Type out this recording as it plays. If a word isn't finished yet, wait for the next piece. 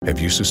Have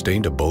you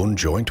sustained a bone,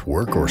 joint,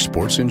 work, or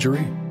sports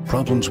injury?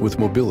 Problems with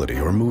mobility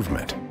or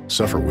movement?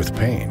 Suffer with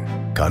pain?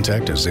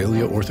 Contact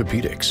Azalea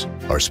Orthopedics.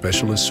 Our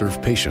specialists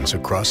serve patients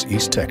across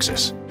East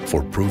Texas.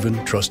 For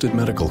proven, trusted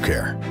medical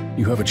care,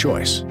 you have a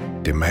choice.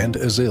 Demand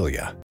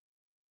Azalea.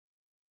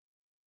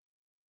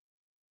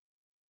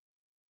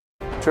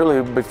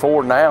 Truly,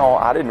 before now,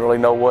 I didn't really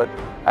know what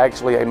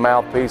actually a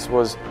mouthpiece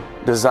was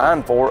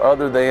designed for,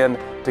 other than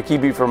to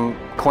keep you from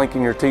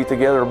clinking your teeth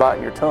together or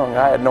biting your tongue.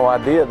 I had no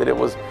idea that it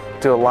was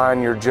to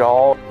align your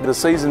jaw. The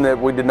season that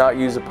we did not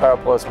use the Power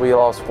Plus, we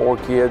lost 4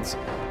 kids,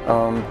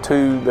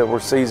 2 that were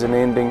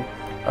season-ending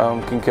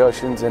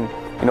concussions, and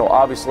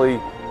obviously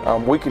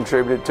we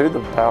contributed to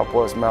the Power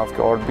Plus mouth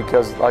guard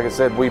because, like I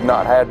said, we've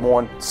not had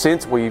one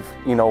since we've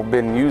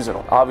been using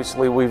them.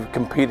 Obviously, we've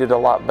competed a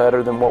lot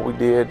better than what we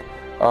did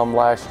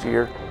last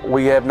year.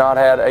 We have not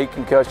had a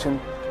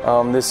concussion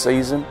this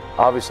season.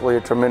 Obviously,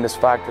 a tremendous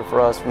factor for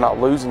us for not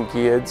losing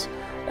kids,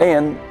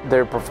 and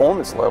their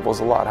performance level is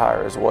a lot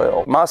higher as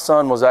well. My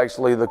son was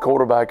actually the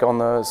quarterback on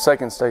the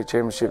second state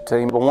championship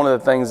team, but one of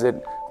the things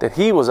that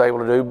he was able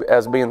to do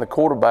as being the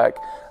quarterback,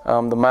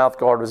 the mouth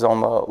guard was on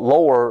the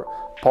lower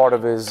part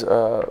of his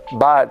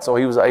bite, so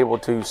he was able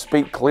to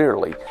speak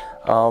clearly.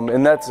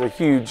 And that's a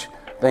huge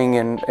thing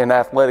in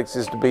athletics,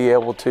 is to be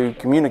able to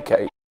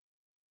communicate.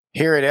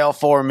 Here at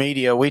L4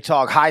 Media, we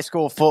talk high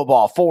school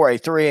football,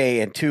 4A,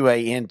 3A, and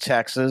 2A in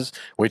Texas.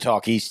 We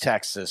talk East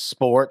Texas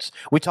sports.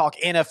 We talk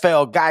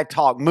NFL, guy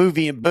talk,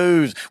 movie, and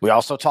booze. We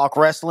also talk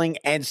wrestling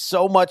and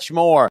so much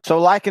more. So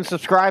like and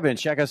subscribe and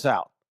check us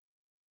out.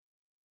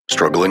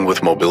 Struggling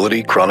with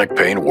mobility, chronic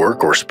pain,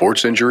 work, or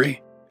sports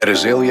injury? At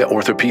Azalea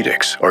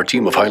Orthopedics, our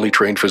team of highly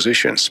trained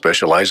physicians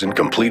specialize in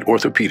complete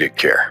orthopedic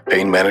care,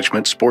 pain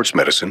management, sports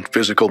medicine,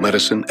 physical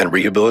medicine, and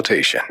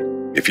rehabilitation.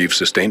 If you've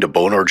sustained a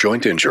bone or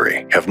joint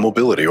injury, have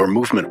mobility or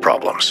movement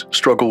problems,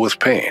 struggle with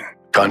pain,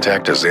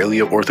 contact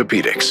Azalea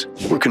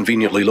Orthopedics. We're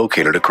conveniently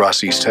located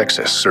across East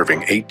Texas,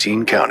 serving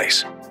 18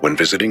 counties. When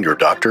visiting your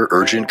doctor,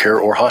 urgent care,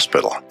 or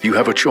hospital, you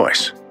have a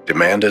choice.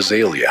 Demand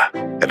Azalea.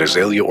 At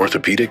Azalea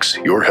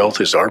Orthopedics, your health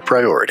is our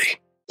priority.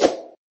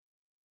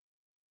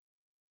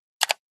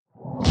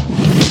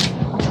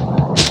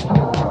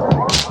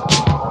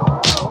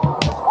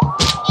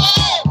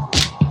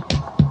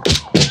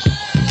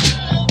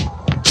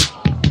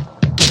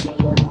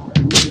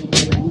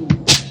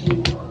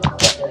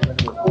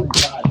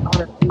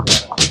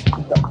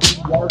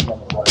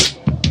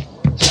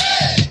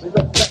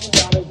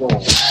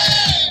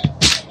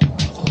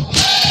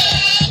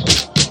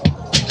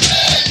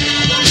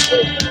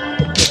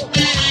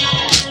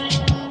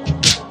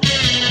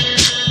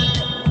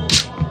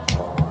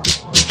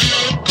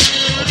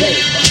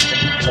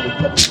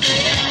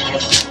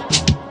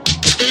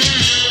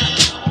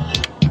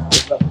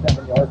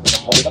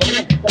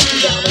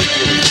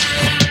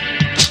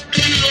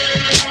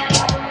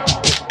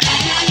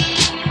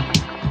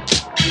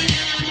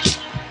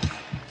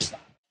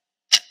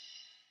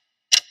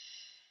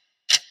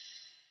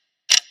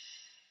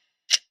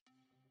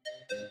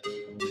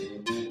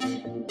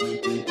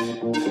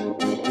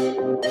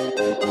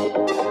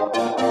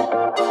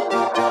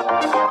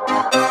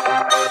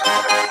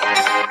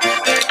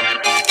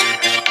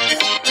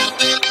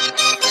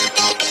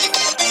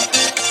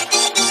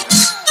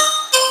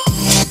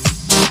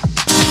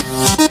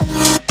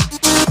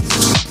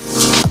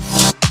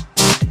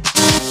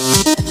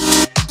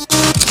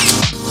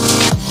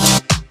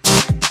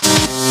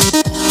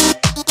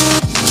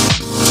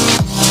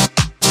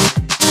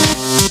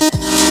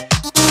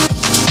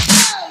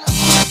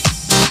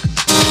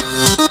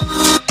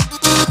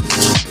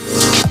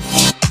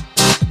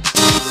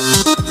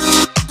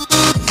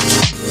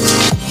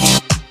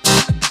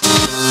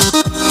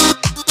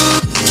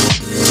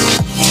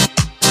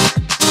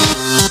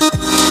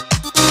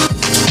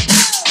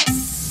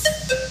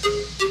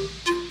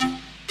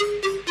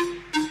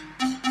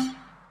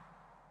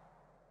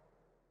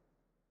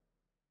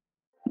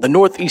 The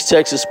Northeast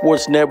Texas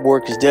Sports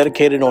Network is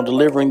dedicated on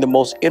delivering the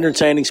most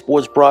entertaining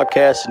sports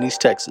broadcasts in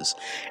East Texas.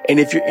 And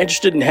if you're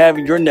interested in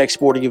having your next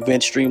sporting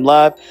event streamed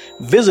live,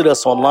 visit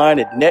us online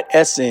at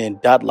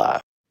NETSN.live.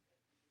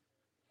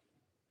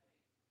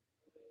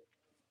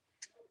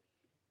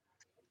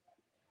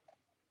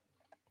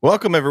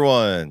 Welcome,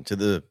 everyone, to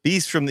the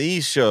Beast from the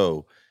East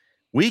show,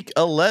 week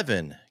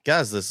 11.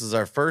 Guys, this is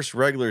our first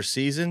regular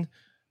season.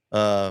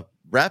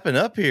 Wrapping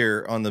up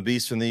here on the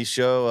Beast from the East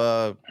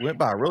show. Went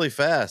by really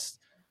fast.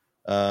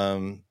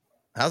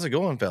 How's it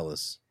going,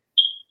 fellas?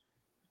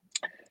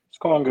 It's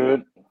going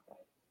good.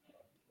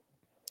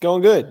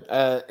 Going good.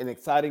 An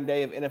exciting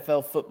day of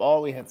NFL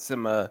football. We had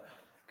some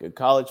good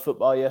college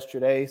football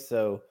yesterday.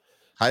 So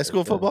high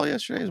school football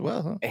yesterday as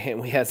well, huh? And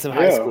we had some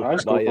high school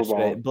football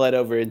yesterday. It bled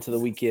over into the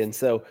weekend.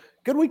 So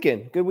good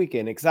weekend. Good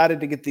weekend.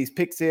 Excited to get these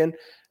picks in.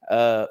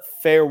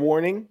 Fair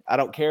warning, I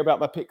don't care about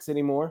my picks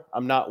anymore.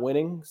 I'm not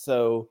winning,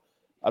 so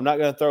I'm not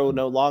going to throw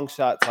no long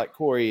shots like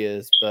Corey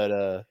is,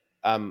 but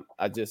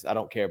I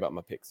don't care about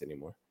my picks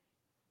anymore.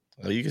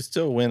 Well, you can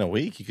still win a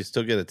week. You can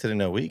still get a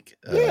 10-0 week.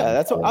 Yeah,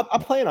 that's what I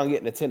plan on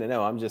getting a 10-0.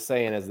 I'm just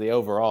saying, as the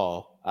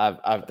overall,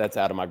 that's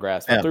out of my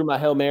grasp. I threw my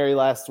Hail Mary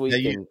last week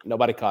and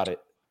nobody caught it.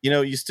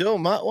 You still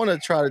might want to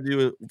try to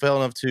do it well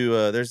enough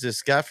to. There's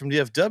this guy from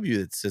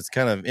DFW that's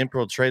kind of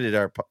infiltrated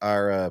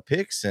our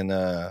picks,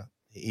 and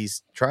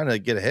he's trying to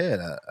get ahead.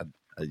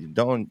 I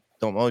don't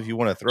know if you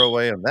want to throw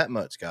away on that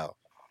much, Kyle.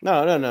 No.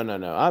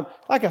 I'm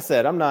like I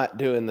said, I'm not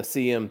doing the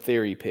CM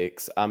theory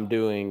picks. I'm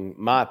doing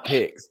my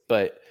picks,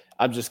 but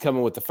I'm just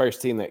coming with the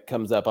first team that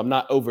comes up. I'm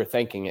not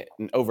overthinking it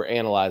and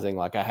overanalyzing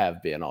like I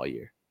have been all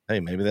year.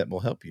 Hey, maybe that will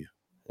help you.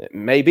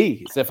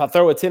 Maybe. So if I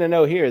throw a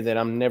 10-0 here, then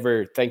I'm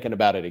never thinking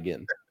about it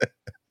again.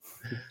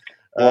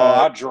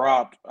 Well,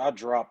 I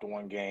dropped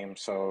one game,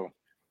 so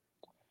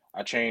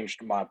I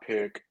changed my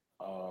pick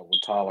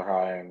with Tyler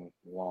High and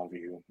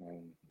Longview,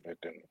 and that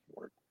didn't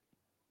work.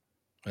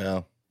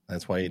 Well,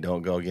 that's why you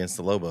don't go against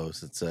the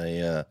Lobos. It's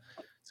a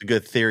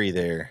good theory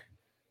there.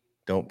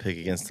 Don't pick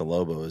against the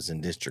Lobos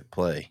in district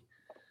play.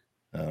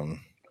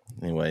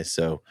 Anyway,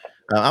 so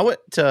I went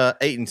to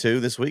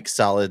 8-2 this week.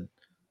 Solid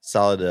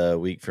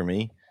week for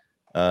me.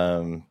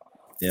 I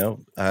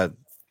had a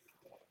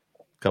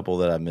couple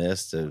that I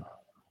missed. It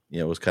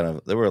was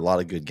there were a lot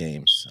of good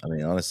games. I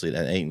mean, honestly,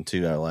 that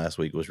 8-2 last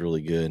week was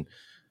really good.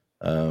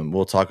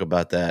 We'll talk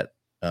about that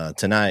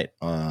tonight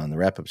on the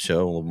wrap-up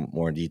show, a little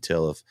more in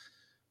detail of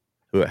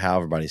how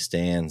everybody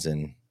stands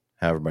and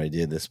how everybody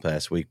did this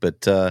past week.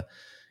 But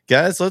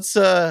guys, let's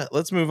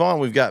move on.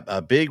 We've got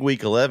a big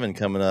week 11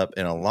 coming up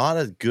and a lot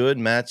of good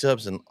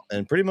matchups,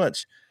 and pretty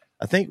much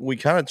I think we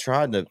kind of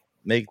tried to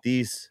make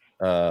these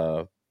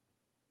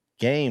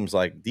games,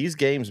 like these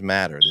games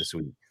matter this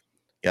week.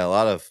 Got a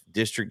lot of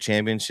district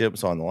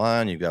championships on the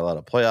line. You've got a lot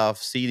of playoff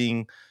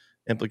seeding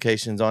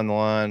implications on the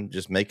line,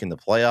 just making the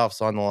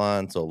playoffs on the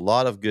line. So a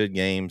lot of good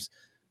games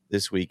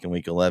this week in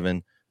week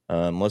 11.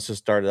 Let's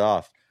just start it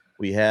off.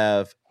 We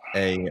have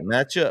a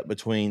matchup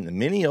between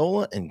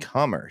Mineola and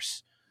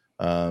Commerce.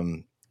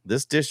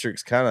 This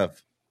district's kind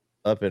of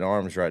up in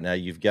arms right now.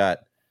 You've got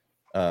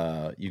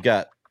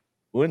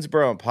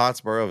Winsboro and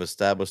Pottsboro have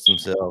established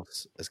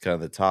themselves as kind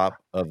of the top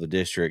of the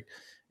district.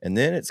 And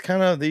then it's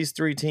kind of these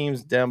three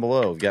teams down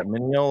below. We've got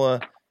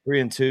Mineola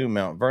 3-2,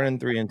 Mount Vernon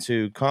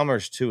 3-2,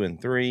 Commerce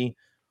 2-3,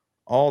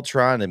 all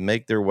trying to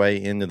make their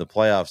way into the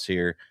playoffs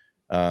here.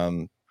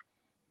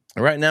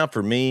 Right now,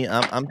 for me,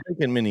 I'm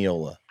thinking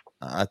Mineola.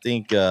 I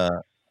think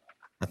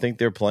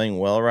they're playing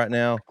well right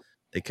now.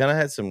 They kind of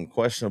had some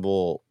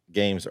questionable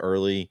games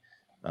early.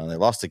 They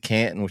lost to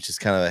Canton, which is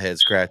kind of a head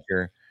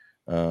scratcher.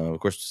 Of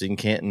course, seeing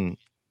Canton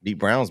beat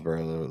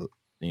Brownsboro,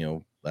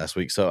 last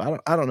week. So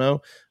I don't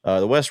know.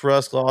 The West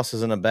Rusk loss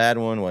isn't a bad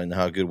one when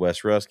how good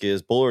West Rusk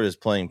is. Bullard is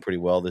playing pretty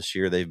well this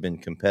year. They've been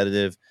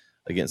competitive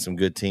against some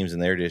good teams in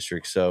their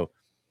district. So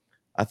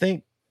I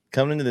think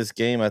coming into this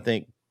game, I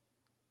think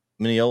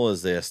Mineola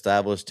is the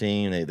established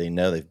team. They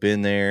know they've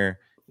been there.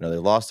 They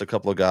lost a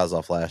couple of guys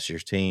off last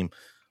year's team,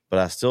 but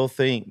I still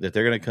think that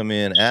they're going to come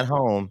in at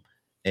home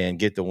and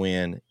get the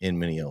win in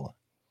Mineola.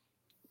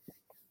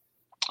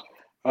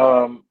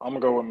 I'm gonna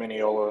go with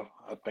Mineola.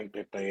 I think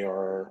that they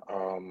are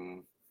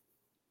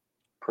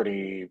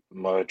pretty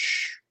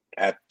much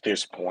at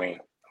this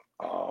point.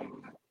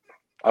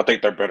 I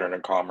think they're better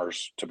than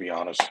Commerce, to be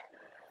honest.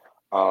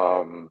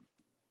 I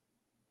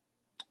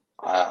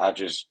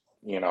just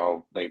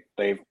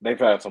they've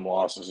had some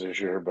losses this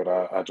year, but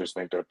I just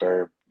think that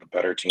they're the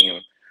better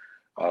team,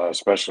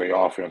 especially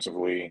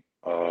offensively.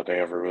 They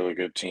have a really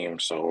good team.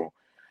 So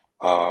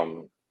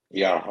I'm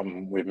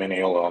with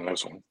Mineola on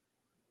this one.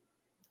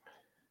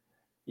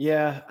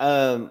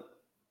 Yeah,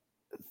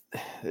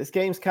 this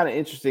game's kind of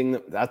interesting.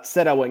 I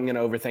said I wasn't going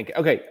to overthink it.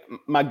 Okay,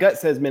 my gut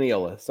says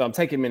Mineola, so I'm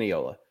taking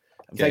Mineola.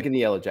 I'm taking the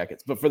Yellow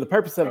Jackets. But for the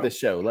purpose of this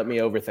show, let me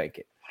overthink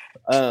it.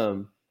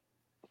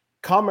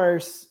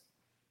 Commerce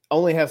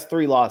only has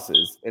 3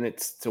 losses, and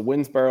it's to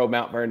Winsboro,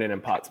 Mount Vernon,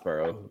 and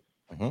Pottsboro.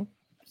 Mm-hmm.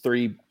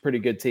 3 pretty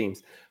good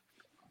teams.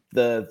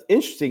 The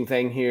interesting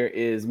thing here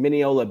is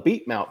Mineola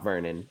beat Mount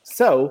Vernon.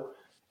 So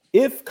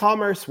if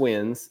Commerce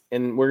wins,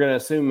 and we're going to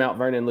assume Mount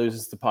Vernon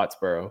loses to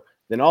Pottsboro,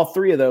 then all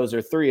 3 of those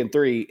are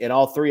 3-3, and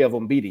all 3 of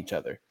them beat each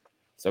other.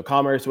 So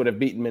Commerce would have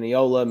beaten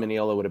Mineola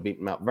would have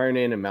beaten Mount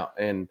Vernon,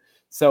 and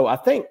so I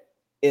think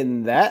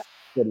in that,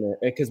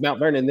 because Mount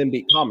Vernon then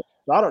beat Commerce.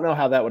 So I don't know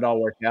how that would all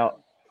work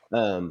out.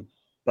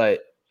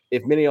 But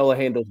if Mineola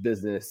handles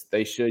business,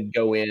 they should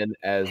go in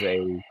as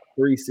a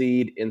 3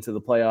 seed into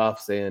the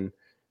playoffs, and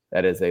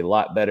that is a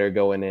lot better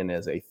going in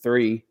as a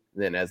 3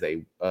 than as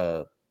a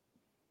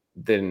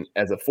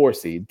 4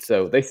 seed.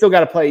 So they still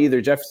got to play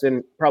either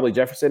probably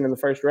Jefferson in the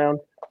first round.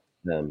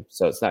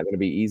 So it's not going to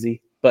be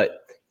easy. But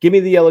give me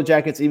the Yellow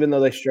Jackets, even though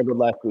they struggled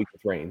last week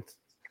with Reigns.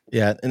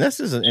 Yeah, and this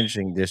is an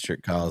interesting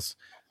district, cause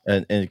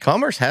and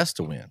Commerce has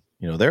to win.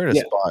 They're at a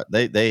spot.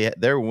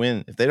 They're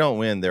win. If they don't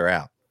win, they're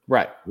out.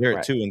 Right. They're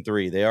at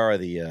 2-3. They are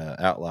the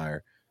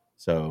outlier.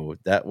 So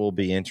that will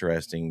be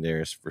interesting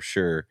there for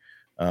sure.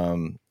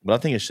 But I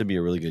think it should be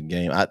a really good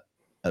game. I've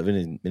been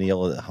in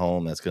Mineola at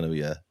home. That's going to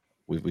be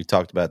we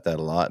talked about that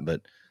a lot,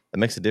 but that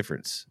makes a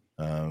difference.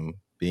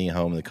 being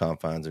home in the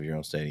confines of your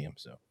own stadium.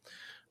 So,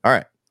 all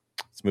right,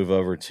 let's move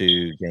over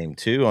to game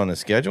 2 on the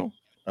schedule.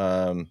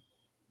 Kind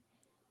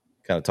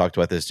of talked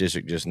about this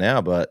district just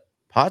now, but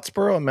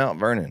Pottsboro and Mount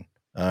Vernon.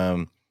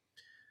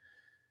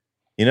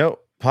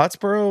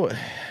 Pottsboro,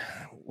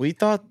 we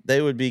thought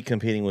they would be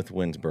competing with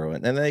Winsboro,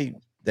 and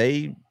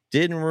they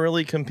didn't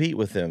really compete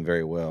with them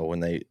very well when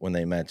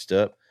they matched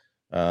up.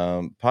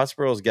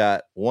 Pottsboro's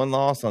got 1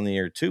 loss on the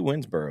year to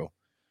Winsboro,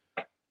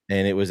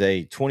 and it was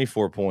a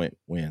 24-point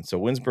win. So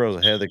Winsboro's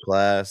ahead of the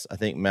class. I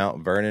think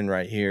Mount Vernon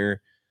right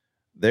here,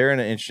 they're in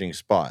an interesting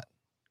spot.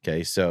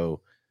 Okay, so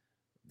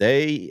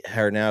they're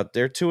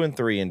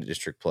 2-3 in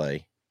district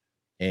play,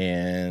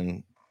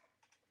 and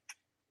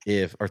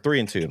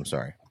 3-2, I'm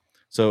sorry.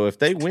 So if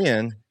they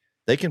win,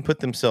 they can put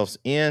themselves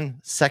in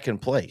second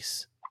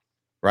place,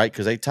 right?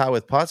 Because they tie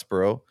with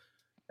Pottsboro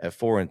at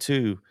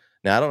 4-2.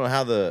 Now I don't know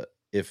how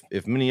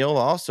if Mineola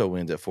also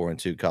wins at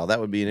 4-2, Kyle, that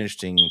would be an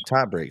interesting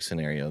tiebreak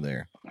scenario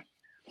there.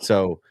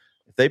 So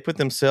if they put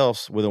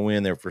themselves with a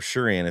win, they're for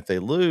sure in. If they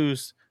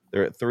lose,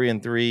 they're at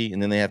 3-3,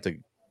 and then they have to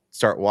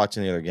start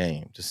watching the other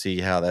game to see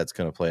how that's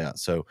going to play out.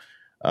 So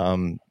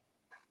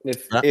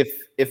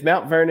if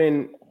Mount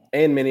Vernon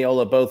and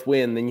Mineola both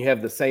win, then you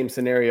have the same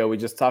scenario we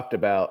just talked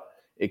about,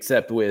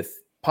 except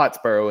with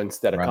Pottsboro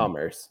instead of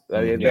Commerce.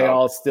 They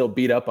all still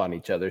beat up on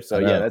each other. So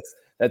yeah,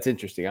 that's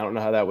interesting. I don't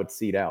know how that would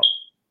seed out.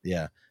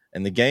 Yeah,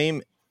 and the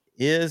game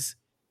is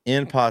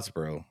in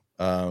Pottsboro.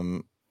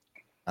 You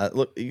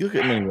look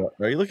at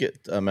you look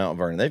at Mount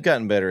Vernon. They've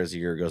gotten better as the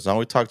year goes on.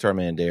 We talked to our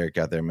man Derek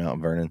out there in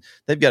Mount Vernon.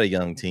 They've got a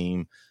young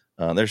team.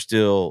 They're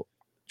still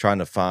trying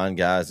to find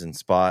guys in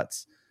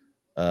spots.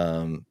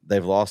 They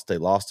lost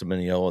to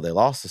Mineola. They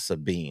lost to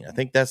Sabine. I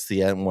think that's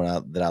the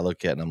one that I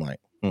look at and I'm like,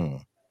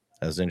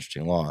 that was an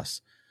interesting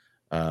loss.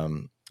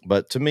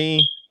 But to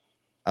me,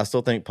 I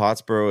still think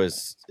Pottsboro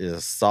is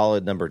a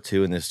solid number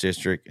 2 in this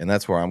district, and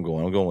that's where I'm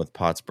going. I'm going with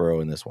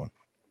Pottsboro in this one.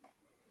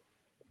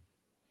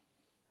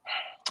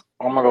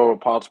 I'm gonna go with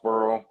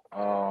Pottsboro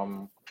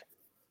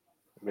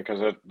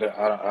because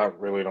I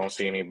really don't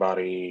see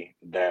anybody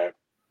that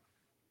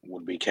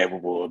would be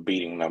capable of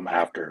beating them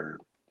after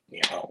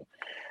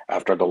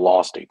the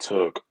loss they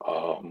took.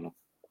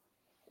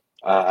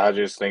 I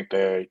just think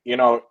that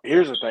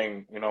here's the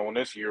thing. When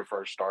this year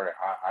first started,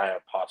 I had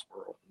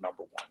Pottsboro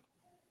number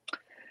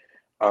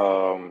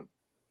 1.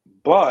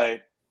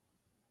 But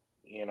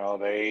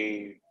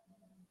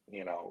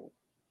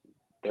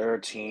they're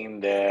a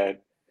team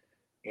that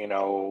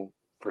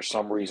for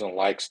some reason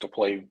likes to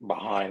play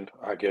behind,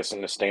 I guess,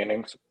 in the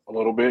standings a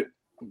little bit.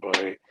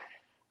 But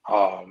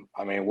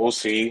we'll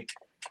see.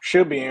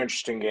 Should be an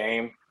interesting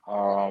game.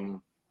 I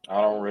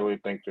don't really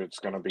think it's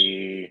going to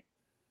be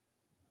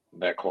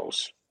that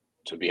close,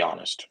 to be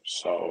honest.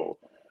 So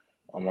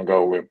I'm going to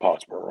go with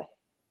Pottsboro.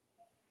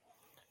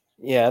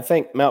 Yeah, I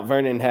think Mount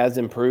Vernon has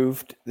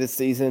improved this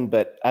season,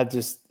 but I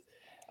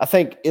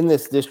think in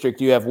this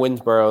district you have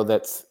Winsboro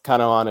that's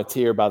kind of on a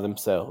tier by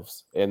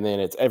themselves, and then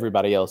it's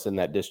everybody else in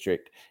that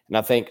district. And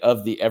I think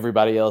of the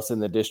everybody else in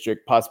the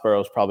district,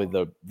 Pottsboro is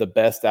probably the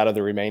best out of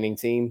the remaining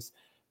teams.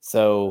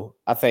 So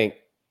I think,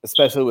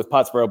 especially with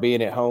Pottsboro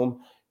being at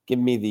home, give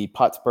me the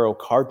Pottsboro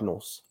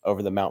Cardinals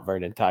over the Mount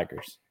Vernon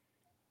Tigers.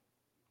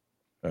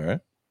 All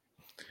right.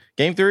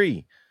 Game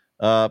 3,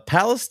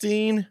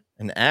 Palestine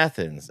and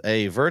Athens,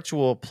 a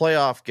virtual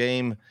playoff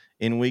game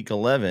in week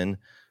 11,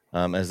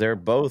 as they're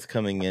both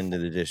coming into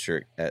the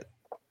district at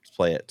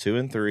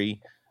 2-3,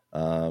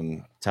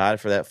 tied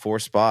for that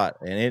 4th spot.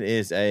 And it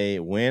is a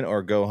win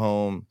or go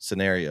home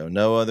scenario.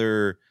 No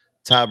other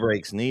tie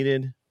breaks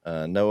needed.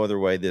 No other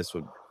way this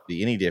would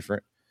be any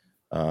different.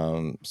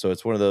 So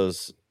it's one of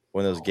those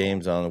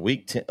games on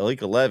week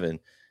 11.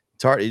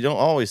 It's hard. You don't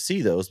always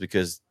see those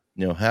because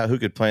who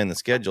could plan the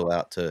schedule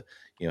out to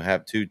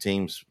have 2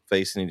 teams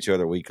facing each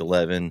other week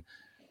 11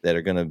 that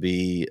are going to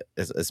be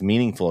as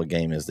meaningful a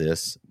game as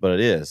this, but it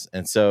is.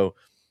 And so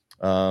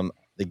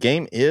the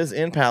game is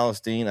in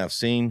Palestine. I've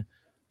seen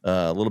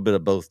a little bit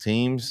of both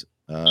teams.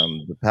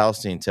 The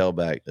Palestine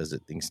tailback, does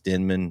it think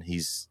Denman?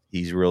 He's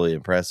really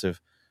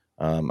impressive.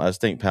 I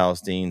just think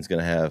Palestine's going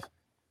to have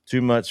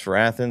too much for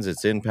Athens.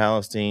 It's in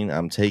Palestine.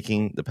 I'm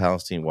taking the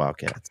Palestine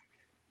Wildcats.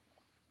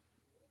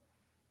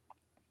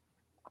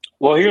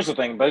 Well, here's the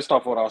thing. Based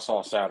off what I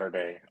saw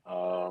Saturday,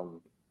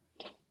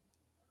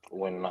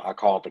 when I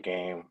called the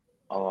game,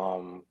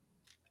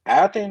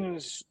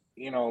 Athens,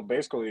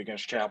 basically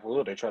against Chapel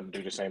Hill, they tried to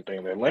do the same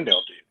thing that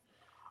Lindale did.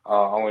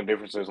 Only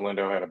difference is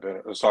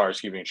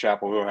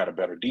Chapel Hill had a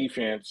better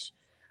defense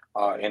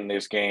in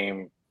this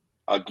game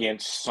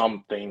against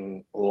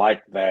something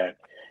like that.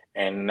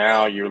 And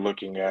now you're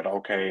looking at,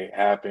 okay,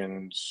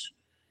 Athens,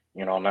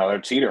 now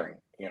they're teetering.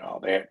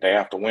 They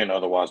have to win,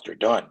 otherwise they're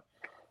done.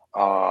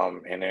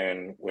 And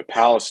then with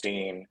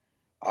Palestine,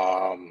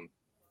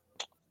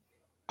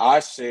 I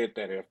said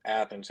that if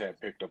Athens had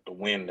picked up the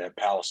win, that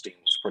Palestine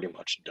was pretty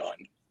much done.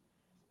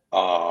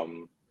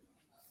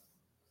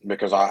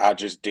 Because I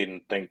just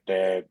didn't think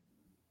that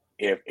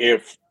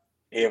if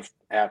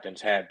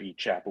Athens had beat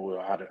Chapel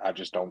Hill, I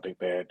just don't think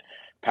that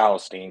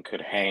Palestine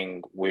could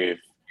hang with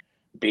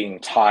being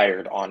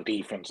tired on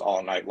defense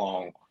all night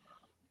long.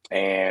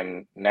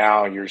 And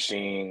now you're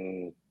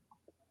seeing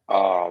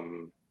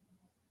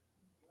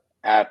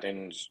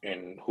Athens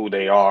and who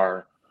they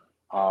are,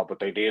 but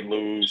they did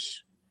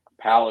lose.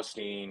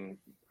 Palestine,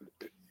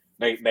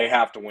 they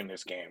have to win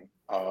this game.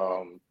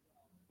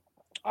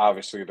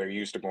 Obviously, they're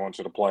used to going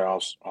to the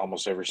playoffs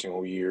almost every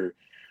single year.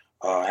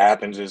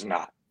 Athens is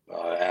not.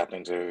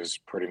 Athens has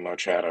pretty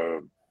much had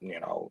a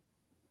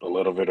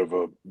little bit of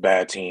a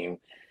bad team,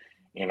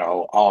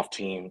 off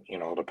team,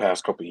 the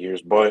past couple of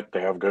years, but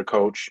they have a good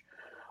coach.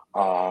 They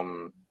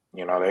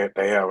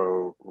have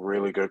a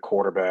really good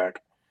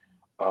quarterback.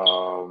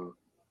 And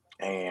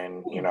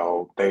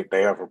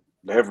they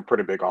have a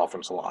pretty big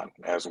offensive line,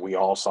 as we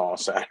all saw on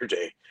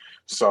Saturday.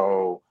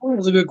 So it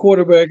was a good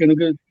quarterback and a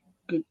good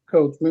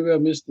coach. Maybe I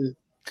missed it.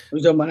 Are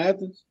you talking about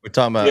Athens? We're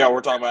talking about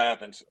we're talking about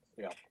Athens.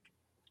 Yeah.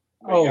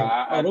 But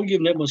I don't give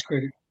them that much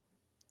credit.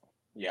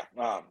 Yeah.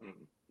 No.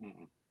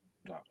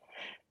 No.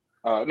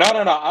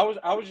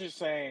 I was just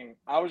saying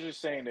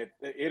that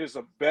it is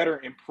a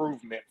better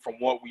improvement from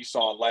what we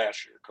saw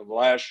last year. Because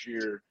last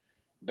year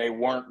they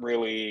weren't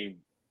really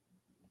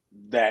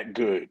that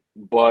good,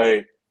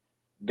 but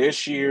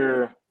this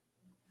year,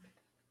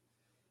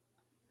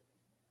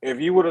 if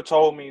you would have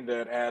told me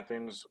that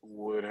Athens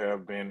would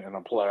have been in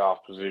a playoff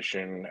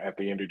position at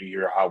the end of the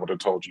year, I would have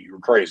told you were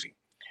crazy.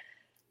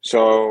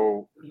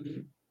 So,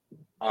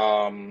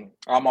 I'm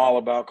all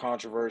about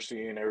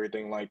controversy and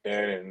everything like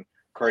that, and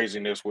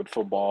craziness with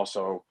football.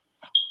 So,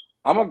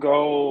 I'm gonna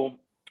go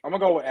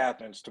with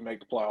Athens to make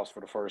the playoffs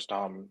for the first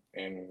time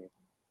in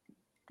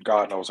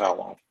God knows how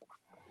long.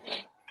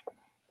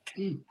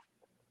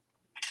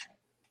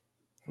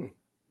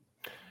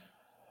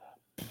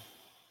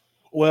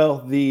 Well,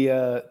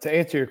 to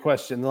answer your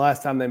question, the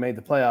last time they made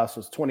the playoffs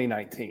was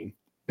 2019,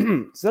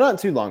 so not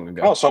too long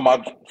ago. Oh, so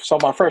my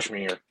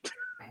freshman year.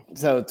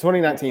 So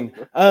 2019.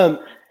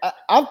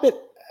 I've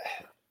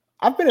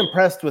been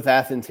impressed with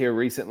Athens here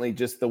recently.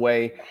 Just the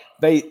way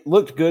they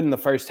looked good in the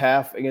first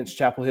half against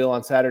Chapel Hill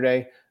on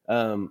Saturday.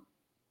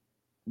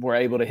 Were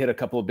able to hit a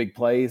couple of big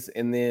plays,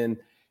 and then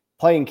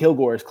playing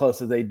Kilgore as close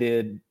as they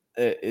did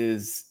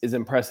is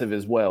impressive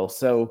as well.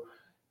 So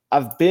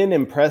I've been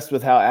impressed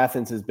with how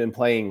Athens has been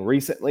playing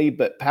recently,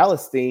 but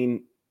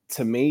Palestine,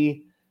 to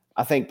me,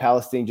 I think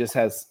Palestine just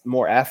has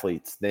more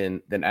athletes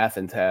than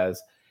Athens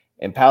has.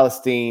 And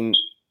Palestine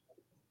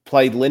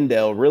played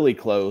Lindale really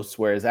close,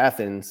 whereas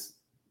Athens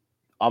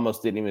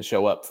almost didn't even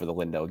show up for the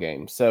Lindale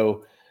game.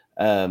 So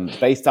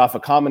based off a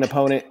common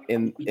opponent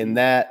in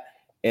that,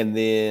 and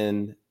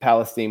then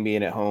Palestine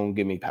being at home,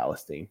 give me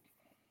Palestine.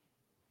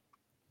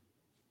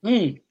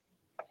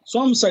 So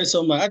I'm going to say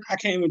something. I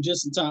came in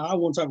just in time. I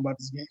want to talk about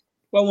this game.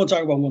 But I want to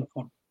talk about one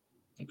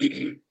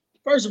opponent.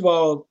 First of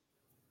all,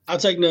 I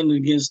take nothing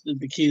against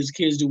the kids.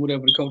 Kids do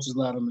whatever the coaches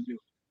allow them to do.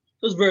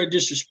 It was very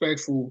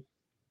disrespectful.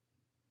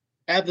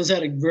 Athens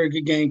had a very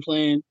good game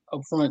plan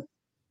up front.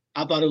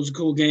 I thought it was a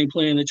cool game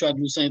plan. They tried to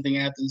do the same thing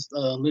Athens,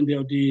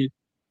 Lindale did.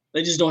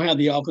 They just don't have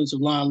the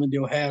offensive line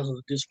Lindale has or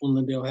the discipline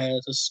Lindale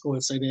has. Let's just go ahead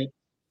and say that.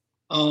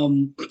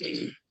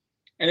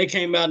 And they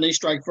came out and they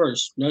strike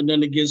first.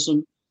 Nothing against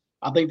them.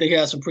 I think they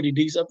have some pretty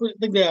decent. I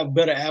think they have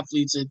better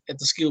athletes at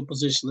the skill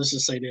position. Let's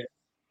just say that.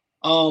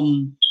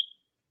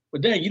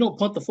 But Dad, you don't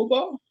punt the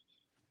football?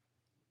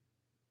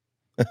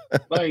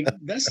 Like,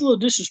 that's a little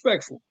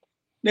disrespectful.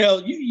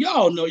 Now,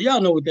 y'all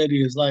know what that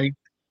is. Like,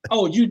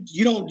 oh,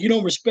 you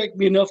don't respect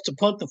me enough to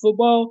punt the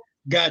football?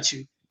 Got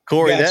you.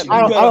 Corey, Got you.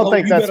 I don't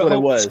think that's what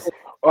it was.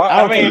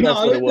 I think that's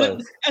what it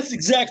was. That's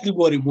exactly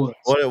what it was.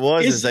 What it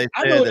was is they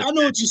I know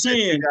what you're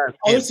saying.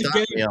 Oh, it's a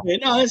game plan.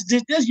 No,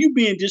 that's you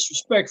being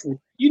disrespectful.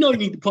 You know you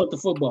need to punt the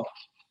football.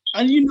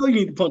 And you know you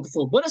need to punt the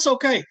football. But it's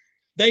okay.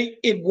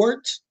 It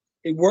worked.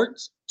 It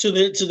worked to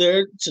their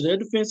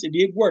defense. It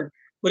did work.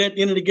 But at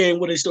the end of the game,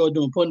 what they started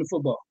doing, punting the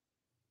football.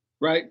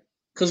 Right?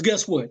 Because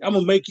guess what? I'm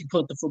gonna make you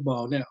punt the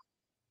football now.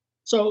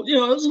 So, it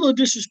was a little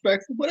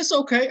disrespectful, but it's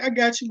okay. I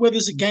got you, whether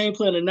it's a game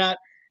plan or not.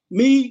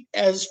 Me,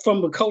 as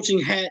from a coaching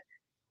hat,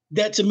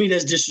 that to me,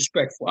 that's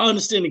disrespectful. I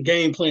understand the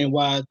game plan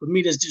wise, but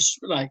me, that's just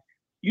like,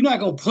 you're not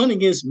gonna punt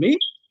against me.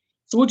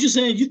 So what you're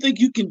saying? You think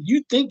you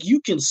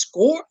can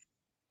score?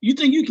 You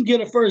think you can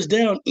get a first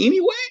down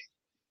anyway?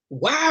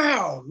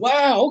 Wow.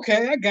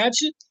 Okay, I got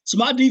you. So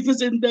my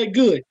defense isn't that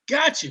good.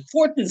 Got you.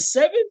 4th and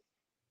 7,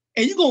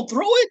 and you're gonna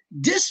throw it?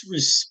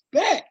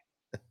 Disrespect.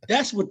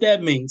 That's what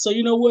that means. So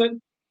you know what?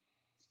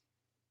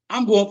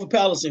 I'm going for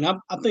Palestine.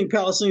 I think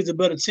Palestine's a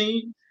better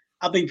team.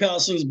 I think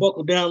Palestine's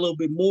buckled down a little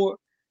bit more.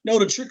 No,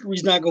 the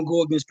trickery's not going to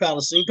go against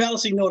Palestine.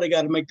 Palestine know they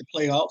got to make the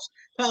playoffs.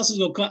 Palestine's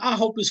going to come. I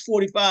hope it's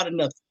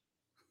 45-0.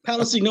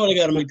 Palestine know they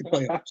got to make the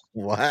playoffs.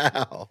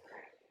 Wow.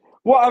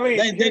 Well, I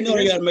mean, they know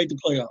they got to make the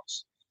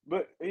playoffs.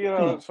 But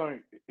it's funny.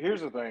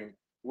 Here's the thing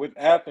with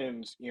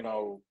Athens.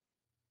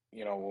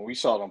 When we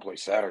saw them play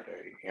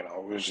Saturday, it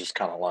was just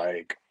kind of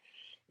like,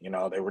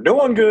 they were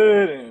doing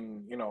good,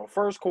 and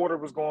first quarter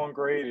was going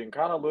great, and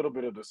kind of a little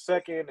bit of the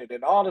second, and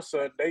then all of a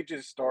sudden they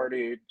just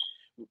started.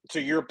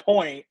 To your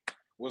point,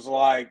 was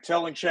like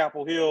telling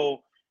Chapel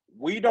Hill,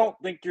 we don't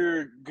think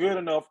you're good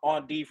enough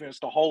on defense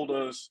to hold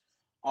us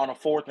on a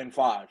 4th and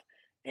 5.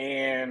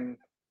 And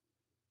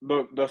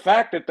the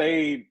fact that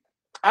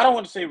I don't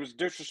want to say it was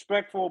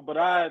disrespectful, but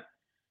I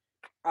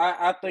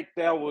think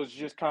that was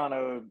just kind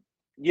of,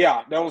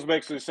 that was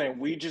basically saying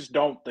we just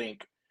don't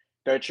think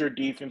that your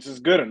defense is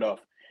good enough.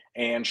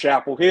 And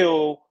Chapel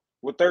Hill,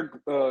 with their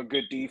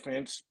good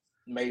defense,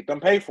 made them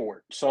pay for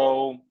it.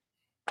 So,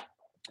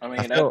 I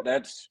mean,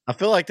 I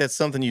feel like that's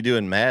something you do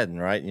in Madden,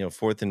 right?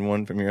 4th and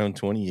 1 from your own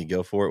 20, you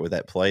go for it with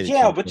that play.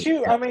 Yeah, but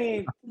I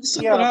mean, this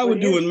is what I would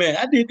do in Madden.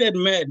 I did that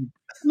in Madden.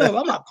 No,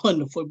 I'm not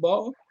punting the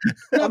football.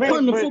 I'm not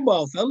punting the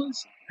football,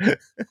 fellas.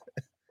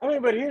 I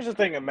mean, but here's the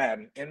thing in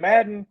Madden. In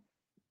Madden,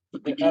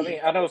 I mean,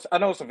 I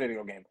know it's a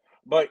video game,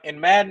 but in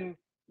Madden,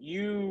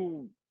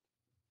 you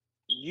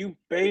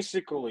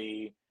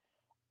basically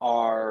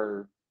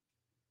are,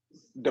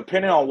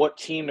 depending on what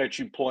team that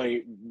you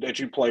play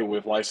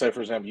with. Like, say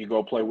for example, you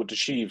go play with the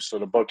Chiefs or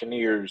the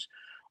Buccaneers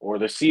or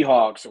the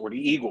Seahawks or the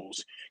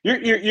Eagles.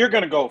 You're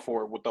gonna go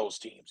for it with those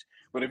teams.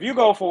 But if you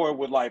go for it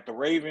with like the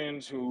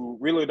Ravens, who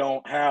really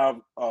don't have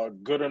a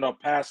good enough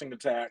passing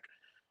attack,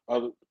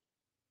 other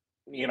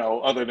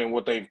than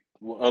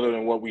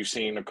what we've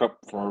seen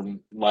from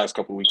last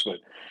couple of weeks, but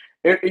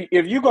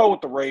if you go with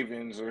the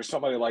Ravens or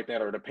somebody like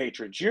that or the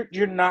Patriots,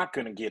 you're not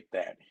going to get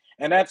that,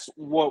 and that's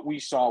what we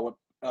saw with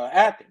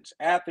Athens.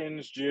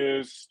 Athens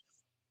just,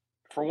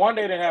 for one,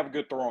 they didn't have a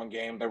good throwing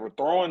game. They were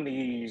throwing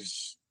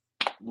these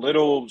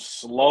little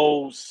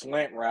slow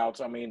slant routes.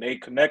 I mean, they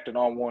connected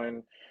on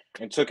one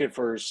and took it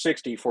for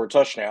 60 for a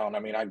touchdown. I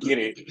mean, I get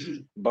it,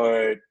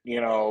 but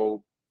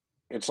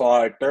it's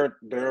like they're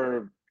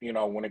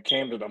when it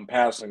came to them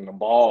passing the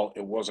ball,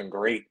 it wasn't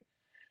great.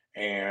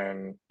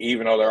 And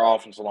even though their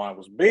offensive line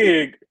was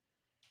big,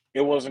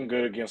 it wasn't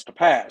good against the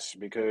pass,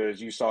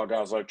 because you saw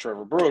guys like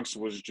Trevor Brooks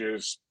was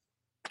just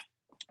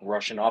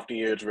rushing off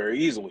the edge very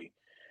easily,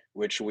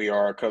 which we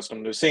are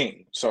accustomed to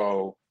seeing.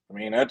 So, I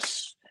mean, I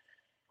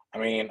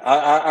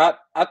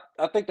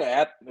think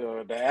the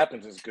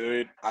Athens is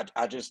good.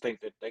 I just think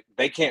that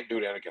they can't do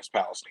that against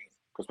Palestine,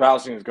 because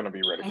Palestine is going to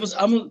be ready.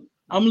 I'm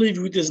gonna leave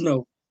you with this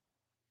note.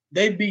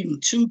 They've beaten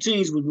 2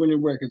 teams with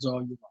winning records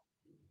all year long.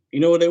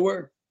 You know what they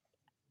were?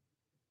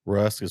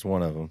 Rusk is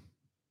one of them.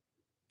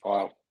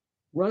 Wow.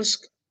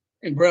 Rusk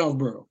and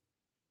Brownsboro.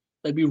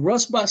 They beat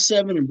Rusk by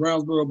 7 and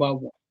Brownsboro by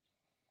 1.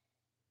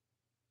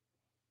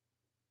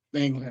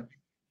 They ain't gonna happen.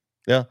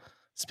 Yeah.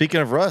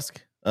 Speaking of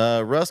Rusk,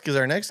 Rusk is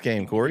our next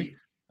game, Corey.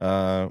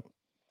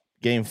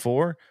 Game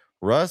 4.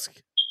 Rusk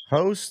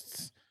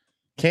hosts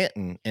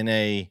Canton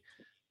in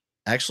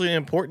actually an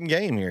important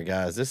game here,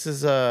 guys. This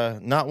is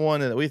not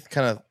one that we've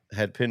kind of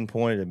had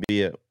pinpointed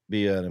to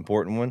be an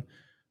important one.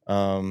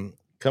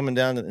 Coming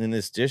down in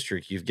this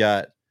district, you've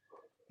got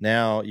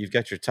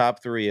your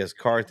top 3 as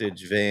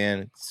Carthage,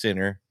 Van,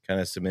 Center kind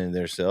of submitted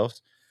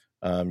themselves.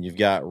 You've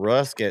got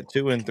Rusk at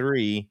 2 and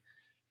 3,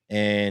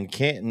 and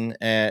Canton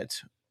at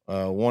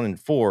 1 and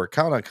 4.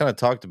 Kind of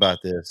talked about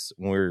this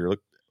when we were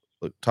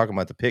talking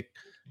about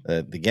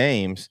the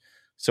games.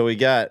 So we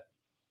got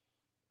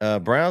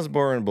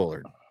Brownsboro and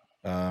Bullard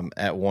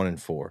at 1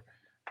 and 4.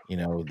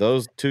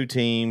 Those 2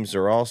 teams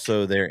are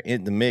also there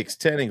in the mix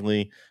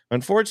technically.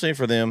 Unfortunately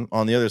for them,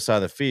 on the other side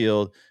of the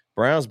field,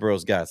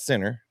 Brownsboro's got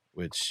Center,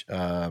 which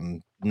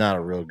not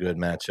a real good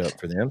matchup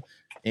for them.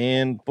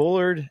 And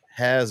Bullard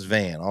has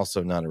Van,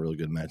 also not a real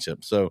good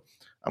matchup. So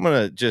I'm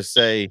going to just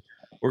say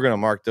we're going to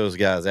mark those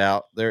guys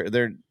out.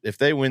 They're if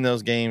they win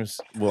those games,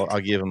 well,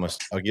 I'll give them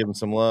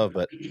some love,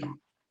 but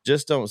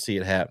just don't see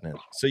it happening.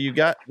 So you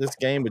got this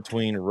game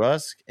between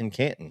Rusk and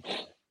Canton.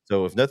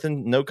 So if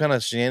no kind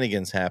of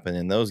shenanigans happen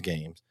in those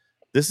games,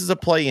 this is a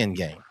play-in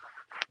game.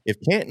 If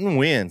Canton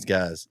wins,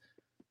 guys,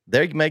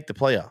 they make the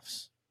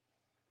playoffs.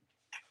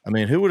 I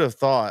mean, who would have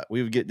thought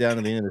we would get down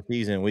to the end of the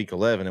season in week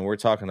 11 and we're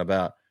talking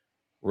about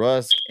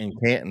Rusk and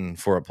Canton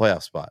for a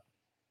playoff spot?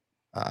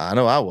 I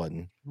know I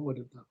wasn't.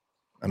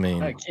 I mean,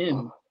 not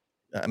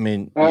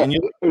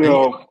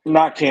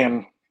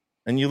Canton.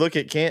 And you look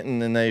at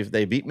Canton, and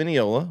they beat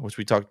Mineola, which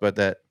we talked about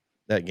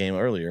that game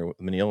earlier,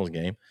 Mineola's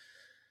game.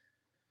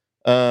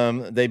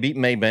 They beat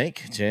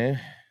Maybank,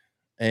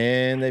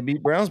 and they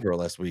beat Brownsboro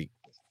last week.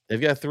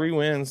 They've got 3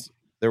 wins.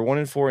 They're 1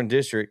 and 4 in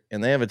district,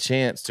 and they have a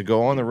chance to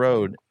go on the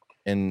road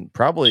and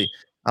probably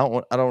I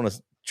don't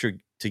want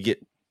to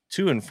get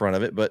too in front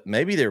of it, but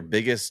maybe their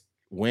biggest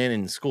win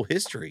in school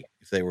history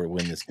if they were to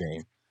win this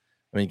game.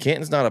 I mean,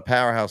 Canton's not a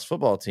powerhouse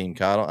football team,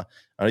 Kyle.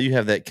 I know you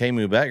have that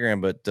KMU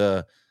background, but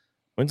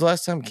when's the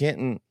last time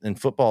Canton in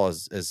football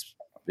has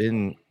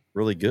been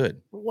really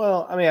good?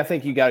 Well, I mean, I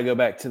think you got to go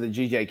back to the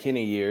G.J.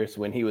 Kinney years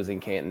when he was in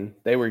Canton.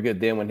 They were good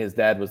then when his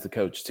dad was the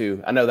coach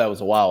too. I know that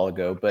was a while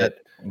ago, but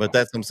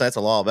that's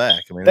a while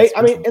back. I mean, they've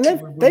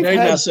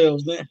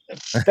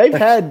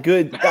had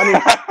good. I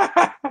mean,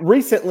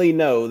 recently,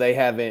 no, they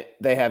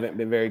haven't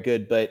been very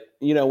good. But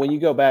when you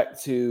go back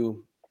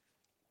to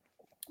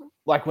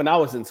like when I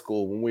was in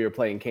school, when we were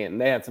playing Canton,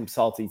 they had some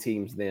salty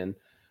teams then.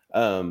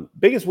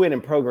 Biggest win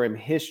in program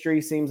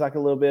history seems like a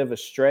little bit of a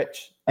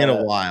stretch. In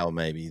a while,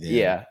 maybe. Then.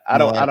 Yeah. I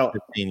don't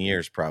 15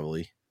 years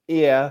probably.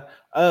 Yeah.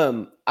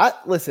 I've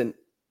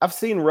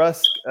seen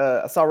Rusk.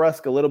 I saw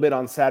Rusk a little bit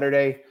on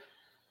Saturday.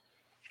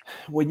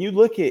 When you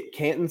look at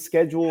Canton's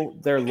schedule,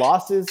 their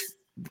losses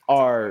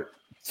are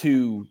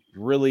to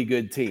really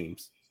good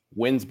teams.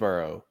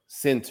 Winsboro,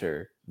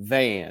 Center,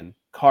 Van,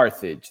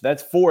 Carthage.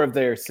 That's 4 of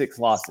their 6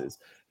 losses.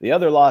 The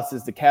other loss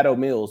is to Caddo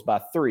Mills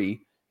by 3.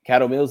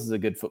 Caddo Mills is a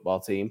good football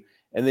team.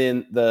 And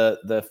then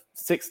the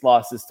 6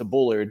 losses to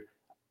Bullard.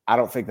 I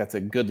don't think that's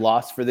a good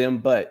loss for them.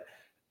 But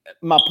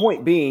my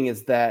point being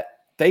is that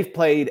they've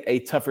played a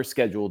tougher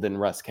schedule than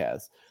Rusk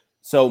has.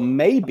 So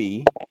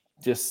maybe,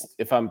 just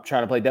if I'm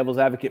trying to play devil's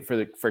advocate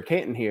for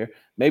Canton here,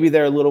 maybe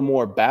they're a little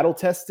more battle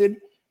tested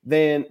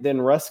than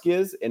Rusk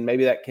is, and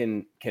maybe that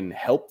can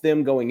help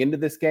them going into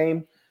this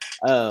game.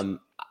 I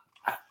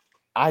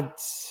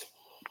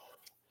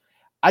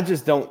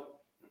just don't.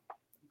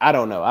 I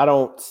don't know. I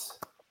don't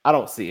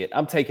see it.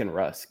 I'm taking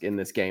Rusk in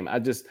this game. I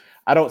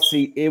don't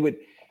see it.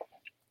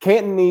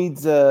 Canton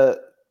needs the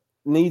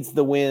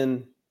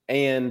win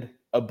and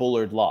a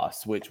Bullard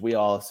loss, which we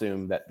all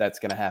assume that's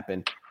going to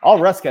happen. All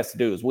Rusk has to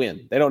do is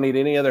win. They don't need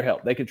any other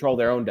help. They control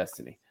their own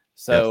destiny.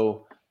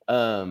 So,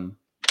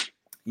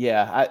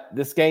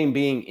 this game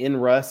being in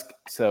Rusk,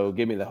 so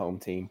give me the home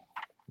team.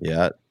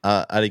 Yeah,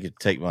 I didn't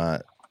take my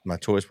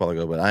choice while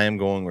ago, but I am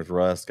going with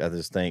Rusk. I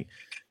just think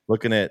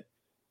looking at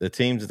the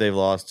teams that they've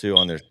lost to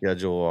on their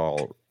schedule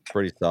are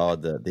pretty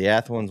solid. The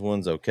Athens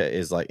one's okay.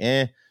 Is like,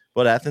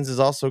 but Athens is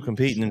also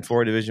competing in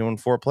for a Division I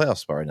playoff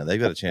spot right now. They've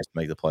got a chance to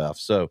make the playoffs.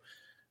 So,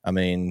 I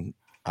mean,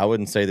 I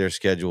wouldn't say their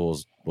schedule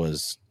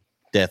was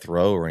death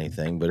row or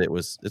anything, but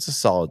it's a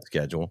solid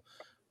schedule.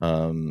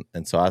 And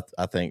so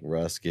I think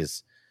Rusk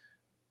is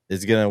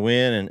going to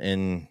win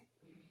and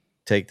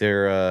take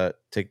their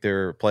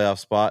playoff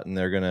spot, and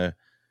they're going to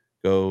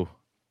go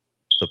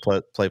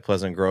to play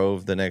Pleasant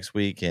Grove the next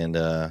week, and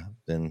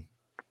then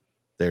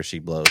there she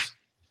blows.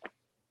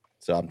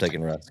 So I'm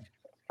taking Rusk.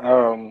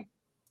 I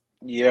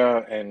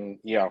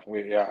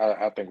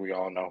think we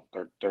all know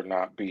they're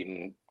not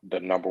beating the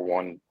number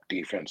 1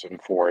 defense in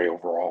 4A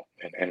overall,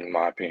 and in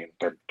my opinion,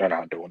 they're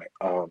not doing it.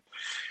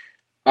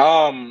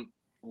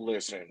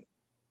 Listen,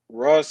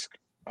 Rusk.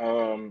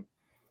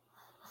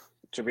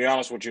 To be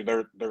honest with you,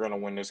 they're gonna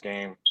win this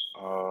game.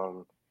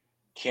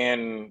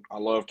 Ken, I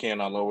love Ken.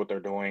 I love what they're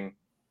doing.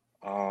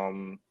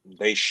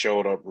 They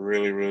showed up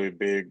really, really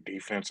big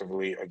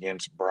defensively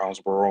against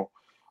Brownsboro.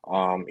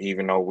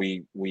 Even though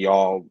we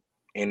all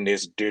in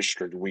this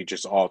district, we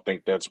just all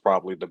think that's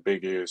probably the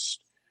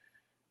biggest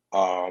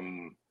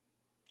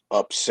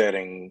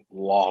upsetting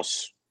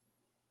loss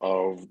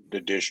of the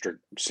district,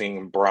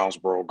 seeing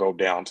Brownsboro go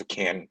down to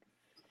Ken.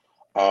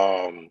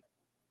 I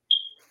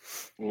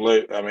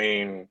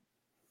mean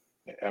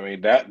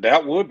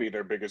that would be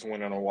their biggest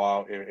win in a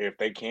while if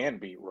they can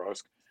beat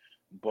Rusk.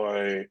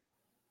 But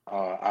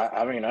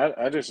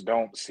I just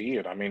don't see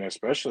it. I mean,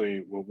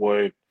 especially with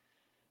what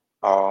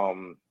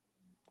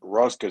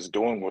Rusk is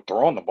doing with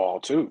throwing the ball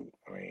too.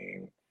 I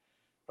mean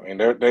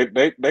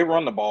they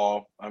run the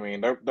ball. I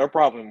mean they're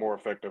probably more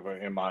effective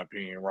in my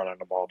opinion running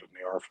the ball than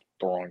they are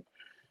throwing.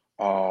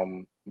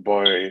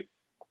 But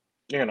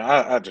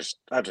I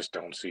just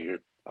don't see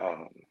it.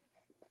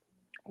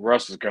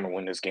 Russ is going to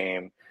win this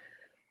game.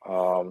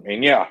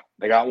 And yeah,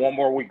 they got one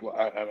more week.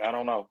 I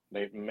don't know.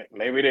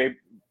 Maybe they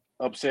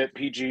upset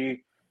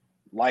PG.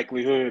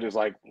 Likelihood is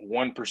like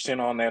 1%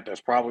 on that.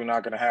 That's probably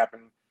not going to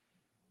happen.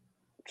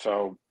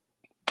 So,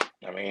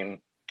 I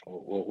mean,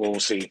 we'll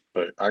see.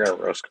 But I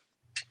got Rusk.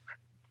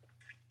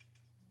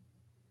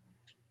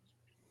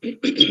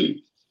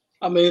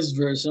 I mean, it's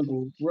very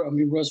simple. I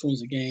mean, Russ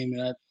wins the game,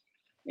 and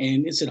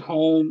it's at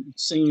home,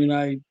 senior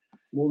night,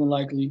 more than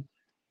likely.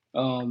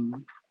 I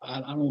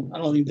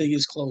don't even think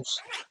it's close.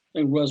 I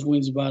think Russ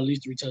wins by at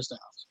least 3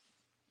 touchdowns.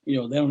 They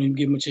don't even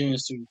give him a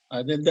chance to.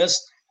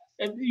 That's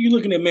you're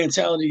looking at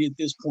mentality at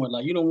this point.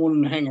 Like, you don't want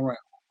him to hang around.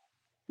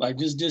 Like,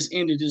 just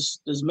end it.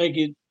 Just make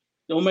it.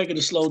 Don't make it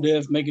a slow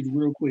death. Make it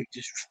real quick.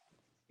 Just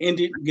end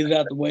it. Get it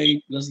out the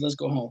way. Let's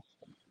go home.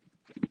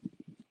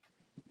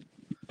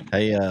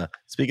 Hey,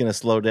 speaking of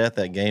slow death,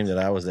 that game that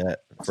I was at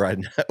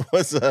Friday night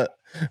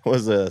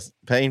was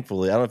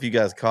painfully. I don't know if you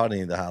guys caught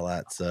any of the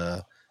highlights,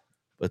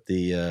 but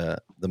the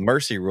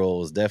mercy roll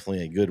was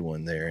definitely a good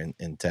one there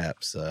in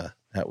Taps.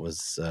 That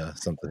was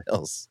something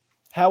else.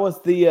 How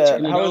was the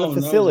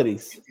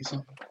facilities?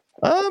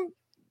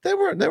 They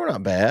were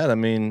not bad. I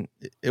mean,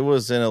 it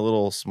was in a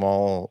little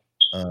small,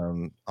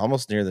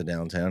 almost near the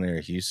downtown area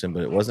of Houston,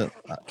 but it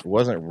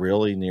wasn't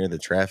really near the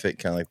traffic,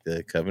 kind of like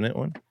the Covenant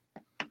one.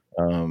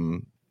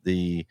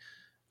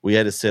 We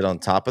had to sit on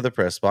top of the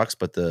press box,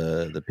 but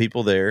the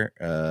people there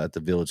at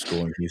the Village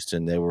School in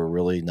Houston, they were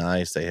really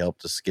nice. They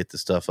helped us get the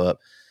stuff up.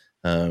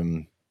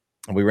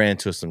 We ran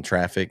into some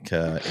traffic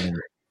in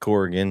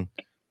Corrigan.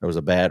 There was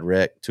a bad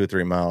wreck, 2 or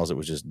 3 miles. It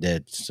was just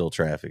dead, still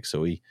traffic.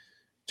 So we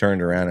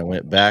turned around and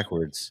went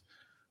backwards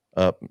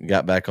up,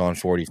 got back on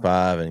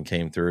 45 and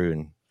came through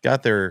and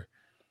got there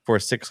for a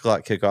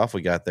 6:00 kickoff.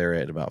 We got there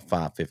at about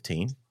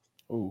 5:15.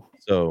 Ooh.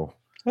 So,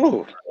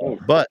 Oh,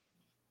 but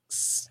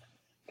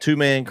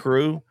 2-man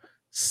crew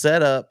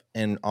set up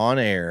and on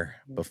air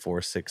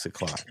before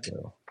 6:00.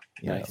 So,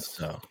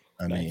 Nice.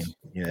 I mean,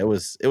 it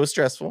was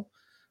stressful.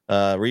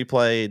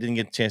 Replay didn't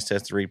get a chance to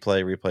test the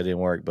replay. Replay didn't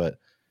work, but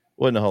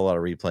wasn't a whole lot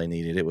of replay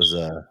needed. It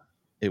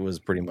was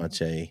pretty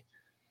much a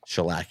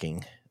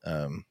shellacking.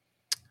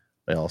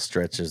 It all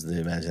stretches the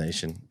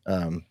imagination.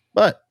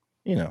 But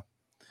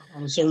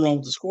There's something wrong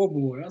with the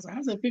scoreboard. I was like,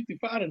 how's that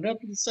 55 to nothing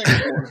in the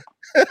second quarter?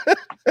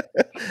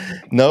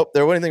 Nope,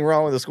 there wasn't anything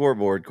wrong with the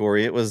scoreboard,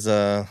 Corey. It was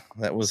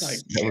that was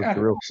the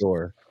real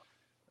score.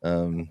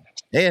 And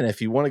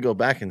if you want to go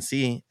back and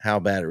see how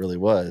bad it really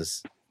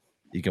was,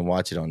 you can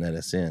watch it on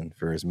NETSN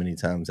for as many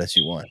times as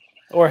you want.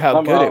 Or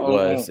how good it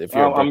was if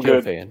you're a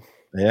Brook fan.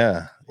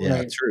 Yeah,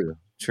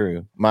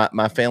 true.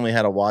 My family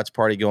had a watch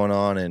party going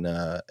on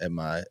at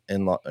my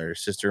in-law or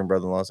sister and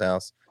brother-in-law's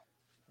house,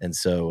 and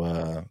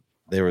so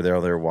they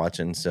were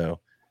watching. So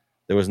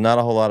there was not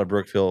a whole lot of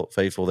Brookfield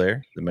faithful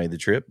there that made the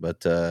trip, but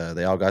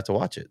they all got to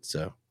watch it.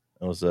 So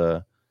it was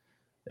a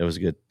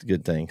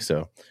good thing.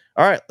 So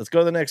all right, let's go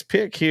to the next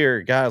pick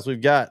here, guys.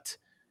 We've got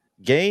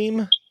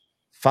Game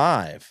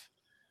 5.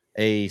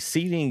 A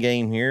seeding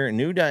game here.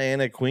 New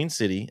Diana, Queen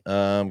City.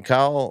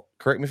 Kyle,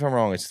 correct me if I'm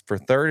wrong. It's for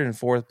 3rd and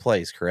 4th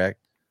place, correct?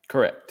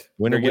 Correct.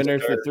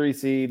 Winner's the 3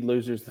 seed,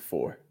 losers the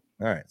 4.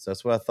 All right, so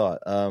that's what I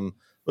thought.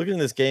 Looking at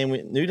this game,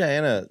 New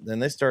Diana, then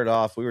they started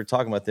off. We were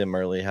talking about them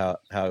early, how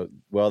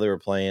well they were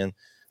playing.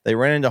 They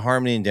ran into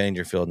Harmony and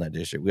Dangerfield in that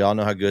district. We all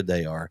know how good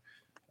they are.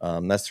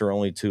 That's their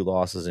only 2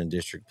 losses in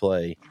district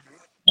play.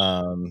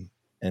 And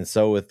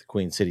so with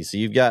Queen City. So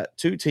you've got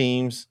 2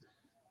 teams.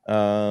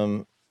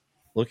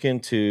 Looking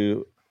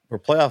for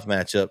playoff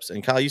matchups.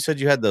 And Kyle, you said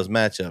you had those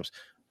matchups.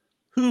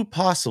 Who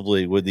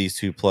possibly would these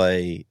 2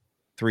 play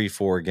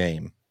 3-4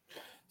 game?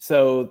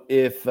 So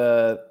if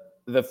the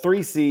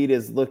 3 seed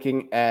is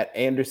looking at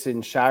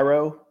Anderson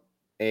Shiro,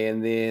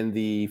 and then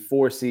the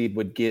 4 seed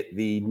would get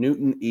the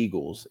Newton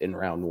Eagles in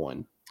round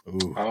 1.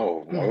 Ooh.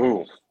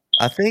 Oh.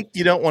 I think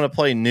you don't want to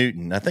play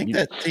Newton. I think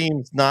that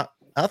team's not.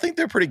 I think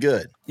they're pretty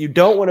good. You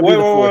don't want to be the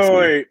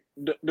 4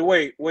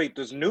 seed. Wait.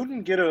 Does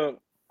Newton get a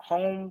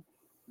home?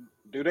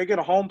 Do they get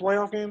a home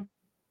playoff game?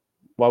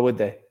 Why would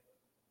they?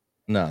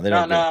 No, they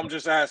don't. No, I'm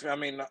just asking. I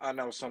mean, I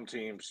know some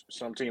teams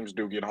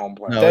do get home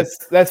playoff. No,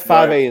 that's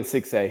 5A and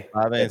 6A.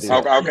 5A and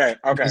 6A. Okay.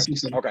 I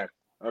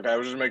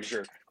was just making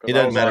sure. It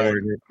doesn't matter.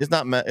 It's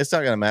not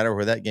going to matter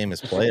where that game is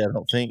played. I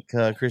don't think,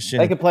 Christian.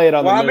 They can play it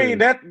on. Well, the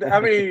moon.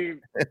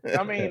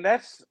 I mean,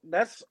 that's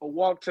a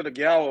walk to the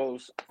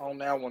gallows on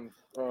that one.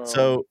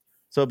 So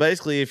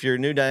basically, if you're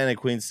New Diana,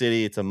 Queen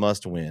City, it's a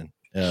must win.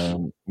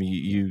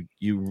 You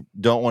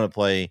don't want to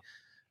play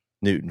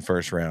Newton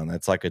first round.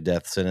 That's like a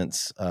death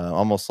sentence,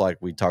 almost like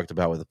we talked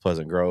about with the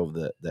Pleasant Grove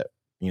that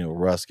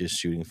Rusk is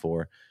shooting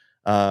for.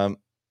 I'm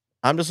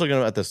just looking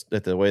at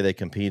the way they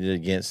competed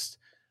against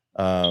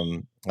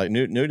like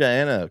New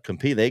Diana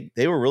compete.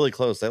 They were really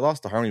close. They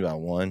lost to Harmony by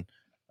 1,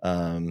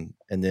 and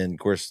then of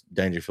course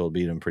Dangerfield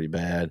beat them pretty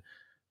bad.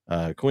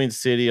 Queen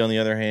City on the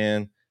other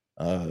hand,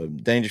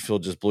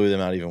 Dangerfield just blew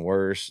them out even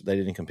worse. They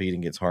didn't compete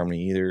against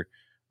Harmony either.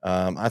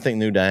 I think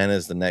New Diana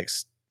is the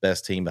next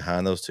best team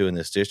behind those 2 in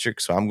this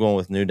district. So I'm going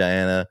with New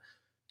Diana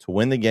to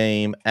win the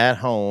game at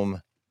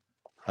home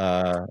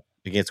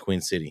against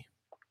Queen City.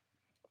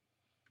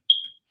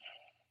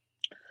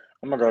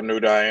 I'm going to go New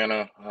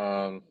Diana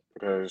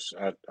because,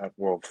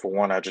 for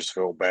one, I just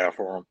feel bad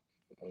for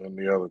them. And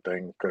the other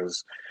thing,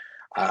 because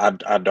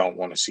I don't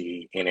want to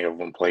see any of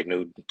them play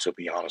Newton, to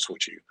be honest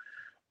with you.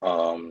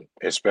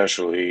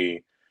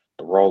 Especially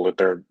the role that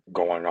they're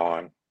going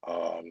on.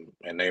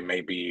 And they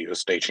may be a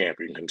state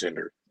champion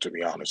contender, to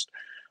be honest.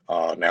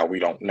 Now we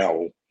don't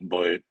know,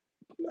 but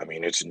I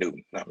mean it's new.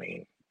 But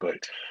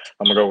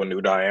I'm gonna go with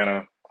New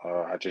Diana.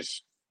 I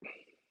just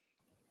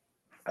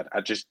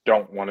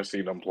don't want to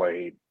see them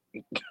play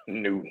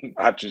new.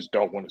 I just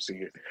don't want to see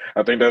it.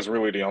 I think that's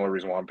really the only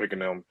reason why I'm picking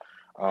them.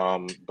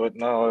 But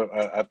no,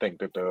 I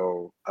think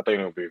it'll be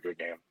a good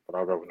game. But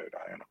I'll go with New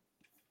Diana.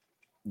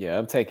 Yeah,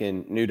 I'm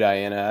taking New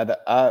Diana.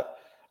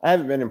 I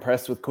haven't been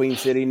impressed with Queen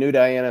City. New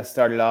Diana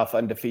started off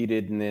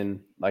undefeated, and then,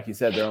 like you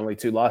said, their only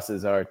 2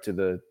 losses are to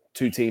the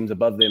 2 teams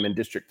above them in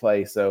district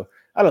play. So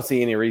I don't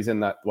see any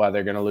reason why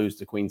they're going to lose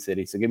to Queen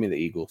City. So give me the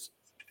Eagles.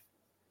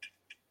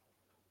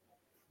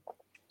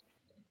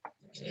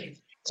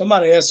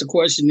 Somebody asked the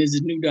question: is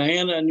it New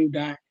Diana or New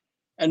Diana?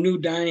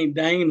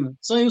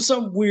 So it was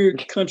some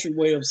weird country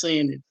way of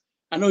saying it.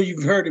 I know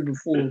you've heard it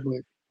before,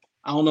 but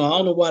I don't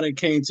know why that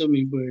came to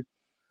me.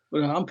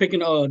 But I'm picking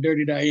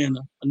Dirty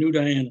Diana, a New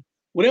Diana.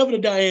 Whatever the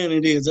Diana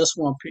it is, that's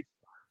what I'm picking.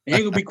 It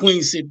ain't gonna be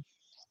Queen City.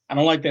 I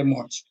don't like that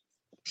march.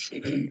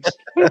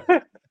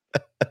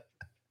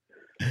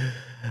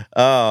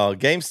 Oh,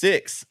 game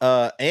 6.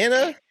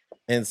 Anna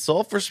and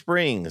Sulphur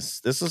Springs.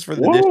 This is for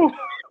the district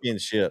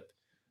championship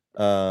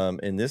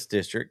in this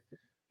district.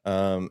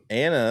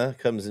 Anna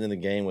comes into the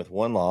game with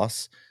 1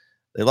 loss.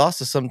 They lost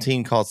to some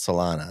team called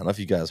Solana. I don't know if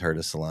you guys heard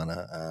of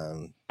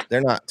Solana.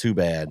 They're not too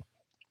bad.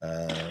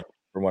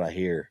 from what I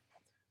hear.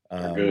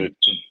 They're good.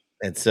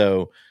 And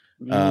so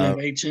they have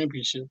 8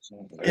 championships.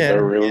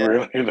 They're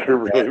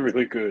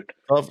really good.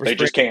 They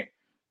just can't.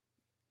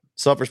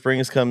 Sulphur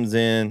Springs comes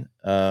in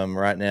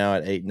right now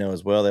at 8-0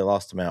 as well. They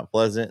lost to Mount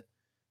Pleasant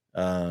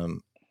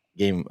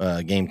game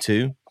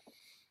 2.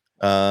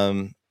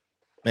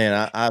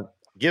 Man, I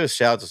give a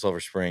shout out to Sulphur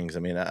Springs. I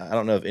mean, I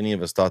don't know if any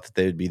of us thought that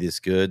they would be this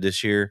good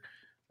this year.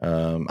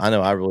 I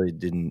know I really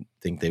didn't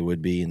think they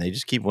would be, and they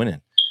just keep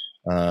winning.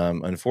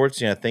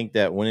 Unfortunately, I think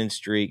that winning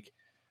streak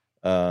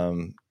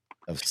of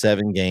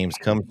 7 games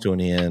comes to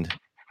an end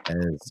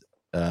as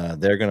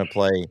they're going to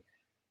play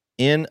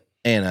in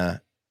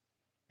Anna,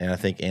 and I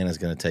think Anna's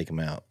going to take them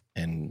out,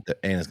 and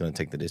Anna's going to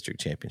take the district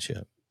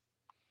championship.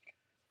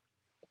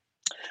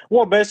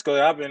 Well,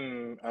 basically, I've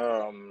been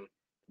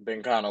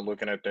kind of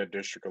looking at that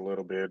district a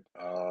little bit.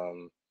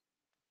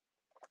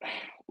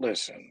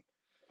 Listen,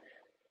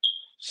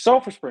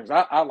 Sulphur Springs.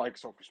 I like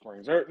Sulphur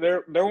Springs.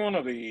 They're one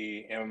of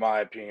the, in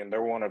my opinion,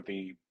 they're one of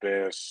the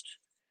best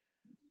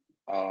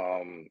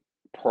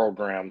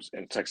programs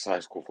in Texas high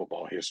school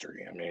football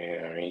history. I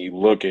mean, you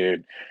look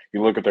at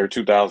their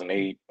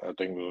 2008, I think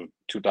it was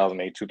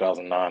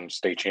 2008-2009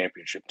 state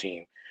championship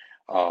team,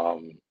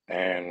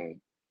 and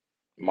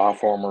my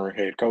former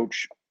head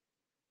coach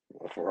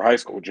for high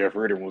school, Jeff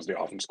Ritter, was the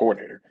offense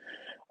coordinator.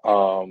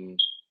 And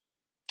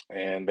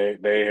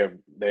they have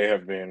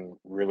been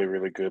really,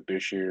 really good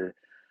this year.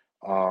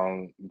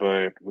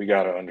 But we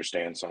got to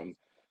understand something.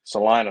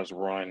 Salina's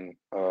run,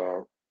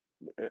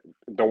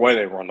 the way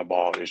they run the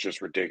ball is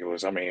just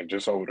ridiculous. I mean,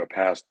 just over the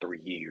past 3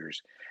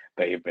 years,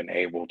 they've been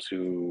able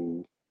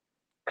to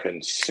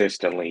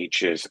consistently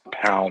just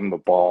pound the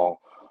ball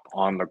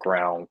on the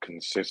ground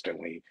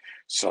consistently.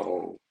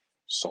 So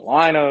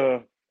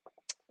Salina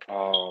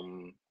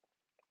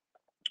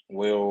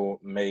will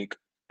make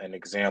an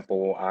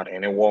example out,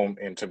 and it won't.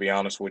 And to be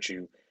honest with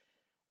you,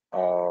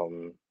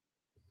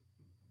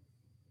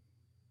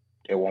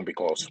 it won't be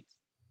close.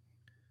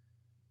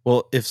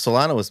 Well, if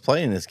Solana was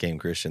playing this game,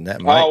 Christian,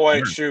 that might. Oh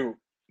wait, shoot,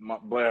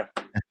 Blair.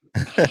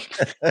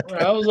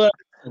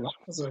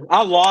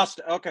 I lost.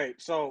 Okay,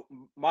 so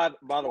by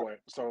the way,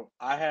 so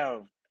I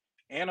have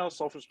Anna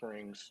Sulphur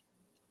Springs.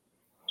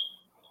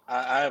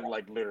 I have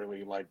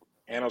literally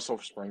Anna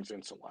Sulphur Springs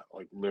and Salina,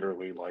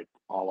 literally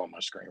all on my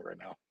screen right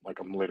now.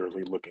 I'm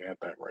literally looking at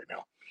that right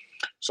now.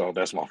 So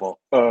that's my fault.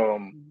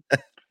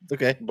 It's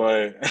okay.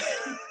 But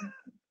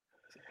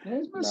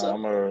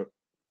I'm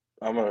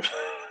a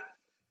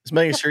just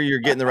making sure you're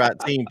getting the right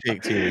team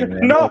picked here,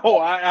 man. No,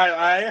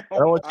 I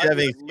don't want you to have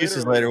any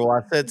excuses later. Well,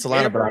 I said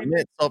Salina, but I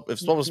meant if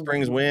Sulphur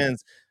Springs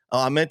wins,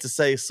 I meant to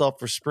say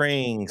Sulphur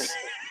Springs.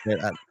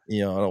 I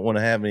don't want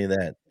to have any of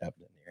that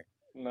happening here.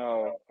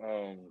 No,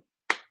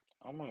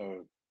 I'm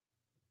gonna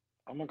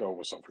go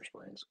with Sulphur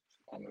Springs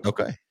on this.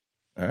 Okay,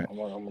 all right. I'm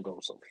gonna go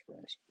with Sulphur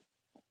Springs.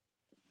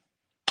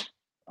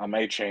 I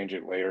may change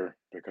it later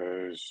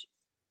because.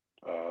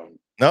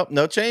 Nope,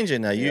 no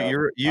changing. Now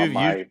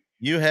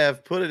you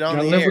have put it on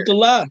the air. With the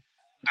lie.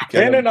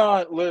 Depending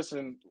on,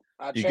 listen,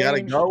 you got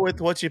to go with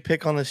what you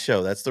pick on the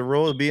show. That's the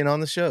rule of being on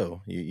the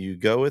show. You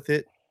go with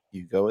it.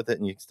 You go with it,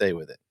 and you stay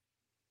with it.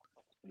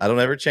 I don't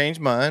ever change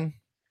mine.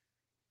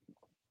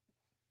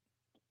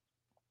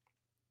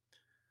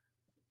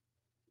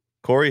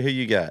 Corey, who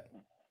you got?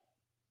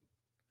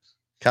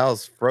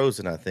 Kyle's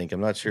frozen, I think.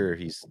 I'm not sure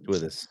he's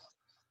with us.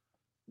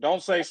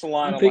 Don't say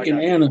Salina. I'm picking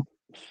Anna.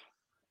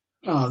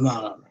 Oh,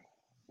 no.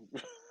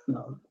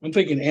 I'm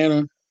picking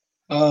Anna.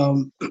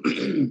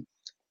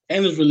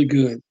 Anna's really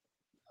good.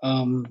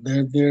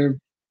 They're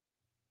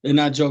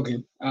not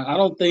joking. I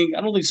don't think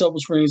Sulphur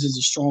Springs is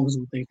as strong as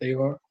we think they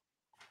are.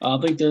 I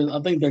think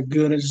they're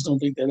good. I just don't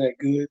think they're that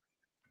good.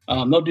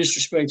 No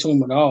disrespect to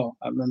them at all.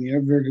 I mean, they're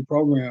a very good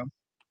program.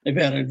 They've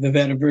had a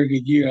very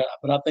good year,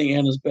 but I think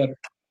Anna's better.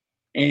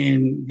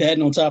 And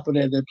on top of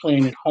that, they're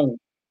playing at home.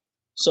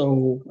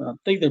 So I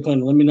think they're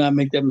playing. Let me not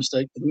make that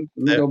mistake. Let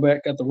me go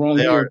back. Got the wrong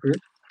year up here.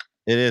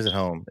 It is at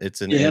home.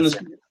 It's an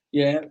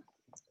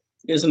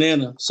it's an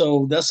Anna.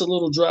 So that's a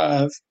little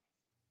drive.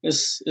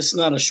 It's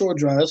not a short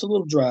drive. It's a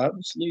little drive.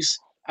 It's at least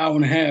hour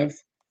and a half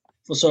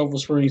for Sulphur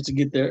Springs to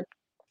get there.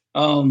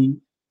 And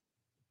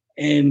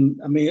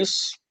I mean,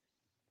 it's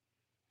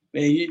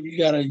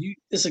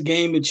it's a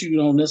game that you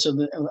don't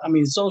necessarily. I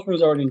mean, Sulphur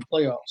Springs already in the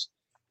playoffs,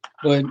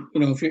 but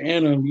if you're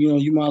Anna,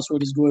 you might as well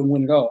just go ahead and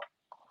win it all.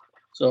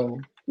 So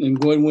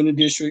go ahead and win the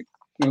district.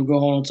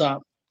 Go on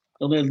top.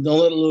 Don't let a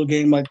little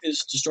game like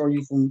this destroy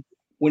you from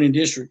winning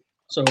district.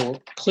 So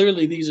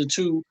clearly, these are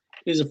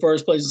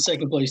first place and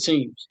second place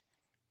teams.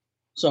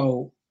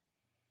 So,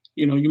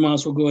 you might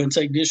as well go ahead and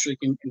take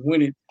district and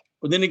win it.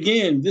 But then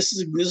again, this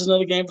is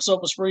another game for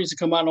Sulphur Springs to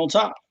come out on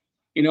top.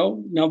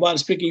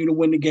 Nobody's picking you to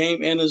win the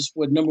game. Anna's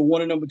number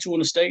 1 and number 2 in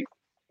the state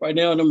right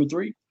now, number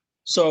 3.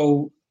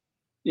 So,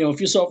 if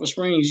you're Sulphur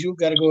Springs, you've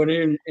got to go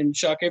ahead and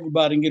shock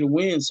everybody and get a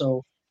win.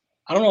 So,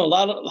 I don't know. A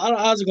lot of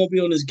odds are going to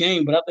be on this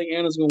game, but I think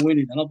Anna's going to win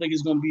it. I don't think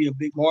it's going to be a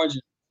big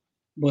margin.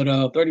 But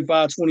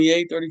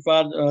 35-28,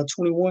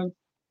 35-21.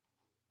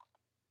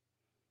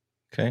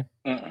 Okay.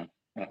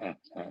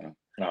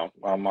 No,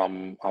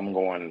 I'm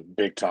going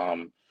big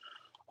time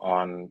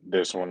on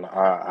this one.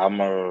 I'm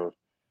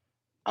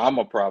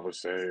a probably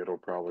say it'll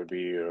probably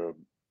be a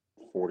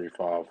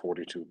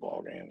 45-42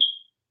 ball game.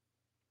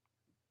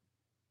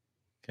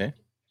 Okay.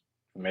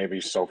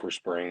 Maybe Sulphur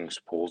Springs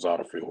pulls out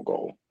a field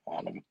goal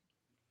on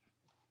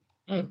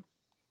them.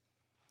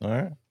 All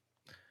right.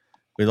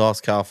 We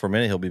lost Kyle for a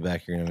minute. He'll be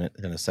back here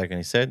in a second,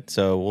 he said.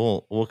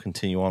 So we'll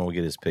continue on. We'll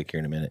get his pick here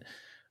in a minute.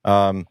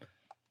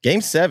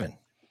 Game 7.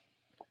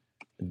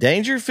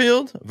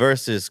 Dangerfield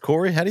versus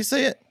Corey. How do you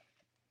say it?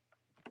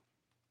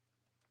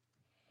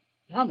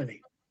 Harmony.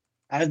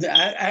 I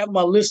have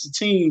my list of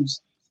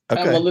teams.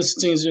 Okay. I have my list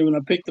of teams here when I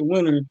pick the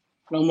winner. And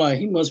I'm like,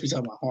 he must be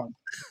talking about Harmony.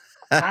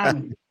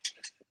 Harmony.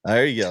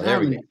 There you go. There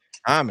we go.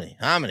 Harmony.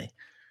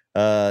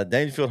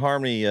 Dangerfield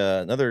Harmony,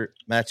 another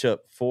matchup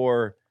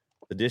for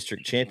the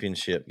district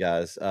championship,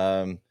 guys.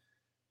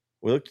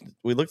 We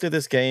looked at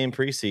this game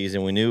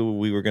preseason. We knew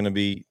we were going to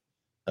be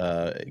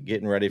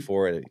getting ready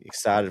for it,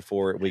 excited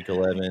for it, week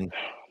 11.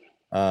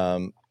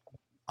 I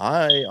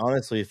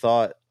honestly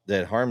thought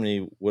that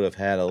Harmony would have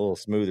had a little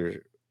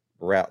smoother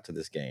route to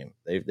this game.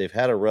 They've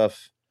had a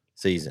rough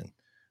season.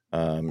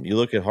 You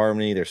look at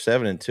Harmony; they're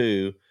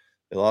 7-2.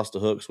 They lost to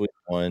Hooks week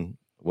 1.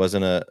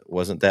 wasn't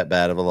that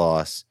bad of a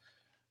loss.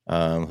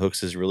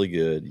 Hooks is really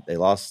good. They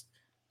lost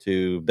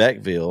to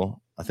Beckville.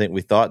 I think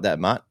we thought that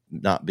might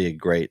not be a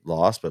great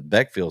loss, but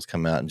Beckville's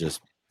come out and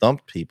just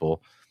thumped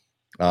people.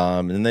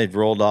 And then they've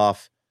rolled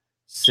off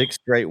 6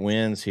 straight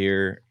wins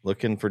here,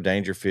 looking for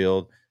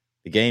Dangerfield.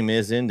 The game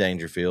is in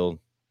Dangerfield.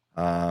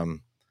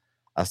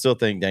 I still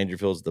think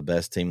Dangerfield's the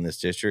best team in this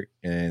district,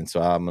 and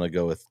so I'm going to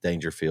go with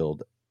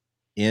Dangerfield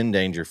in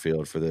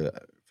Dangerfield for the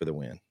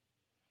win.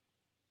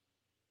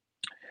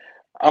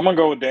 I'm gonna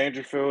go with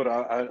Dangerfield.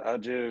 I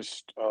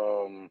just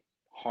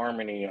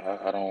Harmony.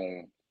 I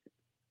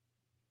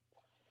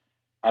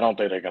don't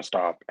think they can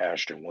stop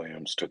Ashton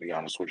Williams. To be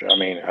honest with you, I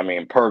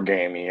mean, per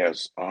game he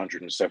has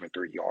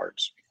 173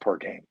 yards per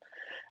game.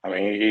 I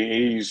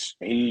mean,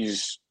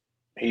 he's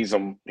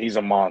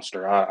a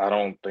monster. I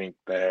don't think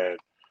that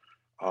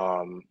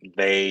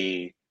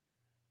they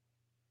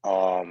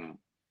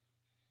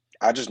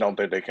I just don't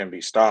think they can be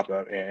stopped.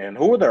 And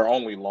who are their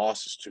only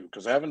losses to?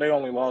 Because haven't they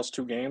only lost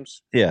 2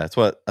 games? Yeah, that's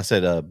what I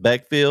said.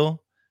 Beckville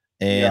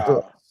and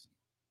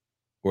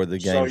were the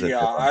games. So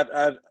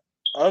yeah,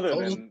 other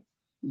than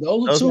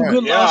those are 2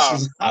 good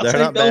losses. They're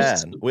not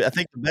bad. I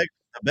think the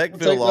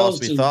Beckville loss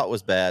we thought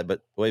was bad,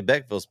 but the way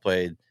Beckville's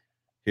played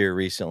here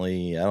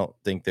recently, I don't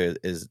think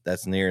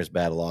that's near as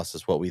bad a loss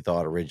as what we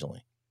thought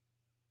originally.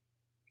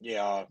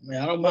 Yeah,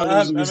 I don't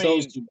mind those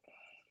 2.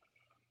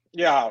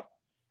 Yeah,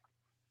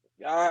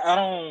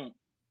 I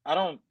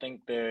don't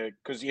think that,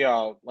 because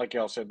like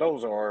y'all said,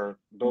 those are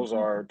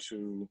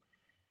 2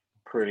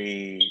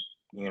 pretty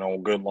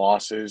good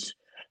losses.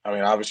 I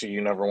mean, obviously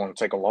you never want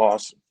to take a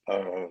loss,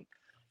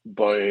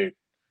 but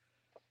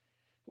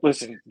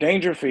listen,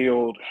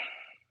 Dangerfield.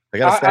 I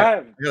got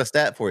a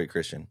stat for you,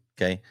 Christian.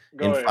 Okay,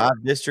 in 5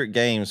 district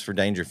games for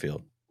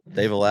Dangerfield,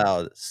 they've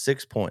allowed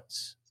 6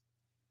 points.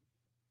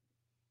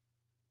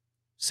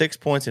 6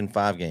 points in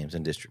 5 games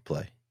in district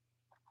play.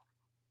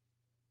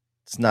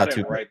 It's not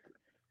too right.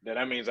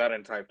 That means I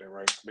didn't type that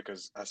right,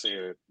 because I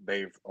said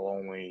they've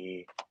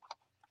only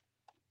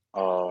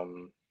I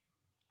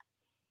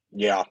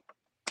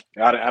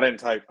didn't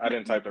type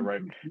that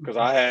right, because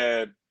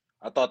I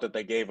thought that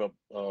they gave up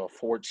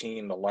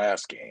 14 the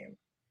last game.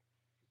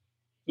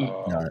 And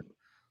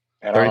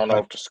I don't know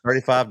if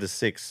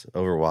 35-6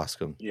 over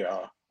Wascom.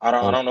 Yeah, I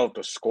don't know if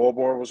the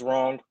scoreboard was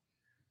wrong,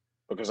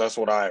 because that's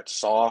what I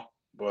saw.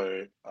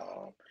 But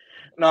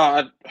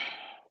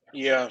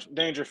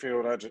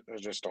Dangerfield. I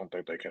just don't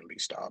think they can be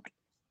stopped.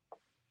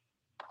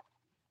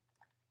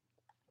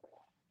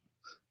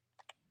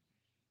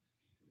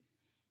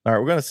 All right,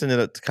 we're gonna send it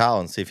up to Kyle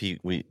and see if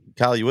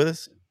Kyle, you with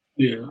us?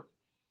 Yeah.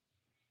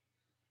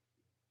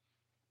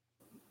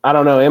 I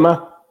don't know. Am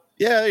I?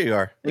 Yeah, there you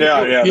are. Yeah.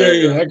 I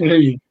can hear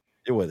you.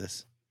 You're with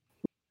us.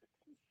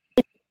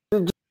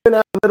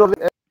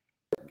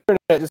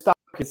 Just stop.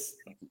 It's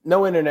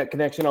no internet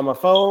connection on my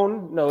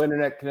phone. No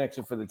internet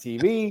connection for the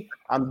TV.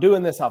 I'm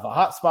doing this off a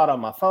hotspot on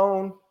my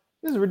phone.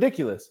 This is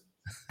ridiculous.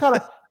 Kind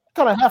of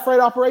half-rate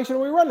operation are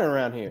we running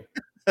around here?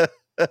 I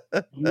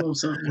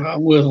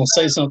will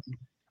say something.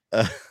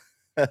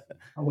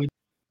 What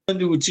I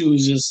do with you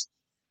is just,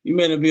 you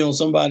may not be on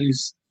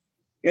somebody's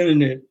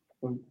internet.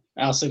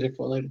 I'll say that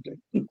for a later day.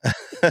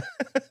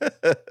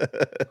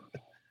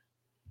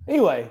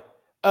 Anyway,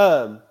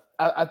 I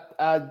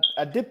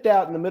dipped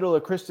out in the middle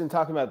of Christian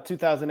talking about the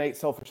 2008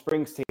 Sulphur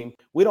Springs team.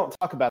 We don't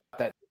talk about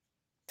that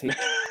team.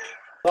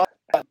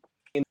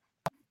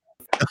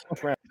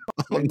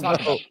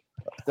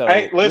 So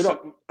hey,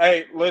 listen.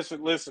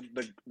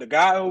 The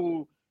guy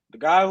who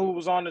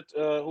was on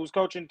who's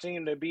coaching the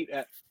team that beat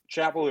at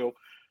Chapel Hill.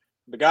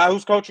 The guy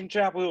who's coaching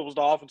Chapel Hill was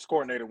the offense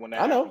coordinator when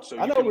that happened.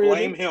 So you can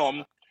blame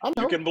him.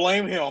 You can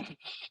blame him.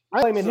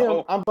 I'm blaming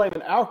him. I'm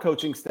blaming our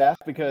coaching staff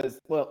because,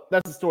 well,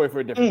 that's a story for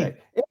a different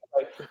day.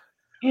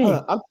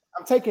 Anyway,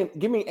 I'm taking.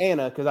 Give me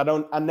Anna because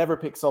I never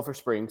pick Sulphur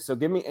Springs. So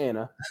give me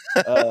Anna.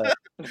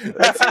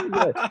 That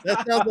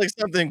sounds like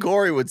something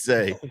Corey would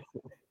say.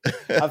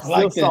 I'm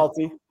still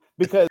salty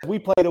because we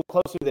played them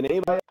closer than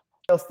anybody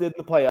else did in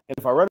the playoff. And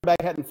if our running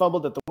back hadn't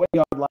fumbled at the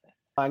 1-yard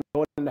line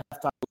going into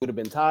halftime, we would have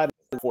been tied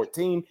at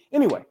 14.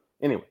 Anyway,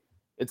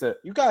 it's a.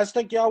 You guys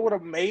think y'all would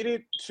have made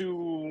it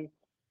to?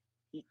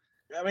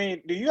 I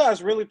mean, do you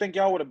guys really think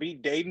y'all would have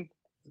beat Dayton?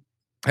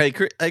 Hey,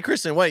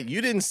 Kristen, wait,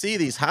 you didn't see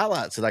these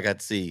highlights that I got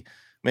to see.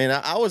 Man,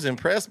 I was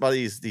impressed by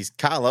these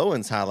Kyle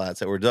Owens highlights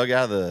that were dug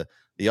out of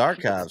the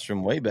archives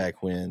from way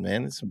back when,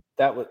 man.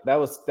 That was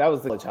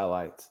the college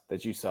highlights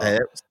that you saw. Hey,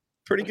 it was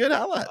pretty good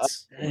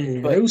highlights.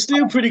 But it was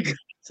still pretty good.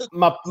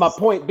 My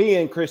point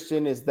being,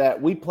 Christian, is that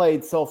we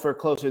played Sulphur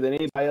closer than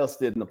anybody else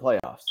did in the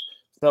playoffs.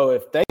 So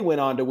if they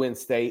went on to win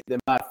state, then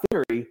by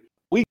theory,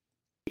 we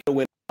could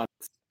win on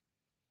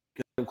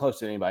because I'm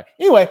closer than anybody.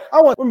 Anyway,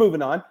 we're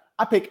moving on.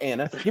 I pick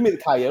Anna. Give me the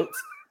Coyotes.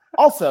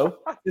 Also,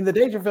 in the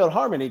Dangerfield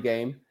Harmony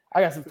game, I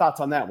got some thoughts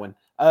on that one.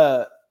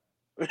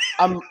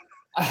 I'm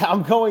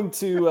going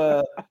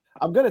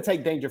to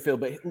take Dangerfield,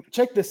 but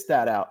check this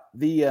stat out.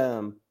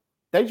 The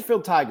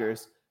Dangerfield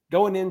Tigers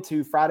going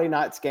into Friday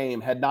night's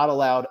game had not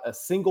allowed a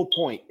single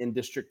point in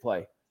district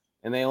play,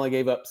 and they only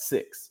gave up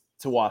 6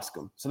 to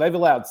Wascom. So they've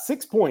allowed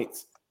 6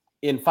 points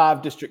in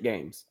 5 district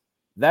games.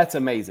 That's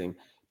amazing.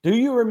 Do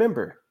you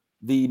remember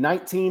the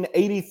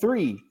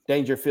 1983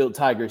 Dangerfield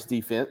Tigers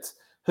defense?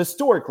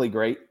 Historically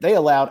great. They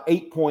allowed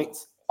 8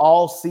 points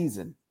all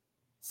season.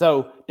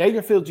 So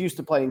Dangerfield's used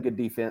to playing good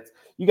defense.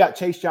 You got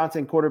Chase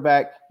Johnson,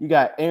 quarterback. You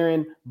got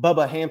Aaron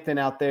Bubba Hampton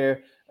out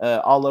there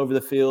all over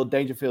the field.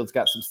 Dangerfield's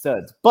got some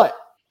studs. But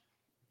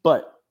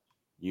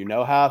you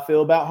know how I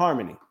feel about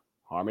Harmony.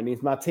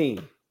 Harmony's my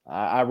team.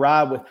 I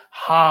ride with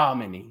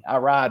Harmony. I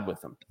ride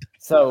with them.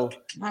 So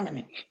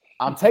Harmony.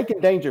 I'm taking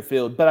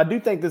Dangerfield, but I do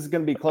think this is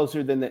going to be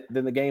closer than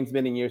the game's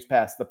been in years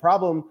past. The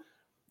problem,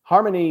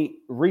 Harmony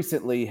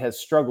recently has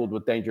struggled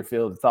with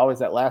Dangerfield. It's always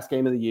that last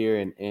game of the year,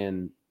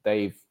 and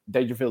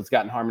Dangerfield's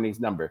gotten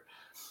Harmony's number.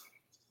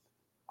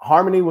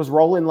 Harmony was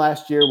rolling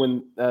last year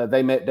when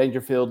they met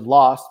Dangerfield,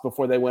 lost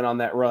before they went on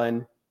that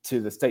run to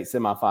the state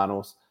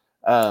semifinals.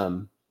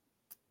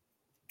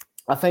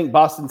 I think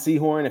Boston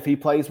Seahorn, if he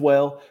plays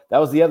well, that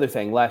was the other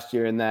thing last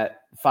year in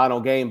that final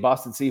game.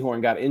 Boston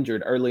Seahorn got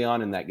injured early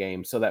on in that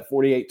game. So that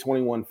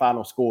 48-21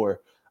 final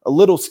score, a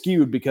little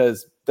skewed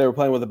because they were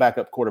playing with a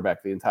backup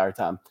quarterback the entire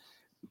time.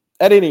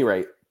 At any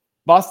rate,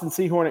 Boston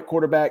Seahorn at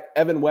quarterback.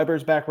 Evan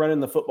Weber's back running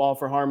the football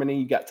for Harmony.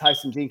 You got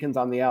Tyson Jenkins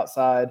on the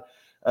outside.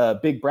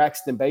 Big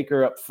Braxton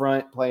Baker up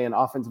front playing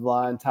offensive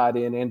line, tight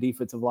end, and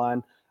defensive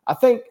line. I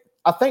think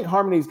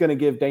Harmony's going to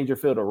give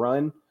Dangerfield a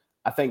run.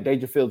 I think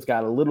Dangerfield's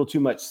got a little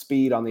too much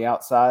speed on the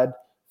outside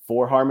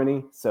for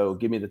Harmony. So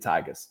give me the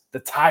Tigers.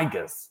 The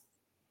Tigers.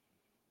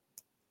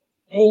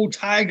 Oh,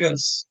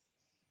 Tigers.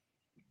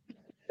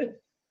 That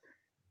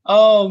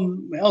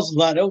was a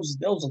lot. That was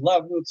a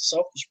lot with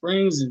Sulphur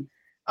Springs, and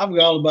I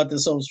forgot all about the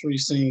Sulphur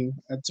Springs scene.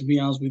 To be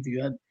honest with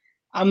you,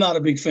 I'm not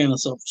a big fan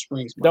of Sulphur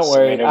Springs. Don't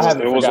worry, it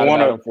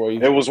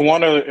was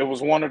one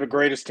of the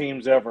greatest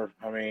teams ever.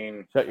 I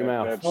mean, shut your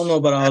mouth. I don't know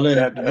about all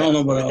that. I don't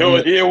know about all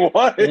that. It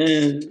was.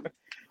 And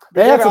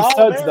they had some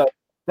studs though.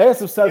 They had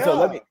some studs though.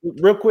 Let me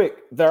real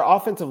quick. Their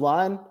offensive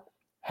line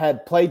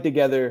had played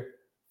together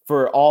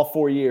for all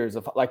 4 years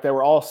of they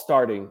were all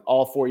starting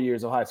all 4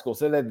 years of high school.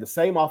 So they had the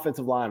same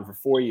offensive line for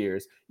 4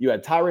 years. You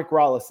had Tyreek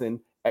Rollison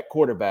at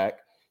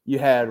quarterback. You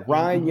had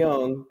Ryan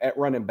Young at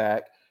running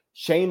back.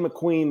 Shane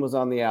McQueen was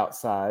on the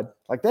outside.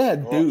 They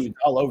had dudes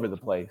all over the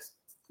place,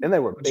 and they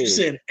were big. You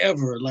said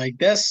ever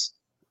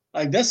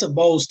that's a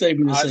bold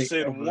statement to say. I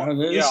said one of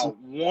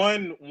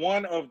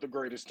the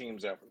greatest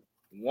teams ever.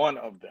 One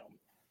of them.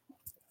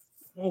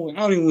 Oh, I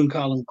don't even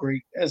call them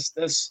great.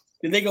 That's.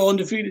 Did they go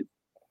undefeated?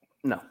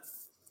 No.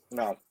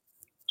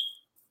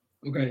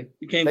 Okay,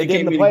 they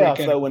did in the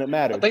playoffs though when it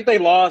mattered. I think they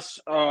lost.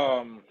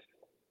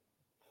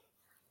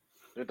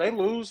 Did they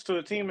lose to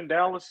a team in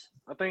Dallas?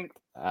 I think.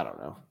 I don't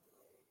know.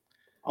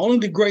 Only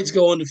the greats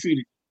go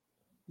undefeated.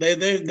 They are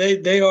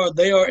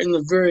in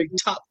the very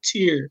top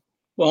tier.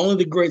 Well, only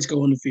the greats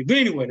go undefeated. But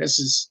anyway, that's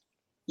just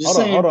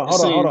hold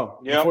on.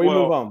 Yeah, before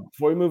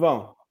you move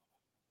on.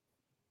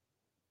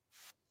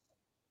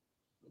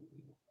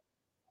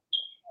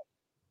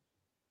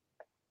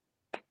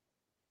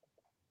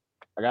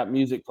 I got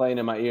music playing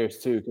in my ears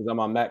too because I'm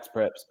on Max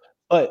Preps.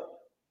 But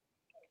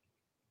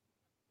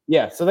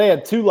yeah, so they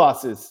had 2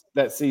 losses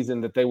that season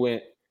that they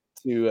went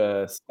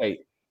to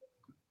state.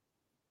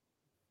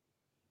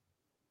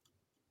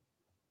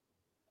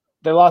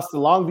 They lost to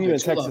Longview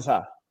and Texas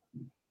High.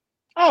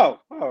 Oh,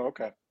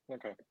 okay.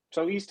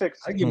 So East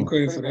Texas. I give them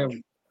credit for that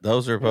one.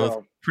 Those are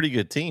both pretty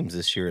good teams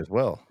this year as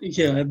well.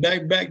 Yeah,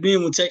 back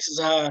then when Texas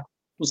High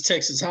was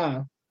Texas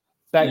High.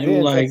 Back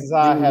then, Texas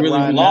High had really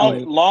Ryan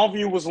Mallett.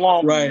 Longview was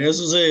Longview. Right, that's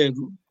what I said.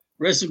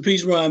 Rest in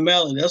peace, Ryan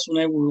Mallett. That's when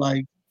they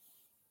were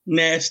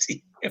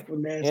nasty.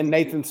 And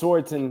Nathan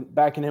Swartzen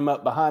backing him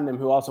up behind him,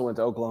 who also went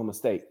to Oklahoma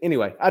State.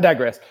 Anyway, I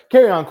digress.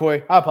 Carry on,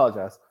 Corey. I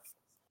apologize.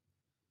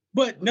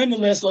 But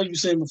nonetheless, like you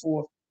said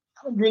before,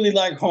 really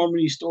like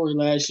Harmony's story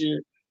last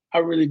year. I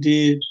really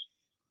did.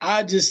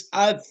 I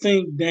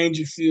think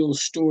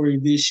Dangerfield's story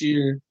this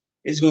year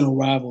is going to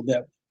rival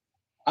that.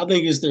 I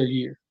think it's their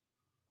year.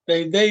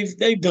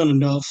 They've done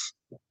enough.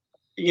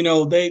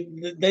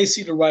 They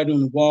see the writing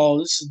on the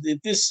wall.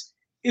 This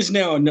is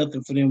now or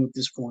nothing for them at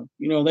this point.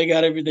 They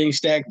got everything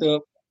stacked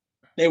up.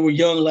 They were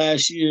young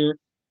last year.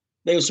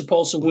 They were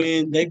supposed to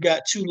win. They've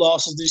got 2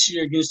 losses this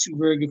year against 2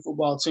 very good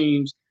football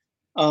teams.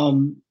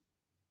 Timpson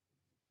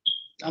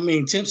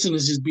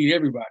has just beat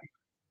everybody,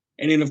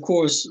 and then of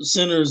course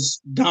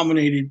Center's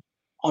dominated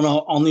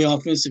on the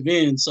offensive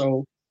end.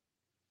 So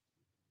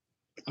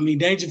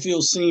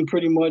Dangerfield's seen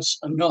pretty much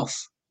enough.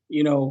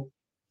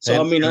 So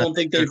I don't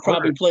think they've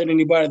probably played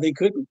anybody they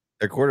couldn't.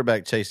 Their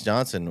quarterback Chase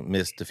Johnson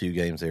missed a few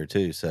games there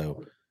too.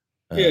 So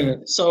yeah.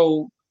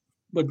 So,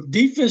 but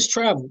defense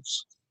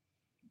travels.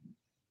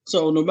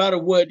 So no matter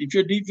what, if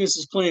your defense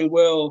is playing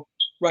well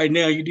right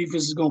now, your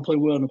defense is going to play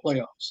well in the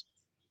playoffs.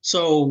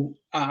 So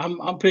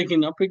I'm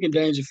picking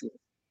Dangerfield.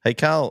 Hey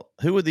Kyle,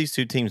 who would these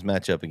 2 teams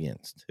match up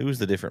against? Who was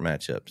the different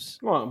matchups?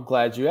 Well, I'm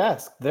glad you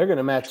asked. They're going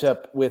to match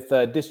up with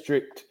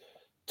District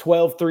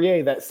 12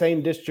 3A, that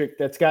same district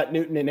that's got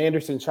Newton and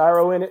Anderson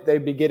Shiro in it.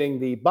 They'd be getting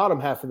the bottom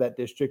half of that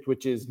district,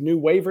 which is New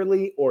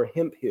Waverly or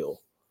Hemp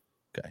Hill.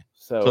 Okay.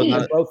 So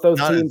both those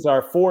teams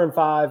are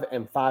 4-5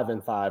 and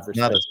 5-5.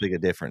 Not as big a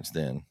difference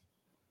then.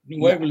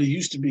 New Waverly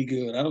used to be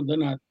good. They're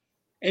not.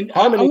 And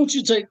I want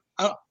you to take.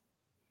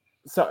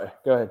 Sorry,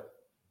 go ahead.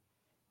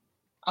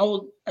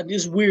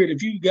 It's weird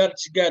if you got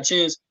a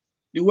chance.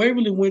 New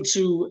Waverly went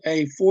to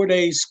a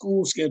 4-day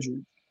school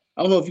schedule.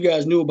 I don't know if you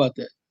guys knew about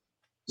that.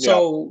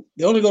 So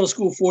they only go to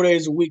school 4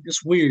 days a week.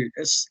 That's weird.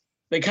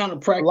 They kind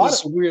of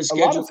practice a weird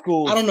schedule. A lot of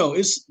schools, I don't know.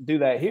 Do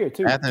that here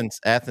too. Athens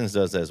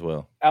does as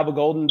well. Alba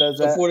Golden does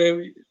that. 4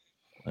 day.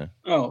 Yeah.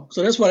 Oh,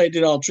 so that's why they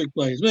did all trick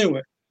plays. But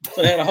anyway,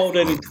 so they had a whole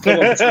day to come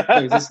up with trick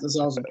plays. That's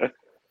awesome.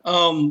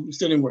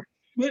 Still didn't work.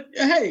 But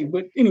hey,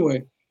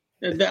 anyway,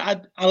 I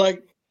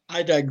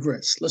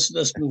digress.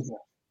 Let's move on.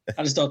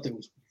 I just thought that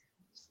was.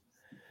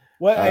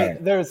 Well,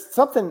 there's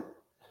something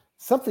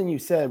you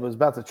said was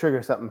about to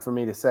trigger something for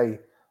me to say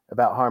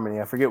about Harmony.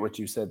 I forget what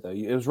you said though.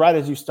 It was right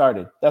as you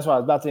started. That's why I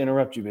was about to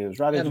interrupt you, but it was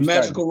right as you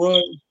started. Magical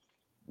run.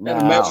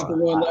 Had a magical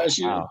run last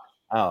year.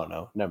 I don't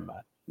know. Never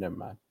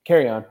mind.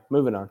 Carry on.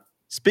 Moving on.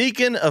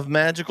 Speaking of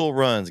magical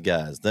runs,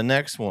 guys, the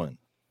next one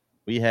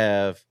we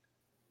have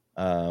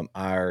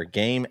our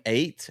game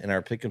 8 and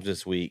our pick'ems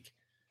this week.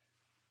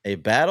 A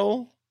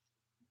battle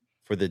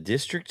for the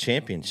district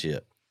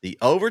championship. The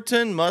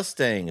Overton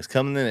Mustangs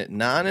coming in at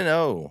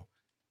 9-0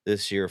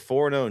 this year,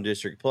 4-0 in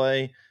district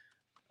play,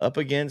 up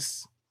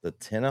against the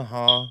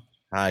Tenaha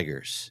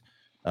Tigers.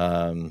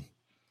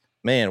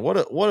 Man,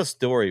 what a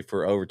story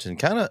for Overton.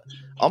 Kind of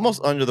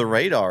almost under the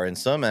radar in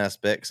some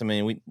aspects.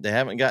 They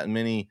haven't gotten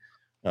many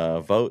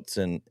votes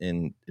in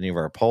any of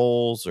our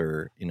polls,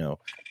 or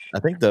I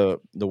think the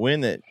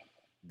win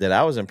that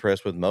I was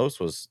impressed with most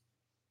was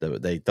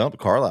they thumped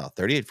Carlisle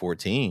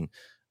 38-14.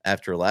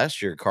 After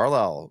last year,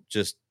 Carlisle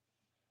just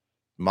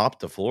mopped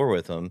the floor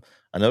with them.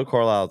 I know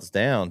Carlisle's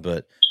down,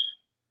 but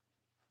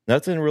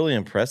nothing really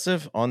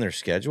impressive on their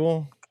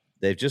schedule.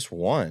 They've just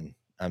won.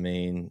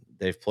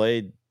 They've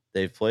played.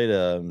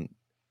 The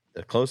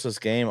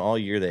closest game all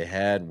year they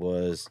had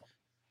was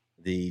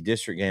the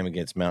district game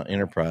against Mount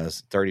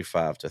Enterprise,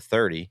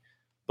 35-30.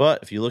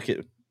 But if you look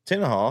at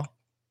Tenaha,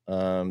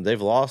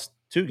 they've lost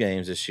 2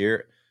 games this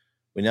year.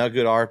 We know how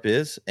good ARP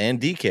is, and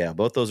DeKalb.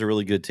 Both those are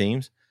really good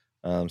teams.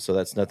 So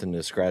that's nothing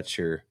to scratch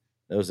your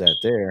nose at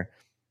there.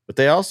 But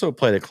they also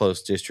played a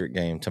close district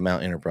game to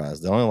Mount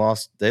Enterprise.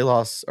 They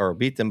lost or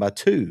beat them by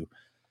 2.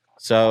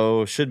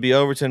 So should be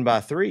Overton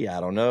by 3. I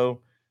don't know.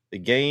 The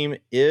game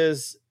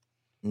is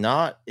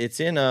not.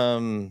 It's in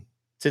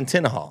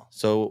Tenaha.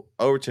 So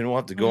Overton will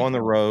have to go on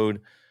the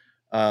road.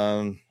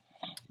 Man,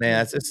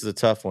 this is a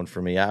tough one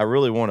for me. I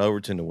really want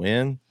Overton to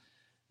win.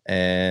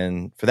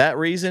 And for that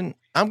reason,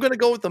 I'm going to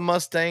go with the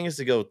Mustangs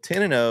to go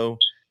 10-0,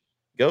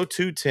 go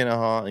to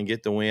Tenaha and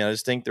get the win. I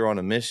just think they're on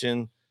a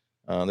mission.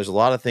 There's a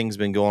lot of things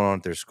been going on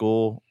at their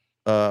school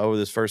over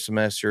this first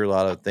semester, a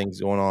lot of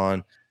things going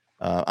on.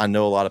 I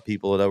know a lot of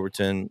people at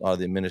Overton, a lot of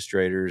the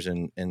administrators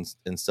and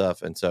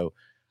stuff. And so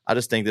I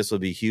just think this will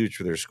be huge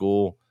for their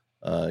school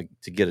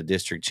to get a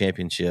district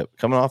championship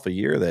coming off a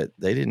year that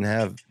they didn't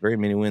have very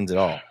many wins at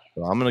all.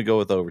 So I'm going to go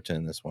with Overton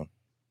in this one.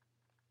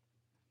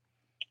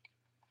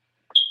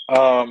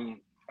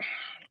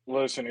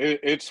 Listen,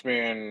 it's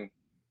been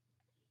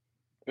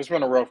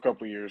a rough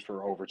couple of years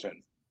for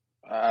Overton.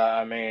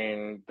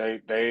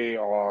 They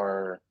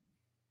are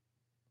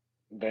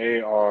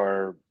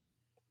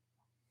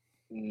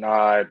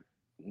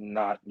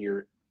not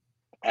your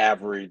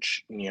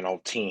average,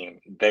 team.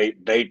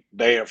 They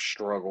have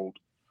struggled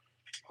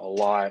a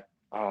lot.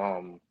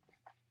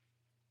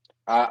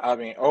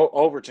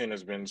 Overton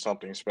has been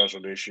something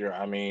special this year.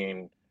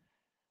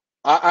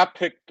 I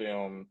picked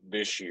them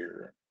this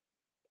year.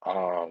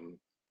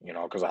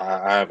 Because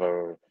I have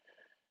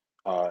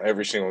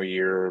every single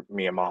year,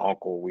 me and my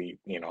uncle, we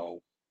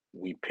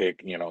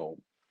pick,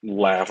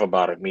 laugh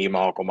about it. Me,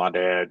 my uncle, my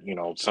dad,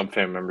 some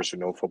family members who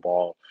know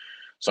football,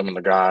 some of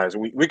the guys.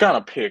 We kind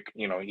of pick,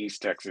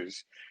 East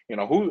Texas.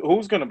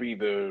 Who's going to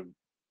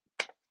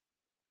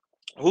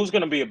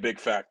be a big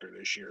factor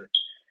this year.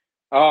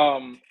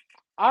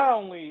 I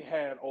only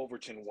had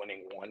Overton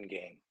winning one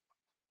game.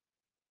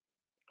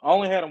 I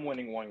only had him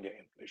winning one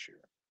game this year,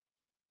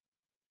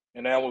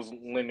 and that was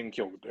Lyndon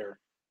Kildare.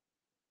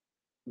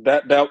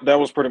 That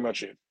was pretty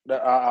much it.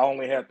 I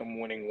only had them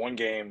winning one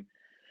game.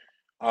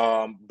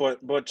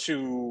 But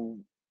to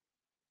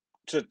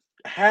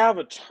have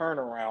a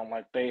turnaround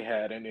like they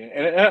had,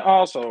 and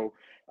also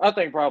I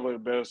think probably the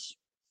best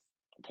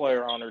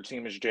player on their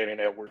team is Jaden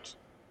Edwards.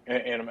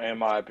 In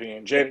my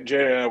opinion, Jaden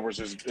Edwards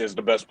is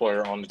the best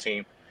player on the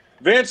team.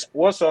 Vince,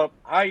 what's up?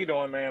 How you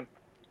doing, man?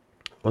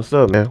 What's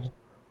up, man?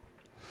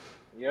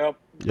 Yep.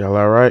 Y'all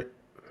all right?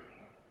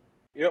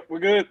 Yep, we're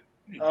good.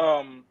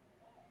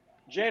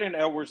 Jaden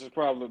Edwards is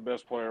probably the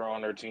best player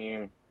on their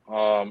team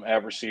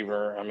at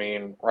receiver. I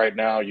mean, right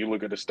now, you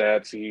look at the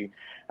stats, he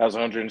has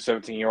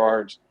 117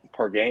 yards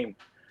per game.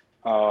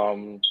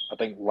 I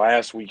think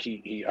last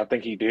week I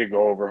think he did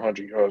go over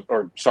 100,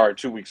 or sorry,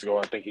 2 weeks ago,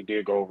 I think he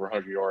did go over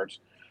 100 yards.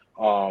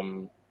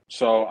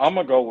 So I'm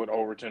gonna go with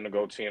Overton to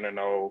go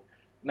 10-0.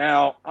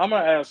 Now I'm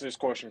gonna ask this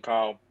question,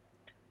 Kyle.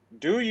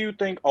 Do you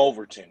think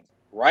Overton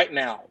right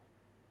now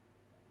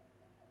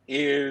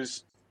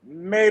is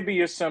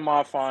maybe a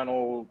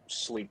semifinal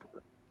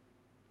sleeper?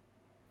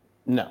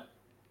 No.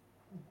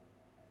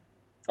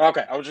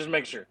 Okay, I was just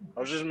making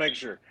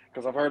sure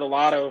because I've heard a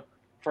lot of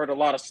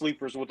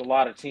sleepers with a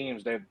lot of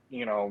teams that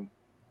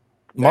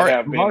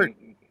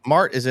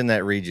Mart is in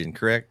that region,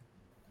 correct?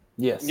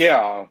 Yes.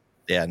 Yeah.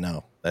 Yeah.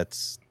 No,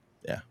 that's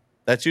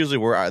usually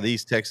where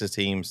these Texas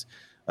teams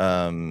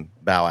bow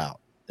out.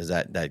 Is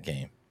that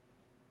game?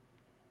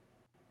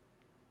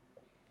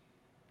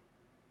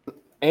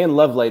 And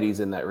Lovelady's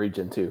in that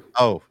region too.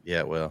 Oh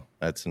yeah, well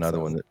that's another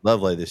one. That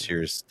Lovelady this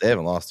year they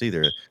haven't lost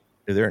either.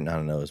 They're at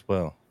 9-0 as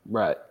well.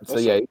 Right. So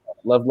yeah,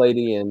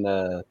 Lovelady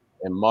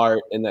and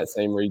Mart in that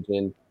same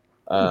region.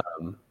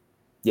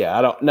 Yeah,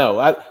 I don't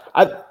know.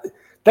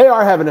 They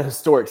are having a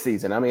historic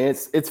season. I mean,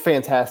 it's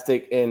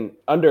fantastic. And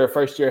under a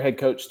first-year head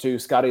coach too,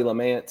 Scotty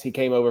Lamance, he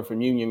came over from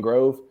Union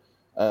Grove,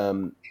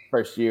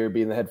 first year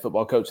being the head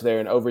football coach there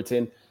in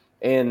Overton.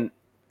 And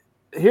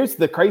here's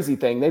the crazy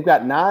thing: they've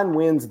got 9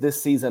 wins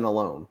this season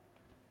alone.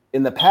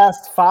 In the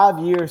past 5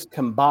 years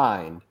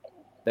combined,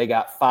 they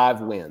got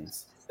 5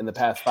 wins in the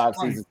past 5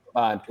 seasons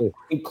combined,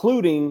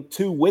 including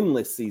 2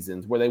 winless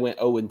seasons where they went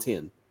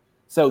 0-10.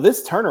 So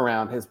this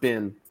turnaround has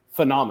been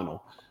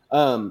phenomenal.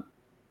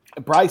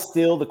 Bryce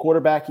Steele, the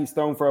quarterback, he's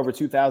thrown for over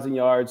 2,000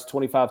 yards,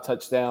 25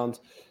 touchdowns.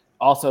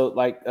 Also,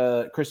 like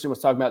Christian was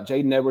talking about,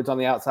 Jaden Edwards on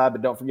the outside,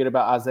 but don't forget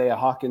about Isaiah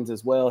Hawkins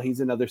as well. He's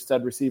another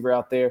stud receiver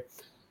out there.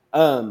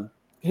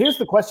 Here's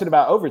the question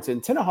about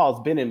Overton.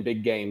 Tenahaw's been in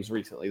big games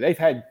recently. They've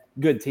had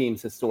good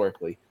teams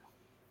historically.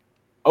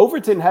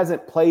 Overton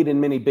hasn't played in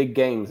many big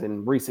games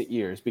in recent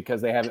years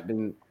because they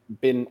haven't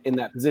been in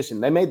that position.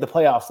 They made the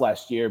playoffs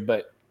last year,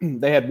 but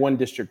they had 1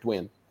 district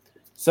win.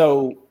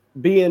 So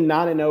being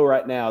 9-0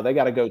 right now, they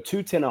got to go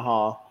to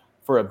Tenaha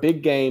for a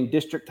big game,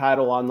 district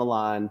title on the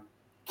line.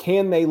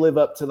 Can they live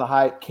up to the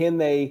hype? Can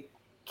they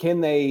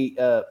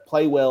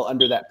play well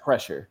under that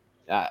pressure?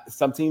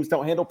 Some teams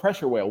don't handle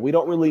pressure well. We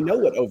don't really know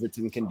what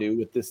Overton can do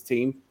with this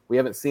team. We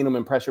haven't seen them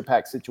in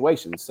pressure-packed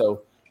situations.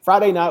 So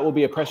Friday night will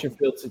be a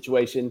pressure-filled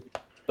situation,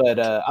 but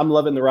I'm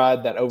loving the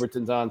ride that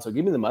Overton's on. So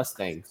give me the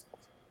Mustangs.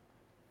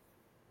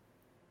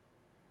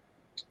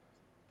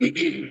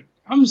 I'm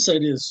going to say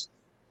this.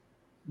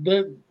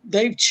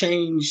 They've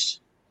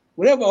changed.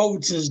 Whatever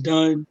Overton's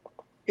done,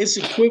 it's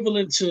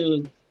equivalent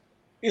to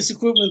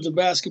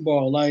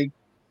basketball. Like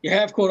your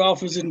half-court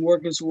offense isn't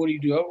working, so what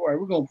do? All right,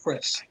 we're going to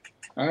press.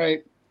 All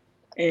right.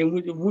 And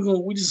we're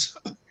just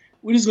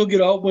gonna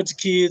get a whole bunch of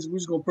kids. We're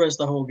just gonna press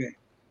the whole game,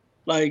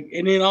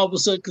 and then all of a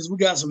sudden, because we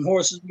got some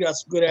horses, we got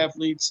some good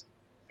athletes,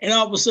 and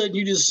all of a sudden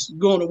you just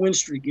go on a win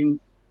streak, and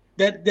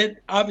that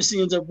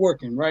obviously ends up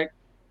working, right?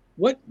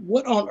 What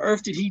on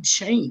earth did he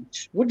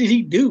change? What did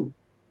he do?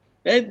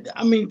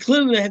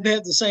 Clearly they had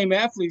the same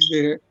athletes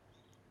there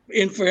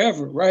in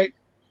forever, right?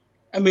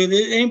 I mean,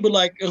 it ain't but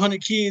like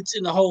 100 kids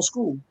in the whole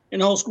school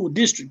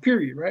district,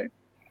 period, right?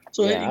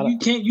 So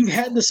you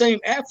had the same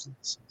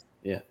athletes.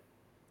 Yeah.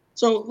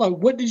 So,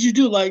 what did you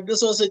do?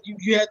 That's what I said.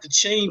 You had to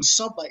change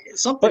something.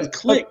 Something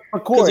clicked.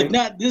 Because if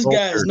not, this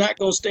guy is not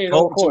going to stay at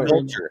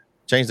Overton.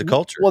 Change the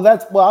culture. Well, I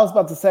was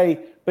about to say,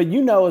 but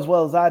as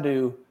well as I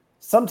do,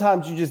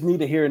 sometimes you just need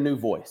to hear a new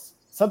voice.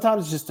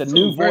 Sometimes it's just a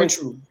new voice.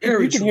 True.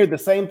 You can hear the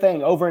same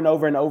thing over and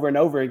over and over and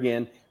over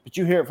again, but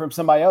you hear it from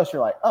somebody else.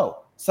 You're like,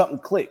 oh, something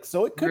clicks.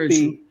 So it could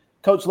be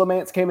Coach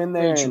Lamance came in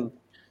there and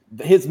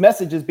his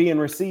message is being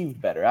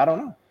received better. I don't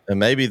know. And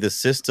maybe the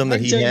system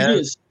that he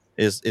has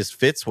is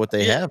fits what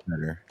they have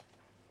better.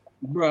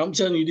 Bro, I'm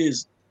telling you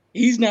this.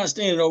 He's not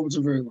staying at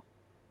Overton very long.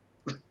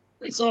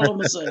 That's all I'm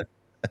gonna say.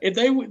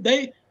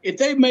 If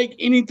they make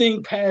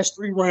anything past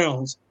 3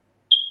 rounds,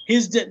 he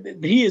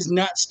is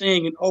not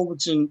staying in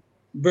Overton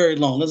Very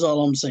long. That's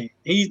all I'm saying.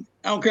 I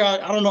don't care.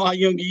 I don't know how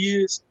young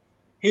he is.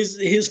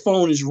 His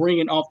phone is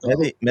ringing off the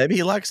hook. Maybe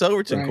he likes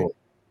Overton right? Court.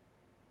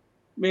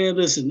 Man,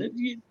 listen. I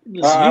You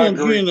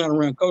agree. ain't not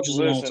around coaches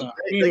a long time.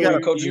 They got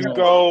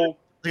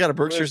a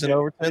Berkshires in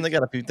Overton. They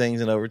got a few things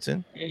in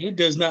Overton. It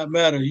does not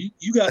matter.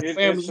 You got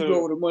families you go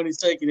where the money's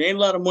taken. There ain't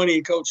a lot of money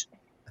in coaching.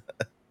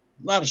 A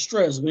lot of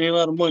stress, but ain't a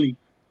lot of money.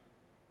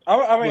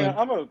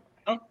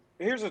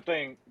 Here's the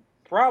thing.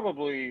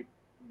 Probably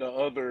the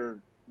other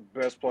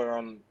best player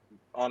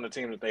on the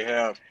team that they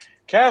have,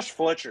 Cash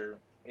Fletcher,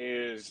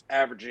 is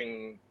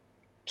averaging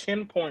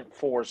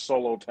 10.4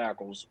 solo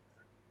tackles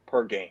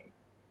per game.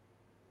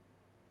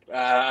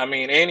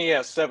 And he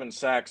has 7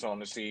 sacks on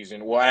the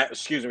season. Well,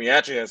 excuse me, he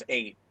actually has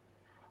 8.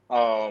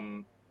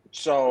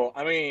 So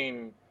I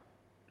mean,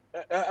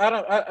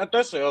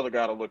 that's the other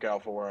guy to look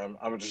out for.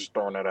 I'm just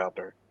throwing that out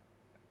there.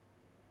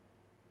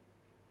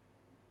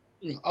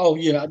 Oh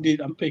yeah, I did.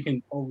 I'm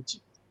picking Overton.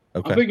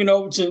 Okay. I'm picking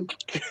Overton.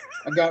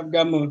 I got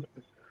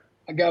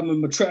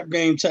my trap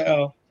game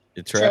towel.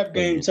 Trap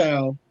game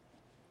towel.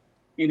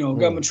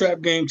 Got my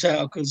trap game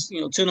towel because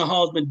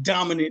Tenahaw's been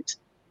dominant,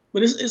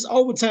 but it's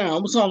overtime.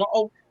 I'm talking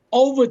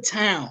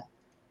overtime.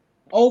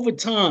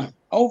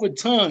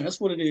 That's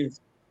what it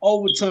is.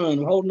 Overtime.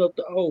 I'm holding up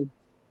the O.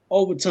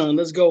 Overtime.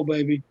 Let's go,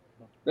 baby.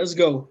 Let's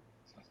go.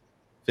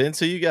 Vince,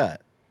 who you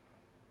got?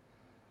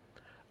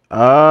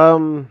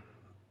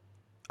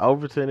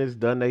 Overton has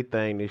done their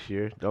thing this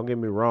year. Don't get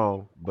me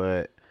wrong,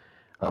 but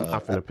I'm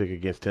not finna pick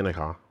against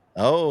Tenneca.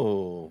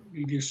 Oh,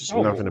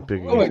 I'm not finna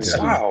pick against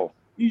Tenneca. Wow.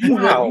 You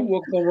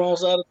walked on the wrong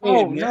side of the bed.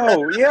 Oh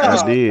no, yeah.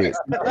 I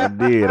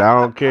did. I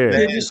don't care.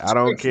 I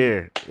don't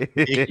care.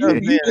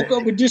 You woke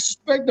up with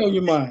disrespect on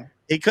your mind.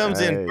 He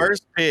comes in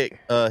first pick.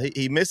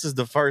 He misses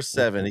the first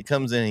 7. He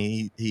comes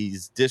in.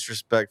 He's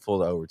disrespectful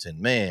to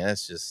Overton. Man,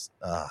 that's just.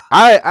 No.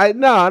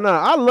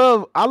 I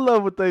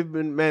love what they've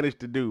been managed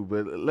to do.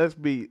 But let's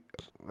be.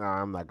 No,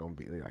 I'm not gonna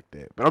be like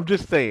that. But I'm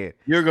just saying.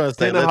 You're gonna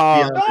say, let's be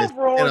honest.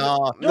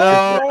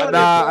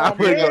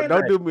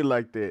 Don't do me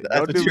like that.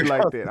 Don't do me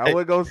like that. I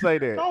wasn't gonna say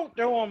that. Don't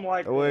do him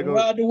like that.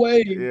 By the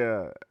way.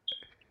 Yeah.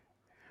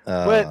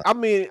 But I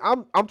mean,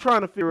 I'm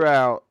trying to figure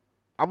out.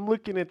 I'm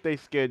looking at their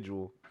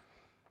schedule.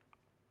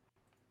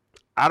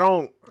 I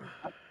don't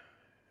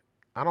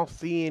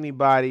see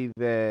anybody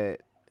that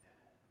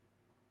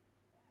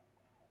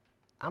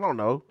I don't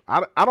know.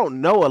 I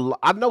don't know a lot.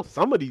 I know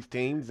some of these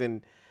teams,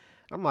 and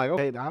I'm like,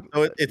 okay,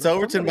 it's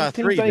Overton by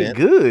 3. Ain't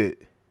good.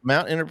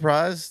 Mount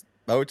Enterprise.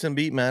 Overton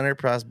beat Mount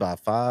Enterprise by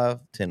 5.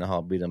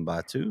 Tennehaw beat them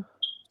by 2.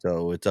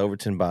 So it's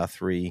Overton by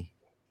 3.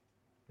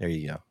 There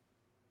you go.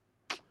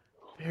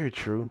 Very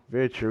true.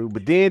 Very true.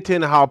 But then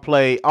Tennehaw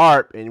played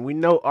ARP, and we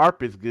know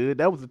ARP is good.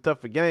 That was a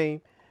tougher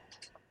game.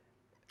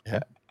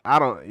 Yeah.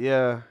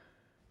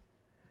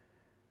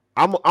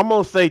 I'm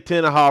gonna say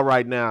Tennehaw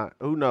right now.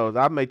 Who knows?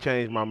 I may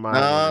change my mind.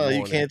 No,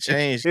 you can't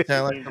change. You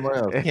sound like someone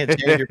else. You can't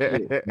change your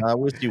pick. No,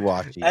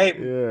 wishy-washy.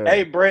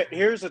 Hey, Brett.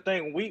 Here's the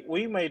thing.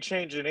 We may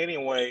change it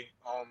anyway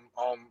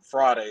on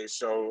Friday.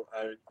 So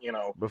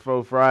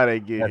before Friday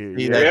get here.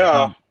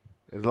 Yeah.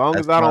 As long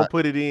as I don't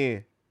put it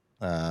in.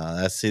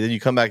 Then you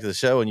come back to the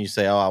show and you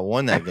say, "Oh, I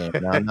won that game."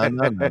 No.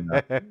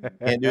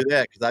 Can't do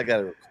that because I got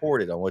to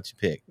record it on what you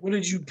picked. What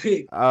did you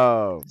pick?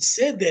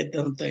 Said that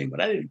dumb thing,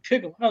 but I didn't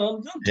pick them.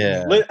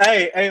 Yeah.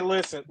 Hey,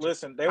 listen.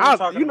 They were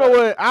talking. You know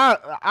what?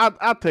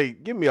 I'll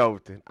take. Give me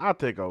Overton. I'll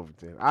take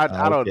Overton. I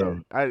don't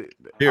know.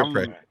 Peer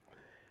pressure.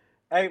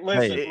 Hey,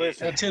 listen.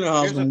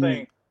 Here's the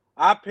thing.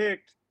 I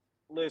picked.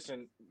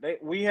 Listen,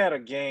 we had a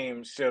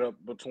game set up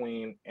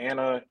between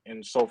Anna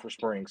and Sulphur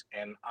Springs,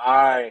 and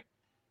I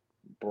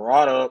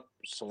brought up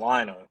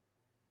Salina.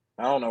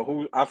 I don't know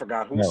who. I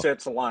forgot who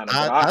said Salina.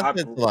 I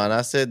said Salina.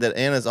 I said that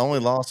Anna's only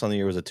loss on the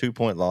year was a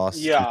 2-point loss.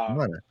 Yeah.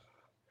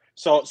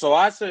 So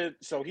I said.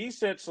 So he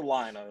said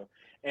Salina,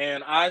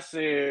 and I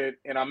said,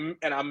 and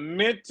I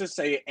meant to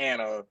say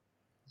Anna.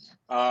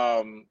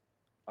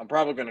 I'm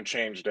probably going to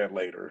change that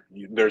later.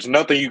 There's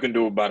nothing you can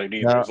do about it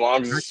either, as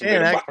long as it's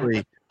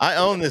actually. I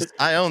own this.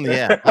 I own the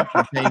app. I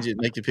can change it,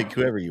 and make you pick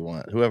whoever you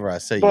want, whoever I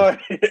say. But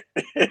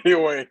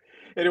anyway,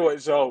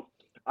 so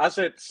I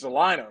said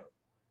Salina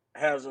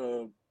has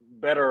a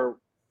better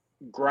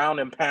ground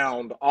and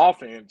pound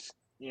offense,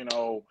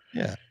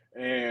 Yeah.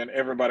 And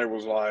everybody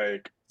was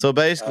like, so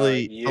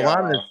basically,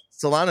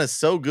 Salina is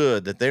so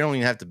good that they don't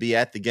even have to be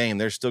at the game.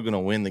 They're still going to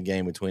win the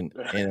game between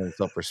Anna and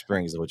Sulphur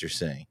Springs, is what you're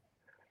saying.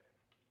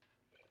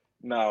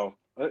 No.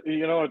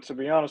 To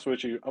be honest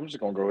with you, I'm just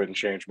going to go ahead and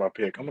change my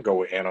pick. I'm going to go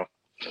with Anna.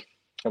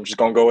 I'm just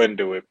going to go ahead and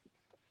do it.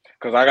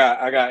 Because I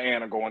got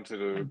Anna going to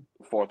the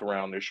 4th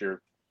round this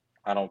year.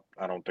 I don't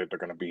think they're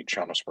going to beat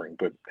China Spring,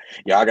 but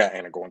yeah, I got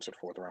Anna going to the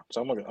 4th round,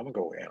 so I'm gonna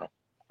go with Anna.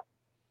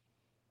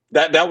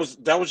 That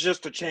was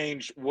just to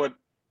change what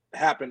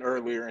happened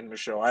earlier in the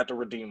show. I had to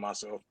redeem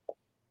myself.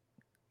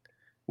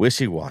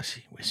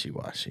 Wishy-washy.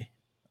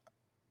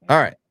 All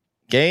right,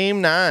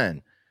 game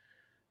 9.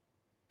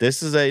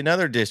 This is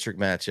another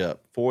district matchup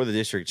for the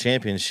district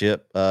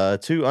championship.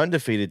 2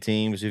 undefeated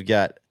teams. We've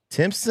got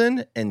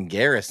Timpson and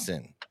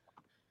Garrison.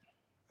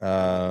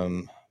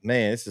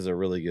 Man, this is a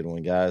really good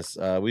one, guys.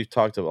 We've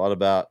talked a lot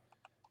about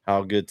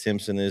how good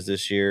Timpson is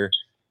this year.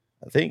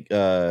 I think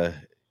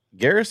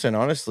Garrison,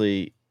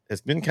 honestly,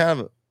 has been kind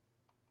of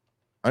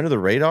under the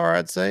radar,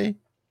 I'd say,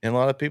 in a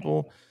lot of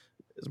people's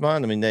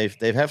mind. I mean,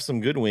 they've have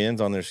some good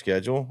wins on their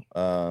schedule.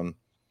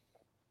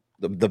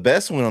 The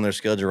best win on their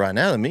schedule right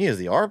now to me is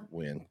the ARP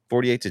win,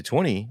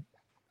 48-20.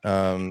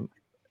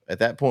 At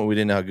that point, we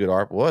didn't know how good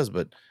ARP was,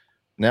 but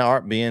now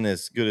ARP being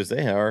as good as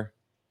they are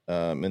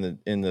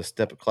in the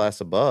step of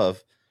class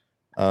above,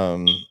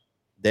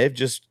 they've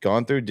just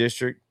gone through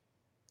district,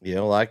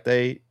 like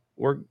they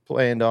were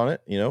planned on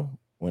it,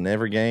 win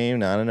every game,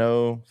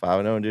 9-0,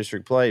 5-0 in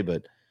district play.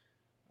 But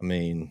I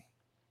mean,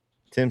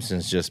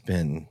 Timpson's just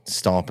been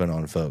stomping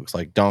on folks,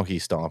 like donkey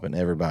stomping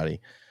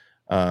everybody.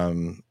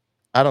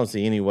 I don't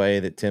see any way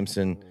that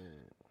Timpson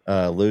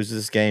loses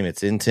this game.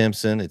 It's in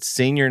Timpson. It's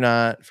senior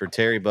night for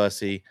Terry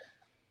Bussey.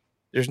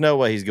 There's no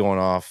way he's going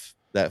off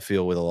that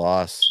field with a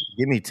loss.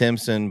 Give me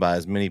Timpson by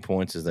as many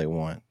points as they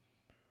want.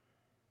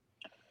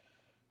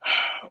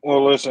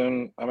 Well,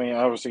 listen, I mean,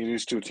 obviously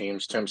these two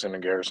teams, Timpson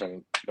and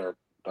Garrison, they're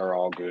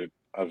all good.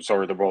 I'm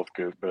sorry, they're both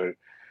good, but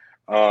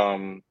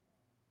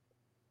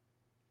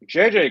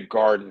JJ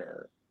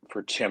Gardner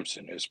for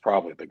Timpson is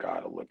probably the guy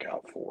to look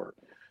out for.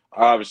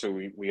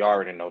 Obviously, we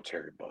already know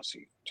Terry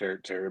Bussey.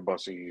 Terry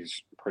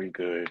Bussey's pretty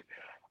good,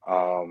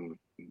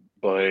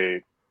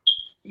 but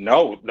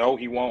no,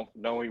 he won't.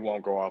 No, he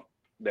won't go off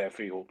that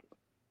field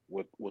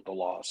with the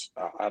loss.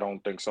 I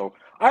don't think so.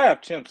 I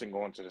have Timpson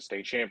going to the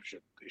state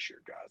championship this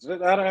year, guys.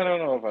 I don't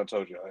know if I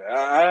told you.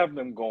 I have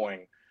them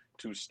going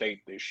to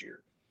state this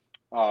year.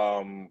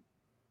 Now,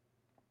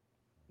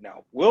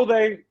 will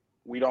they?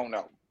 We don't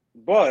know.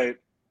 But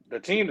the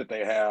team that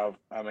they have,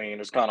 I mean,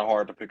 it's kind of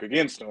hard to pick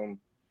against them.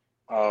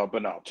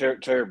 But no,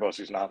 Terry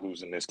Bussey's not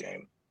losing this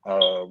game.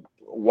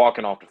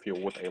 Walking off the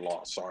field with a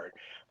loss, sorry.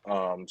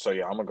 So,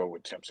 yeah, I'm going to go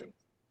with Timpson.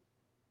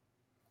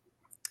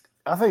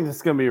 I think this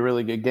is going to be a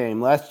really good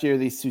game. Last year,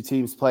 these two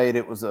teams played.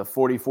 It was a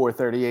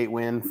 44-38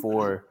 win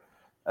for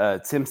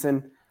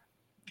Timpson.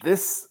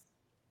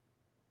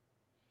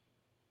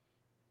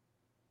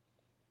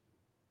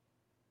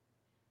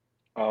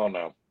 Oh,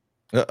 no.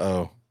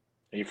 Uh-oh.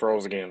 He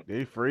froze again. Did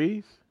he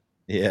freeze?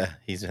 Yeah,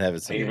 he's having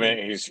some.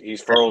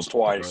 He's froze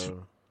twice.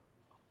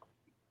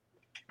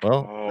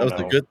 Well, that was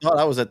a good thought.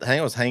 I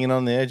was hanging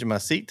on the edge of my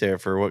seat there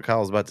for what Kyle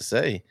was about to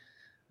say.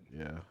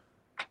 Yeah.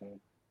 All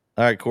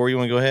right, Corey, you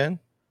want to go ahead?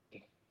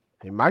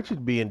 He might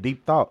just be in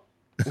deep thought.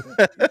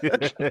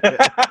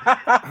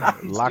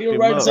 Locked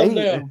him up.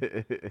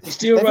 He's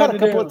still writing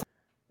down.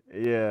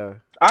 Yeah.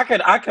 I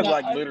could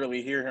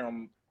literally hear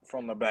him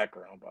from the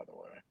background, by the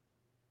way.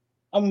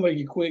 I'm gonna make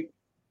it quick.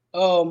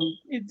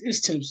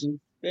 It's Timpson.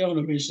 They're on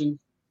a mission.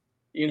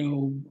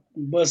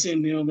 Bussey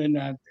and them, they're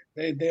not.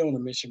 They're on a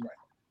mission right now.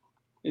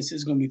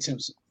 It's gonna be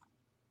Timpson.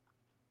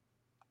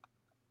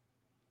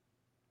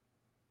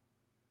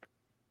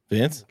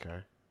 Vince?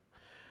 Okay.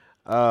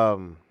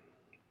 I'm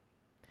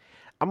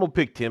gonna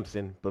pick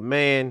Timpson, but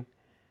man,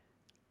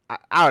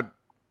 I've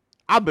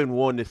been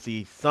wanting to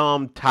see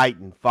some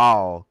Titan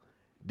fall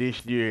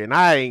this year, and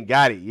I ain't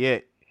got it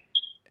yet.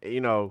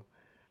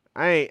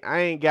 I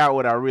ain't got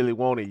what I really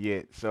wanted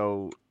yet.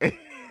 So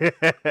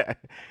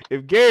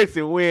if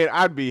Garrison win,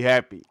 I'd be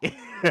happy.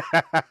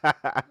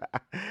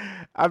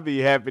 I'd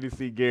be happy to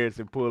see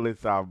Garrison pull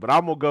this off. But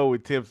I'm gonna go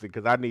with Timpson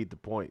because I need the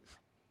points.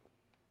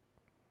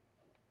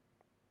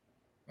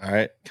 All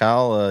right,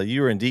 Kyle,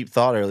 you were in deep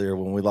thought earlier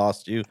when we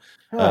lost you.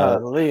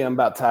 Lee, I'm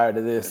about tired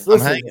of this.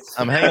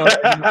 I'm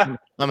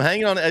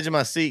hanging on the edge of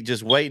my seat,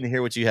 just waiting to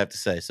hear what you have to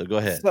say. So go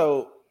ahead.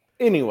 So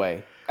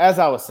anyway, as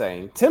I was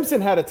saying,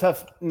 Timpson had a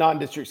tough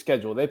non-district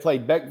schedule. They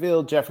played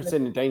Beckville,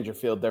 Jefferson, and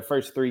Dangerfield their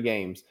first 3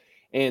 games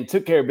and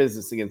took care of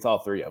business against all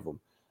 3 of them.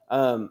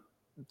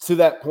 To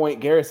that point,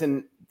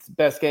 Garrison's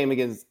best game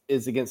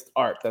is against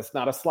ARP. That's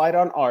not a slight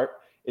on ARP.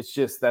 It's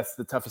just that's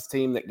the toughest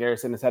team that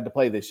Garrison has had to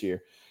play this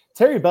year.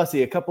 Terry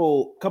Bussey, a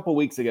couple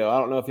weeks ago, I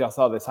don't know if y'all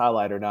saw this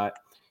highlight or not,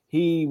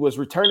 he was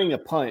returning a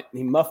punt.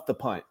 He muffed the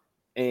punt,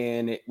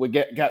 and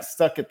it got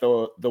stuck at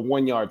the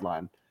 1-yard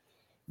line.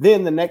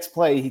 Then the next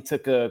play, he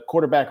took a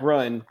quarterback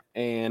run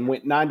and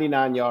went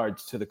 99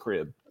 yards to the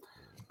crib.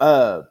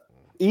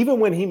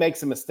 Even when he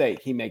makes a mistake,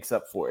 he makes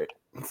up for it.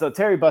 So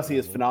Terry Bussey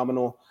is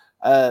phenomenal.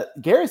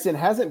 Garrison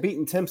hasn't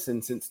beaten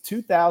Timpson since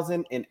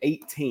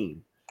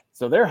 2018.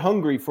 So they're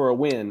hungry for a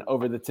win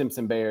over the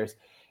Timpson Bears.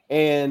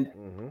 And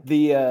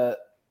the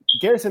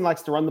Garrison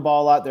likes to run the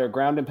ball out there,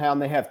 ground and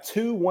pound. They have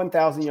 2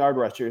 1,000-yard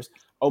rushers.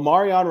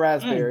 Omarion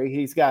Raspberry,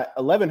 he's got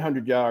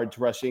 1,100 yards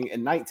rushing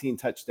and 19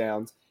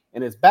 touchdowns.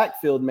 And his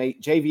backfield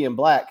mate, JV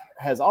Black,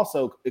 has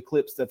also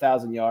eclipsed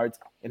 1,000 yards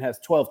and has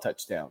 12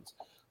 touchdowns.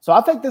 So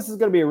I think this is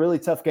going to be a really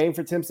tough game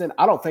for Timpson.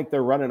 I don't think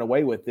they're running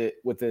away with it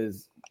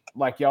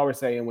like y'all were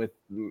saying, with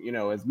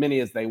as many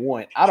as they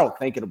want. I don't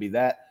think it'll be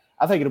that.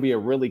 I think it'll be a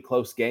really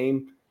close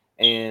game.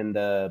 And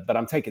but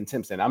I'm taking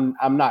Timpson.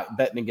 I'm not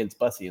betting against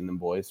Bussey and them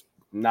boys.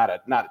 Not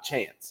a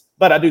chance.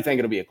 But I do think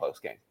it'll be a close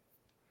game.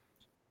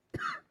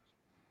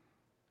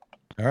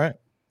 All right.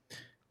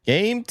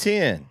 Game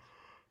 10.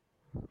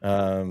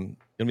 Gonna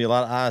be a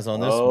lot of eyes on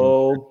this one.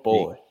 Oh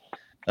boy.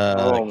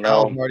 Oh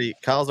no.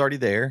 Kyle's already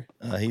there.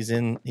 He's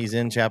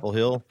in Chapel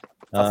Hill.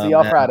 I'll see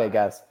y'all Friday,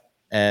 guys.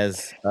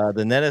 As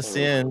the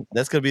NETSN,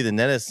 that's going to be the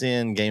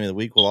NETSN game of the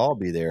week. We'll all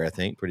be there, I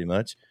think, pretty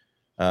much.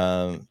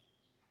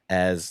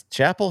 As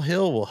Chapel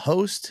Hill will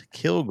host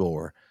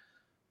Kilgore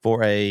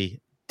for a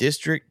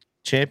district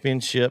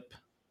championship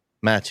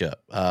matchup.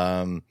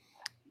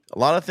 A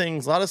lot of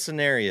things, a lot of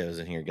scenarios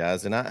in here,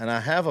 guys, and I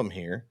have them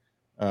here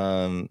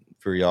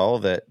for y'all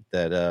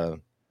that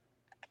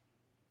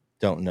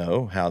don't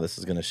know how this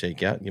is going to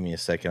shake out. Give me a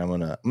second. I'm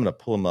gonna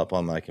pull them up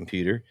on my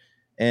computer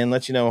and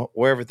let you know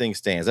where everything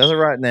stands. As of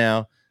right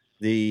now,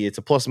 it's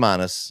a plus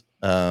minus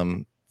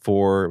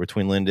for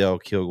between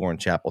Lindale, Kilgore, and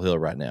Chapel Hill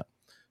right now.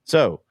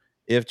 So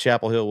if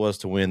Chapel Hill was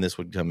to win, this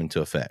would come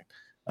into effect.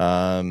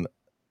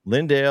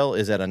 Lindale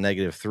is at a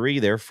 -3.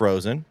 They're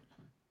frozen.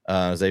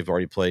 As they've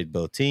already played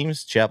both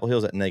teams. Chapel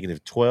Hill's at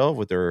 -12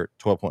 with their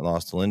 12-point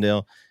loss to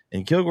Lindale.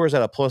 And Kilgore's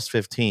at a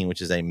 +15,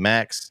 which is a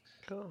max,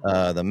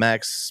 the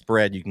max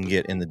spread you can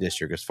get in the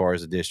district as far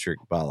as the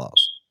district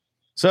bylaws.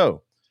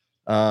 So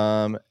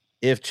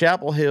if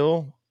Chapel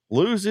Hill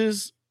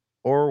loses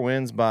or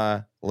wins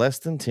by less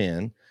than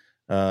 10,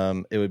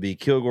 it would be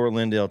Kilgore,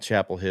 Lindale,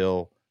 Chapel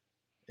Hill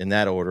in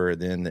that order,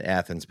 then the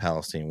Athens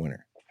Palestine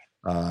winner.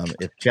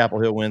 If Chapel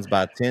Hill wins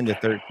by 10 to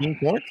 13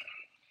 points,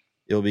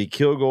 it'll be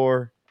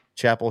Kilgore,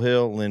 Chapel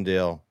Hill,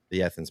 Lindale,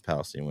 the Athens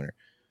Palestine winner.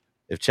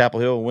 If Chapel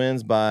Hill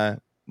wins by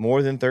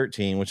more than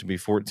 13, which would be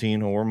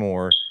 14 or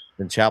more,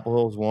 then Chapel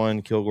Hill's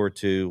 1, Kilgore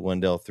 2,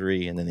 Lindale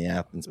 3, and then the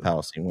Athens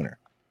Palestine winner.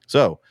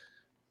 So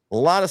a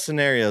lot of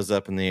scenarios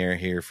up in the air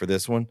here for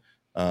this one.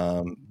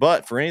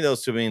 But for any of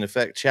those to be in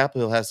effect,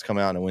 Chapel Hill has to come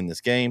out and win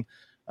this game.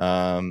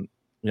 I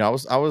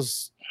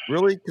was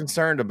really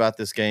concerned about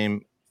this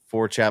game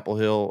for Chapel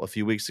Hill a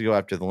few weeks ago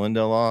after the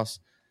Lindale loss.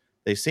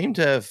 They seem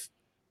to have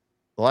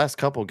the last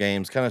couple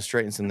games kind of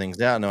straightened some things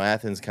out. I know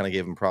Athens kind of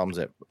gave them problems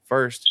at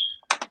first,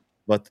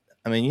 but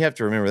I mean, you have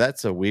to remember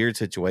that's a weird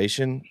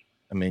situation.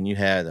 I mean, you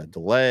had a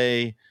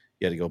delay.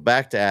 You had to go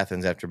back to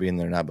Athens after being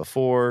there the night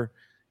before.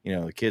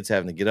 The kids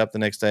having to get up the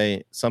next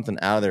day, something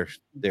out of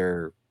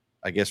their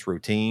I guess,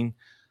 routine.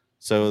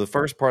 So the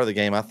first part of the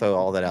game, I throw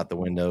all that out the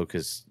window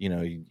because,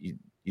 you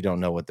don't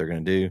know what they're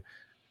going to do.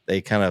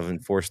 They kind of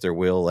enforced their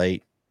will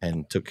late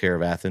and took care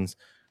of Athens.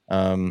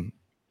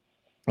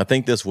 I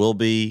think this will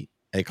be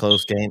a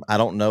close game. I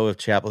don't know if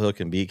Chapel Hill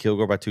can beat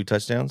Kilgore by 2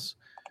 touchdowns.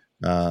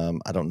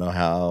 I don't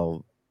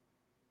know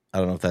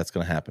if that's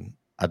going to happen.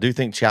 I do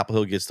think Chapel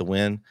Hill gets the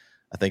win.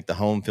 I think the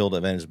home field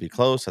advantage will be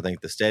close. I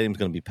think the stadium's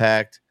going to be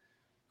packed.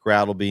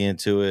 Crowd will be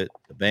into it.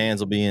 The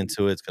bands will be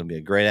into it. It's going to be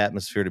a great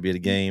atmosphere to be at a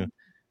game.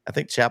 I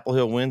think Chapel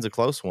Hill wins a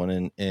close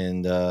one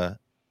and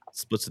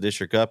splits the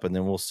district up, and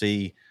then we'll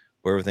see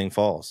where everything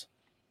falls.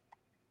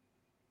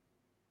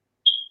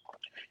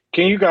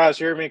 Can you guys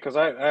hear me? Because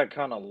I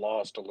kind of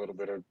lost a little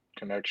bit of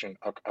connection.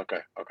 Okay.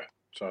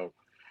 So,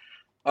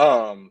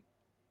 I'm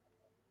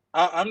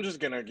just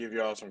gonna give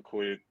y'all a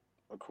quick,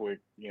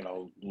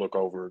 look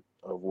over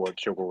of what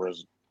Kilgore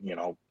is.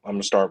 I'm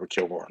gonna start with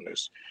Kilgore on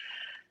this.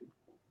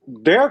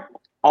 Their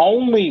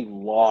only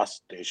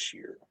loss this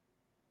year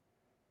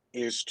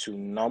is to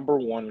number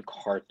 1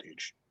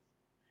 Carthage,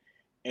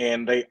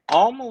 and they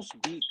almost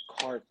beat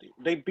Carthage.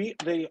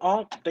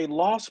 They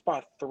lost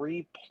by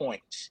 3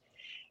 points.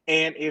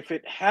 And if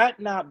it had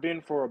not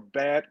been for a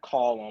bad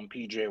call on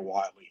PJ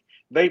Wiley,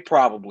 they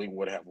probably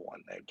would have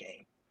won that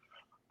game.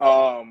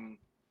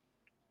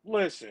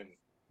 Listen,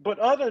 but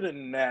other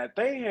than that,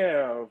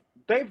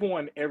 they've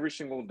won every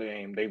single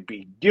game. They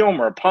beat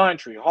Gilmer, Pine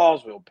Tree,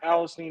 Hallsville,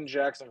 Palestine,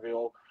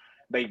 Jacksonville.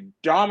 They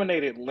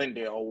dominated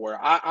Lindale, where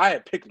I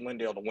had picked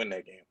Lindale to win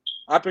that game.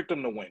 I picked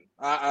them to win.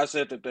 I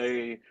said that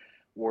they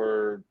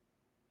were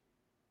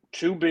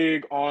too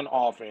big on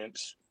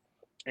offense,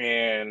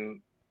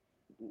 and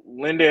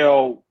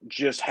Lindale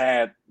just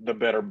had the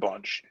better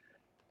bunch.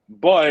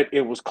 But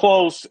it was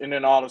close, and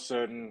then all of a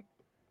sudden,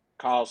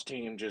 Kyle's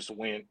team just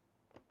went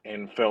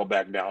and fell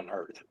back down to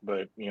earth.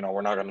 But,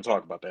 we're not going to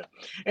talk about that.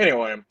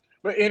 Anyway,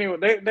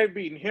 they've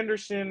beaten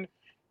Henderson,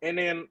 and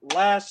then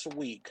last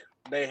week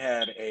they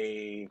had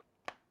a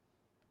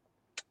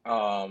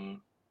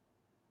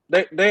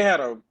they had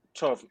a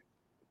tough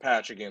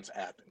patch against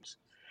Athens.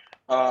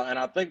 And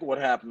I think what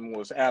happened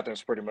was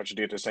Athens pretty much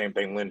did the same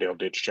thing Lindale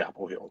did to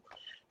Chapel Hill.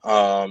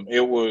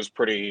 It was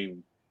pretty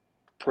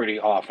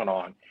off and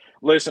on.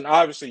 Listen,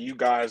 obviously you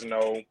guys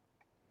know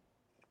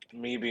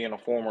me being a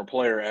former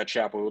player at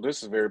Chapel Hill.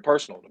 This is very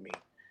personal to me.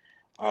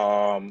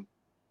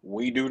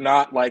 We do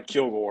not like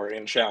Kilgore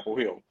in Chapel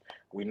Hill.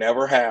 We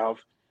never have.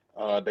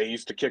 They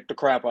used to kick the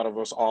crap out of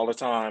us all the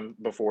time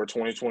before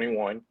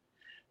 2021.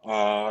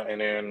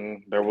 And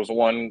then there was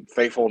one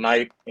fateful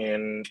night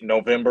in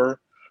November,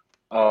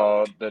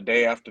 the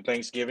day after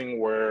Thanksgiving,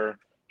 where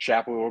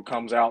Chapel Hill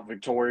comes out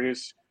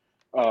victorious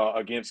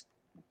against,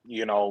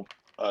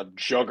 a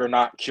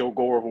juggernaut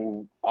Kilgore,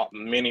 who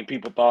many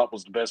people thought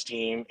was the best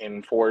team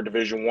in 4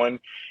 Division I,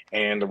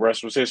 and the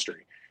rest was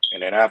history.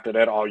 And then after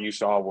that, all you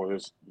saw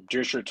was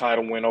district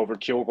title win over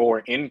Kilgore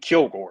in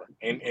Kilgore.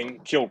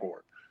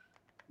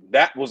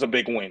 That was a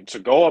big win. To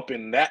go up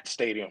in that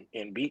stadium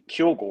and beat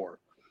Kilgore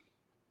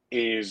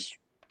is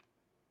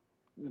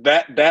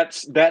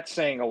that's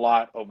saying a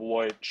lot of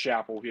what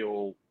Chapel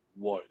Hill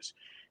was.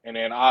 And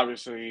then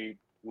obviously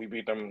we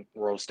beat them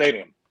Rose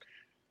Stadium.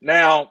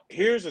 Now,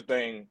 here's the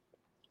thing.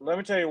 Let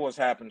me tell you what's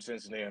happened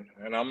since then,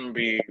 and I'm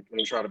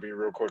gonna try to be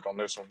real quick on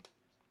this one.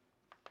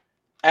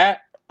 At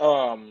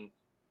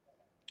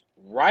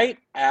right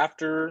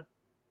after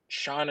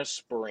China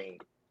Spring,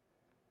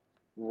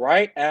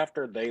 right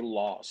after they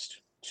lost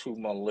to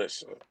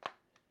Melissa,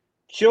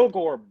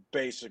 Kilgore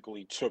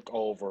basically took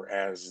over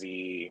as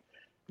the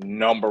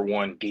number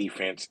one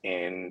defense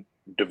in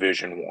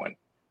Division One.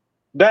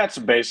 That's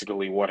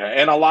basically what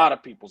happened. In a lot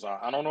of people's eyes,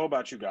 I don't know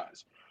about you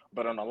guys,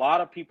 but in a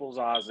lot of people's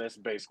eyes, that's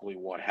basically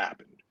what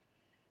happened.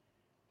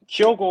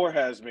 Kilgore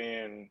has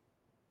been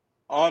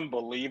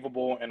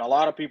unbelievable, and a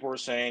lot of people are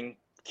saying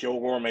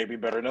Kilgore may be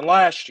better than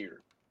last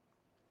year.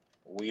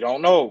 We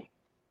don't know.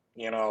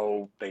 You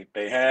know,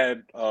 they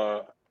had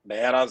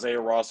Isaiah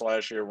Ross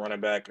last year,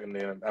 running back, and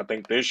then I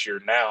think this year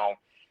now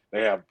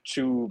they have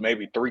 2,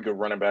 maybe 3 good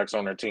running backs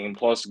on their team,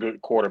 plus a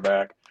good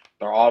quarterback.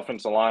 Their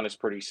offensive line is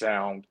pretty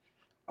sound.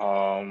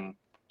 I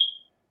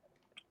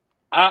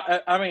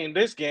mean,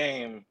 this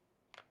game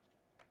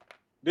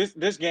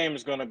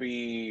is going to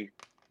be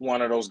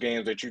one of those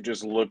games that you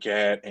just look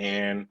at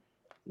and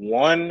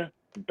one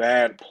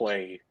bad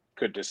play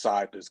could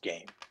decide this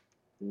game.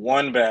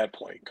 One bad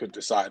play could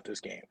decide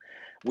this game.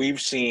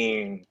 We've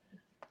seen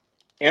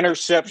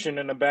interception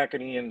in the back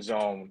of the end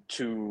zone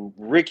to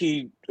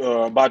Ricky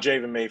by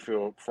Javen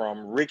Mayfield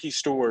from Ricky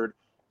Stewart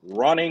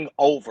running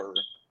over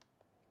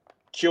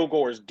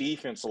Kilgore's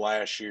defense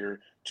last year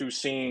to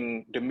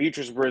seeing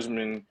Demetrius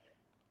Brisbane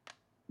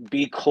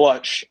be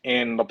clutch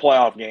in the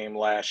playoff game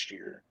last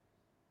year.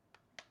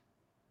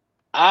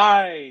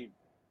 I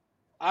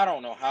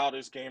don't know how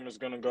this game is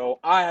going to go.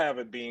 I have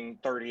it being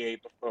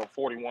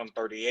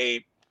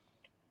 41-38.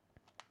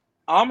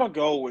 I'm going to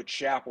go with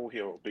Chapel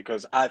Hill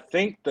because I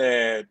think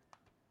that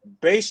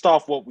based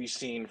off what we've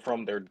seen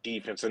from their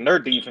defense, and their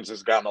defense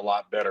has gotten a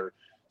lot better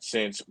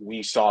since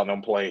we saw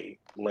them play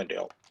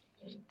Lindale.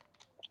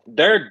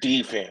 Their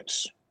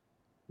defense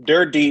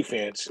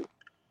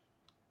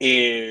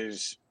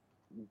is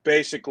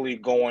basically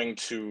going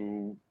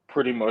to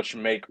pretty much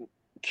make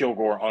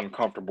Kilgore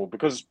uncomfortable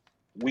because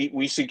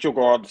we see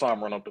Kilgore all the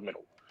time run up the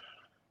middle.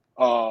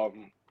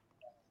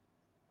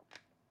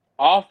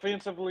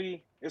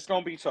 Offensively, it's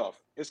gonna be tough.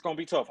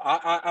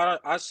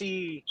 I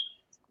see.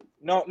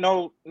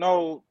 No.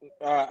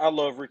 I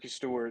love Ricky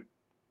Stewart.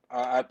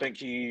 I think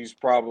he's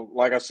probably,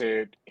 like I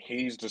said,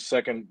 he's the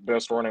second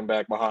best running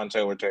back behind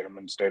Taylor Tatum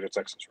in the state of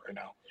Texas right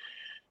now.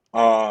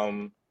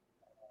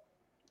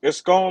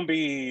 It's gonna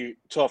be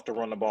tough to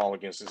run the ball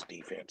against this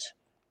defense.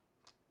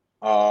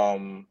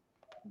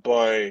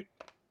 But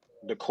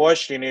the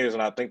question is,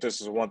 and I think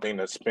this is one thing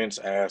that Spence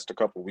asked a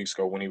couple of weeks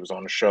ago when he was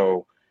on the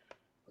show,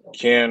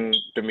 can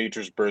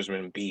Demetrius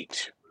Brisbane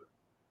beat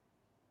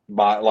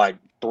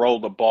throw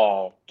the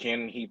ball?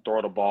 Can he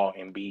throw the ball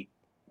and beat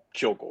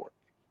Kilgore?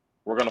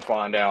 We're going to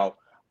find out.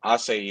 I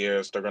say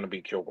yes, they're going to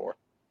beat Kilgore.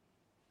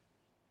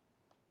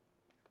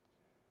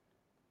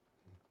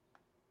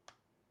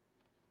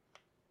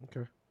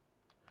 Okay.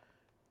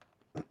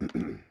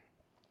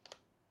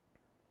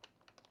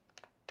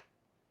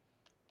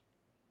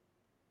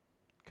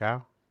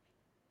 Kyle?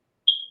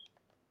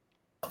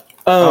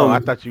 I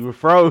thought you were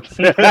froze.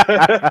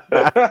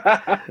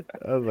 I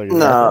was like,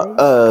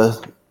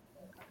 no.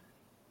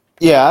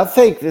 Yeah, I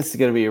think this is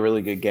going to be a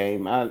really good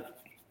game. I'll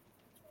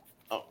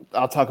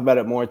talk about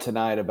it more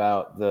tonight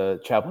about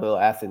the Chapel Hill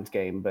Athens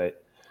game,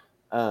 but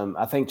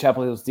I think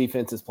Chapel Hill's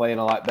defense is playing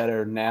a lot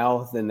better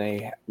now than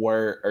they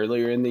were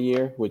earlier in the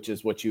year, which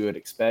is what you would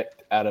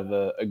expect out of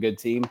a good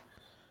team.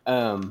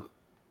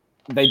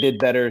 They did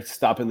better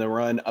stopping the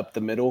run up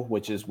the middle,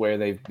 which is where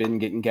they've been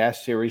getting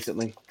gashed here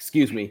recently.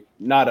 Excuse me,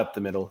 not up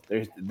the middle.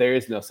 There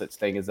is no such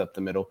thing as up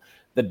the middle.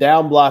 The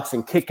down blocks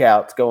and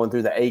kickouts going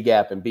through the A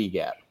gap and B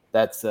gap.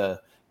 That's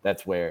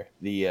where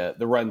the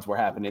runs were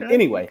happening. Okay,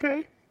 anyway,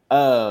 okay.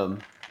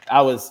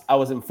 I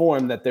was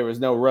informed that there was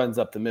no runs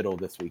up the middle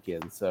this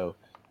weekend. So,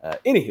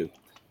 anywho,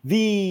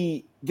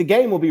 the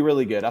game will be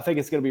really good. I think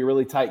it's going to be a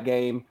really tight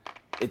game.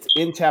 It's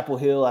in Chapel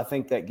Hill. I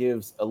think that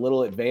gives a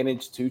little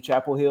advantage to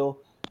Chapel Hill.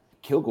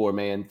 Kilgore,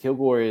 man,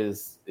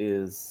 Kilgore's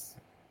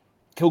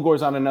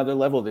on another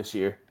level this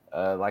year.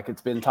 Like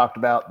it's been talked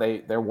about,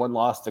 their one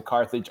loss to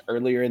Carthage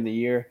earlier in the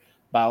year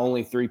by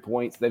only 3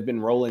 points. They've been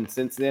rolling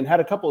since then.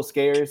 Had a couple of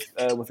scares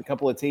with a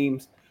couple of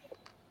teams.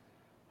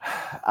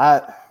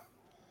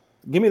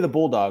 Give me the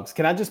Bulldogs.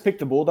 Can I just pick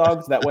the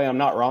Bulldogs? That way I'm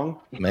not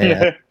wrong.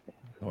 Man,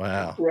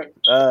 wow.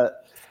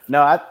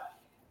 No,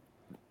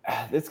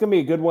 it's gonna be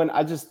a good one.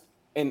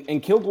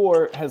 And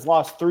Kilgore has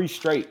lost 3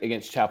 straight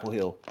against Chapel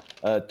Hill.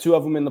 2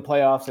 of them in the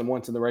playoffs and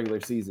once in the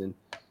regular season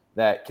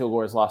that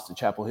Kilgore has lost to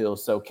Chapel Hill.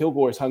 So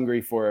Kilgore is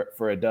hungry for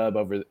a dub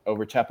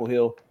over Chapel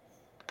Hill.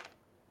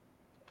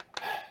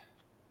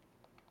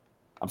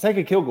 I'm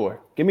taking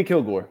Kilgore. Give me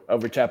Kilgore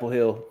over Chapel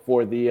Hill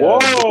for the whoa,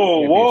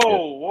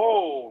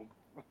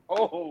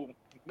 oh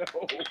no,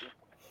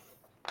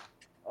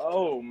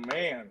 oh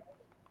man.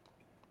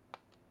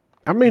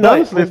 I mean,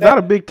 honestly, it's not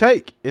a big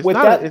take. It's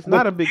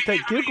not a big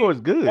take. Kilgore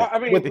is good. Well, I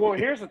mean,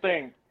 here's the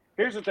thing,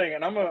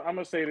 and I'm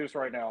gonna say this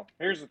right now.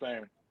 Here's the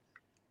thing.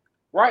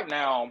 Right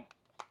now,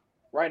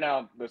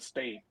 the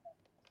state.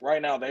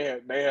 Right now, they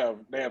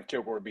have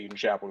Kilgore beating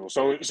Chapel Hill.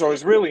 So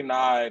it's really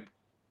not.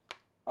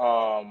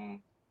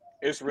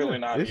 It's really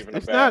not even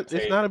a bad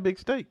take. It's not a big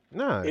stake.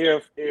 No.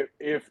 If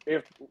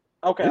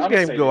okay, this I'm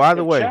game say go this.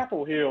 either way.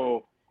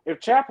 If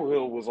Chapel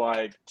Hill was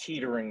like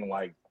teetering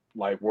like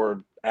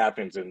where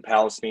Athens and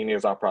Palestine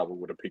is, I probably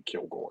would have picked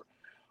Kilgore.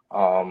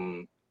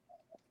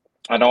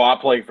 I know I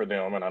played for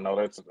them, and I know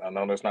that's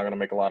not going to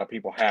make a lot of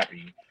people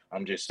happy.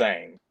 I'm just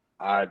saying,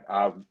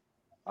 I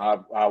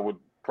would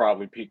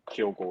probably pick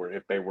Kilgore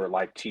if they were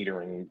like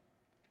teetering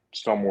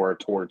somewhere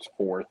towards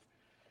fourth,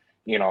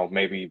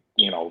 maybe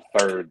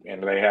third,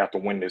 and they have to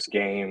win this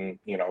game,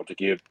 to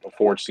get a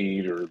fourth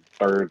seed or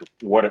third,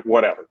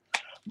 whatever.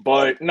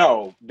 But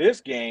no, this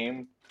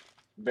game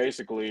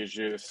basically is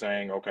just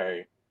saying,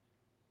 okay,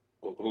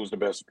 who's the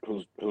best?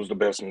 Who's the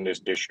best in this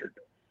district?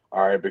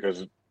 All right,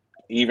 because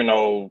even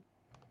though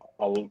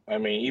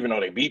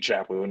they beat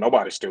Chapel Hill,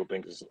 nobody still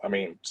thinks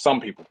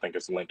some people think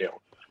it's Lindale,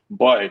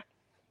 but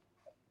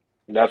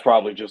that's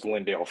probably just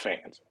Lindale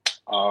fans.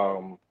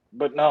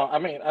 But no,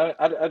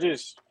 I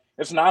just,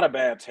 it's not a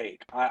bad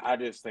take. I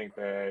just think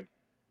that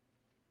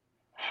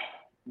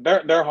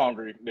they're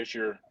hungry this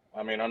year.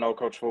 I know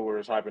Coach Fuller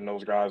is hyping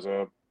those guys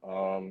up.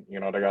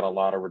 They got a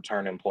lot of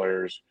returning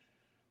players.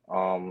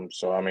 So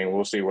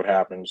we'll see what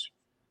happens.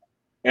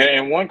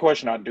 And one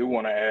question I do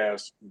want to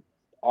ask: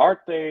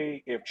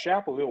 if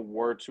Chapel Hill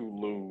were to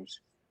lose,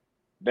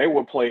 they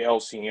would play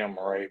LCM,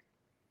 right?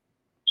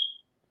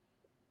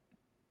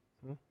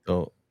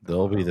 So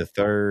they'll be the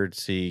third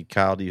seed.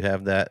 Kyle, do you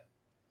have that?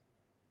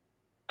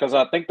 Because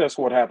I think that's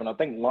what happened. I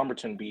think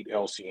Lumberton beat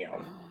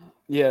LCM.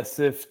 Yes,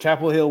 if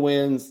Chapel Hill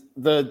wins,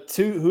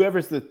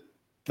 whoever's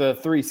the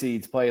 3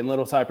 seeds play in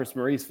Little Cypress,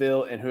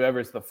 Mauriceville, and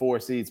whoever's the 4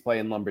 seeds play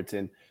in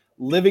Lumberton.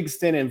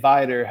 Livingston and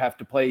Vider have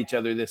to play each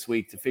other this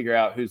week to figure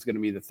out who's going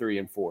to be the 3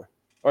 and 4,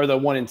 or the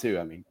 1 and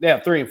 2.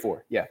 3 and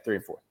 4. Yeah, 3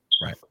 and 4.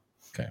 Right.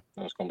 Okay.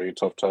 That's going to be a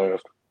tough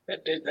task.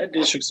 That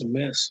district's a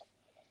mess.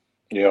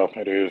 Yeah,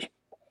 it is.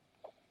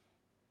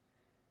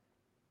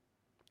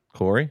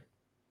 Corey?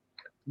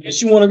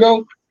 Yes, you want to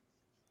go?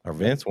 Or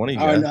Vince? One of you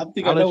guys? Right, I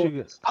think I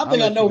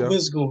know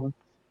Vince going.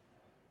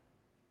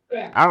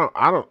 I'm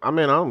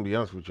gonna be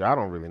honest with you. I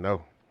don't really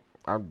know.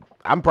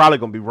 I'm probably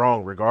gonna be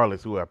wrong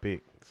regardless who I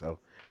pick. So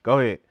go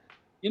ahead.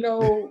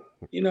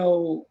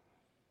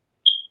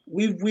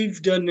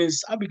 We've done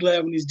this. I'll be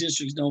glad when these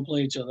districts don't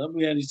play each other. I'll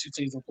be glad these 2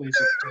 teams don't play each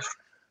other district.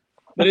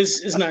 But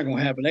it's not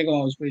gonna happen. They're gonna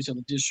always play each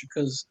other district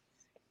because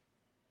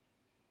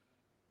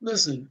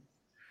listen,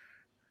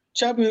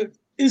 Chapel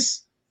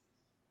is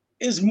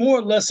more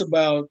or less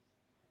about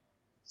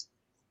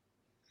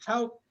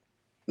how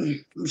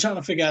I'm trying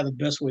to figure out the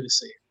best way to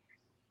say it.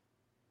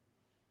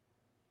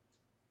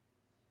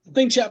 I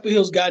think Chapel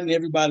Hill's gotten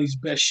everybody's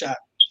best shot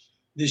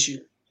this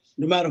year,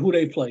 no matter who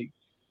they play.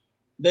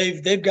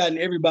 They've gotten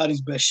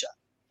everybody's best shot,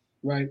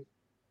 right?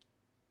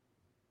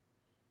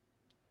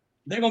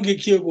 They're gonna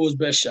get Kilgore's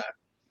best shot.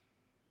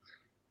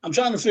 I'm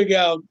trying to figure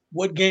out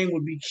what game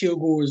would be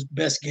Kilgore's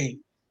best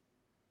game.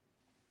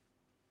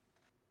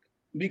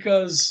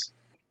 Because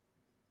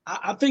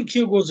I think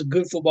Kilgore's a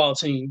good football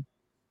team.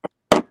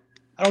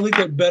 I don't think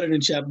they're better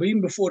than Chapel. But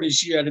even before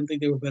this year, I didn't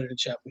think they were better than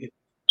Chapel Hill.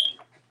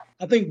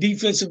 I think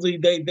defensively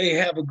they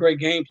have a great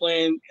game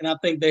plan, and I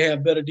think they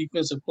have better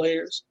defensive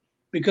players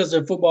because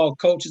their football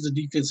coach is a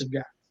defensive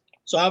guy.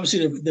 So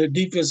obviously their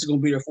defense is going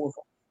to be their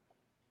forefront,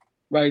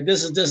 right?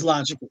 This is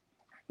logical,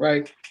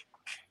 right?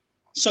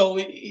 So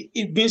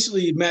it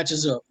basically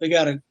matches up. We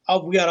got an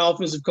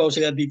offensive coach,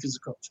 they got a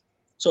defensive coach.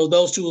 So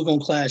those two are going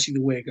to clash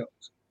either way it goes.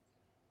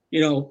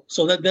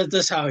 So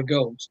that's how it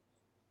goes.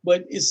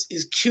 But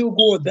is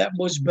Kilgore that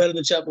much better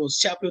than Chapel? Is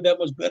Chapel that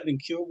much better than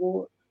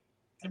Kilgore?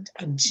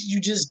 You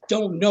just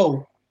don't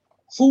know.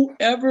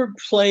 Whoever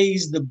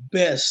plays the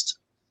best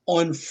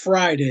on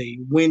Friday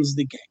wins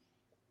the game.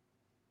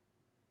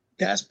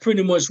 That's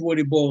pretty much what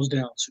it boils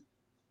down to.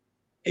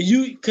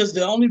 And because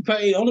the only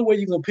way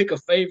you're gonna pick a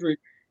favorite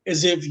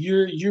is if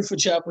you're for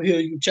Chapel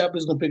Hill. Chapel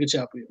is gonna pick a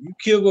Chapel Hill. You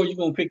Kilgore, you're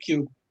gonna pick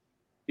Kilgore.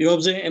 You know what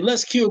I'm saying?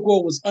 Unless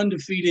Kilgore was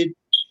undefeated,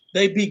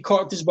 they beat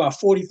Carthage by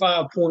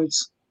 45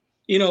 points.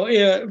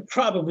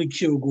 Probably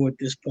Kilgore at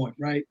this point,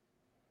 right?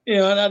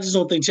 And I just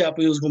don't think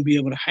Chapel Hill is going to be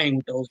able to hang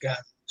with those guys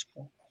at this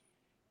point.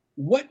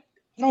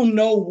 I don't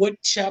know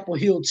what Chapel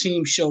Hill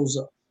team shows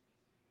up.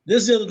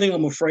 This is the other thing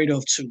I'm afraid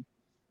of too.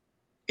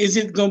 Is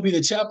it going to be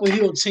the Chapel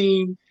Hill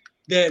team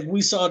that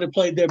we saw that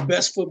played their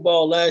best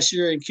football last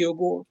year in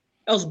Kilgore?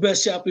 That was the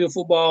best Chapel Hill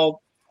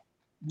football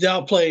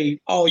y'all played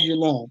all year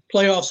long.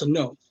 Playoffs or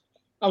no?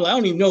 I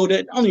don't even know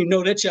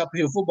that Chapel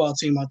Hill football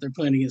team out there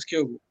playing against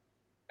Kilgore.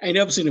 I ain't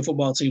never seen a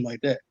football team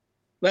like that.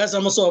 Last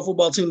time I saw a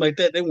football team like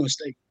that, they won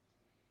state.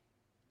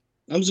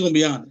 I'm just gonna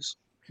be honest.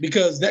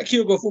 Because that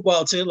Kilgore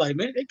football team, like,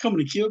 man, they coming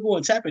to Kilgore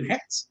and tapping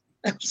hats.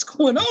 What's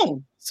going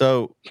on?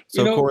 So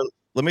Corey,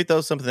 let me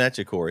throw something at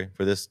you, Corey,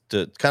 for this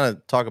to kind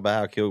of talk about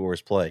how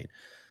Kilgore's played.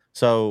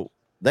 So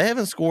they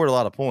haven't scored a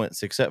lot of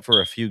points except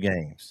for a few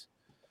games.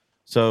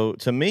 So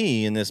to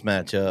me, in this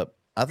matchup,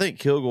 I think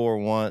Kilgore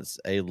wants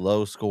a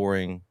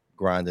low-scoring,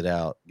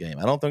 grinded-out game.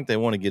 I don't think they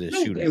want to get a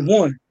shootout. They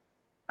won.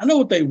 I know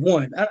what they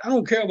won. I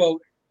don't care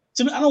about.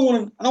 To me, I don't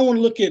want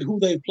to look at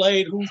who they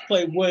played, who's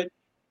played what.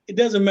 It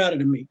doesn't matter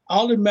to me.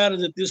 All that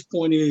matters at this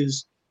point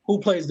is who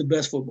plays the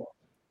best football.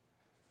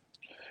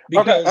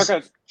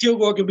 Because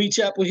Kilgore can beat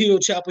Chapel Hill.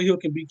 Chapel Hill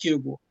can beat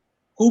Kilgore.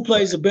 Who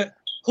plays the best?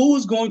 Who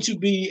is going to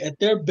be at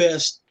their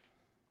best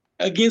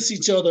against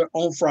each other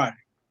on Friday?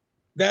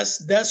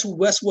 That's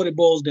what it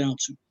boils down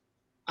to.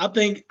 I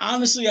think,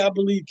 honestly, I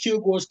believe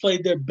Kilgore's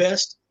played their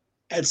best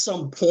at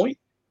some point.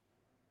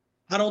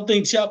 I don't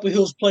think Chapel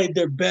Hill's played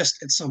their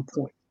best at some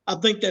point. I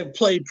think they've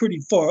played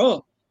pretty far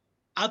up.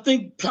 I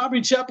think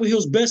probably Chapel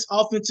Hill's best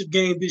offensive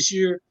game this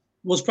year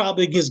was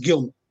probably against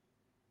Gilman.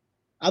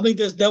 I think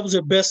that was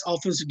their best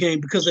offensive game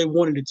because they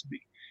wanted it to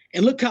be.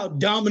 And look how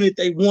dominant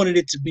they wanted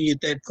it to be at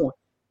that point,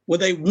 where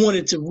they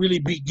wanted to really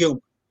beat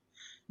Gilman.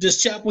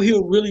 Does Chapel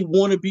Hill really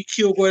want to beat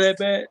Kilgore that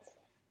bad?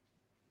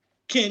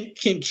 Can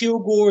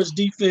Kilgore's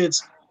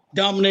defense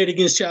dominate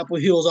against Chapel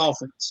Hill's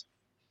offense?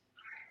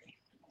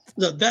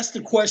 That's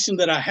the question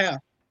that I have.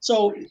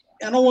 So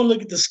I don't want to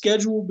look at the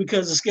schedule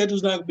because the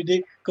schedule's not going to be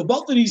big. Because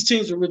both of these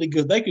teams are really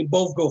good. They can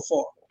both go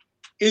far.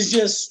 It's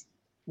just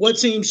what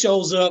team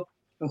shows up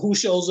and who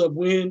shows up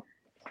when.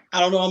 I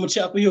don't know. I'm a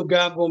Chapel Hill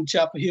guy. I'm going to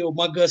Chapel Hill.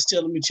 My gut's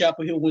telling me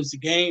Chapel Hill wins the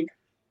game.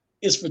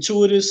 It's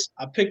fortuitous.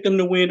 I picked them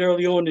to win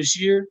early on this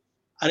year.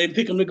 I didn't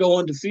pick them to go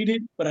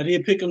undefeated, but I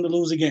did pick them to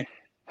lose a game.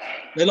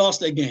 They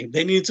lost that game.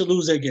 They needed to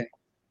lose that game.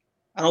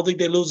 I don't think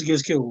they lose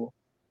against Kilgore.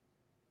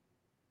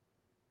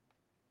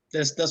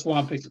 That's why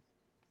I'm picking.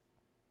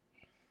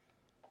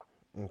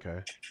 Okay.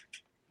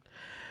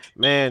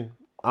 Man,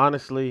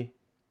 honestly,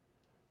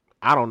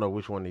 I don't know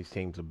which one of these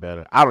teams are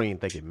better. I don't even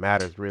think it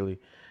matters really.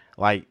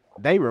 Like,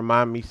 they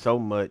remind me so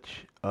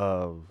much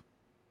of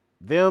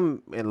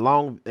them and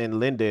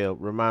Lindale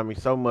remind me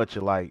so much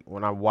of like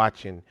when I'm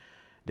watching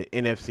the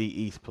NFC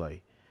East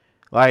play.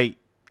 Like,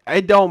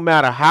 it don't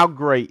matter how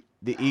great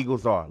the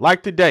Eagles are.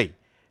 Like today,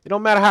 it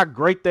don't matter how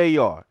great they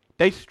are.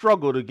 They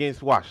struggled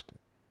against Washington.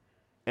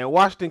 And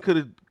Washington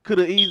could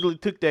have easily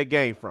took that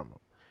game from them.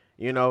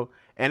 You know?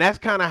 And that's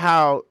kind of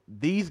how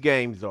these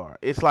games are.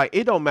 It's like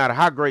it don't matter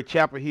how great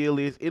Chapel Hill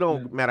is, it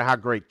don't matter how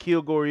great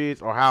Kilgore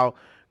is or how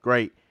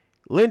great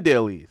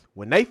Lindale is.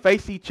 When they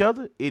face each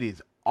other, it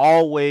is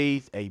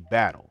always a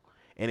battle.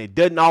 And it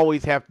doesn't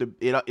always have to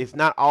it's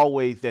not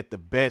always that the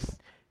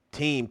best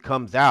team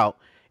comes out.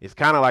 It's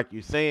kind of like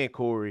you're saying,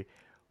 Corey,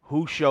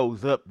 who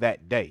shows up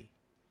that day.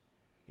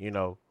 You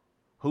know,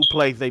 who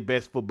plays their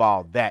best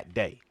football that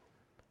day.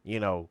 You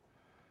know,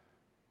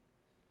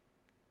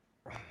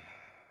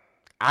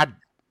 I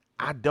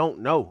don't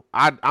know.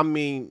 I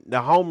mean,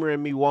 the homer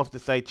in me wants to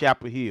say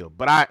Chapel Hill,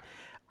 but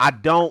I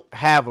don't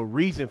have a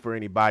reason for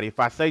anybody if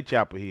I say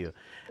Chapel Hill.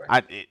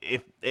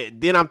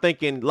 Then I'm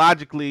thinking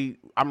logically,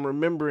 I'm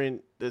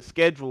remembering the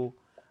schedule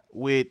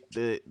with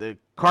the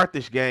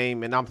Carthage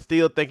game, and I'm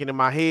still thinking in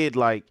my head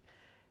like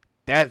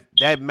that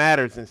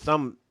matters in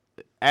some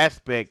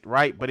aspect,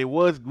 right? But it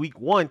was week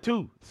 1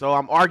 too, so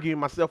I'm arguing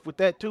myself with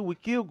that too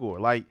with Kilgore.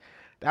 Like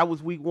that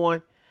was week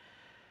 1.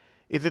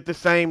 Is it the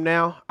same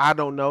now? I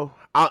don't know.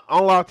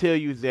 All I'll tell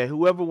you is that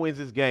whoever wins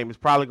this game is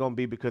probably going to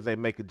be because they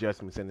make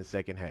adjustments in the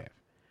second half.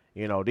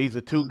 You know, these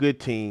are two good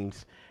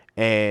teams,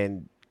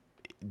 and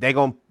they're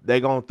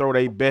gonna throw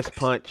their best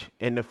punch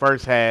in the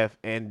first half,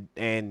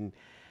 and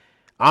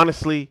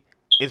honestly,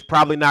 it's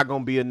probably not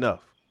going to be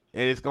enough.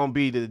 And it's going to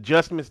be the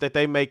adjustments that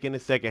they make in the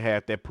second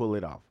half that pull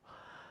it off.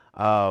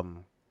 I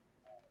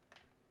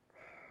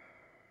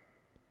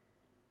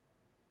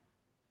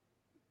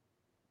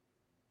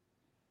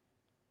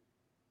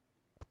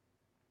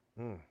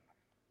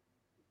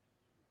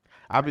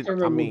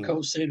remember when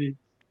Coach said it.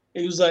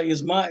 He was like,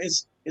 "It's my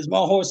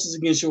horses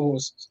against your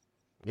horses."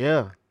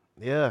 Yeah.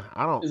 I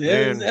don't.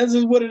 That's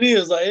just what it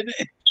is. Like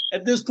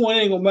at this point,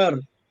 it ain't gonna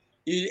matter.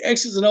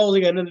 X's and O's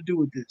ain't got nothing to do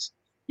with this.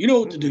 You know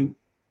what to do.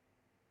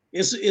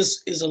 It's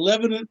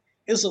 11.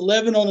 It's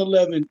 11 on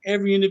 11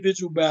 every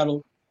individual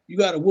battle. You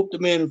got to whoop the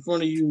man in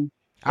front of you.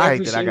 I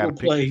hate that I got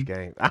to pick this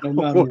game. I don't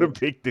want to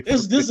pick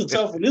this. This is a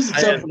tough one. This is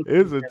a tough one.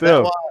 It's a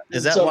tough.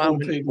 Is that why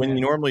when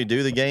you normally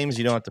do the games,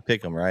 you don't have to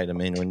pick them, right? I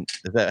mean,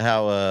 is that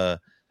how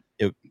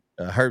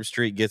Herb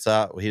Street gets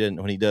out?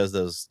 When he does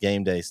those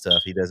game day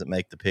stuff, he doesn't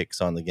make the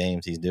picks on the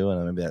games he's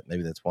doing.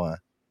 Maybe that's why.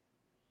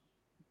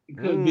 It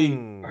could be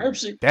Herb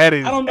Street. That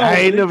is. I don't know. I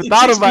ain't never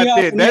thought about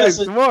that. That is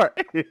smart.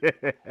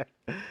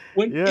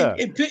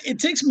 It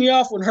ticks me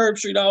off when Herb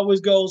Street always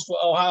goes for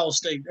Ohio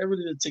State. That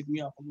really did tick me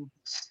off a little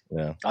bit.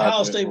 Yeah,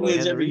 Ohio State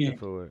wins every game.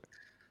 For it.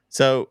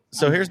 So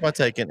here's my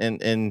take,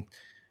 and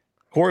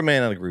Corey may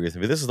not agree with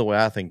me, but this is the way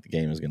I think the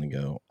game is going to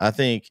go. I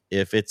think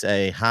if it's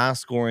a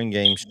high-scoring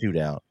game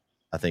shootout,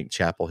 I think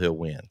Chapel Hill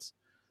wins.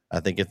 I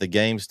think if the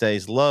game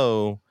stays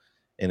low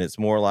and it's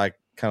more like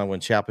kind of when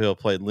Chapel Hill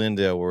played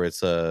Lindale, where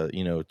it's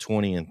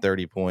 20 and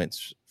 30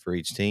 points for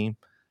each team,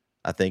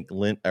 I think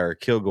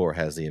Kilgore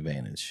has the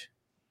advantage,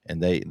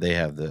 and they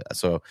have the.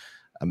 So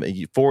I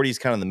mean, 40 is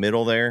kind of the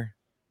middle there,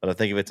 but I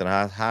think if it's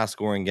a high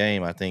scoring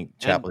game, I think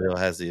Chapel Hill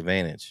has the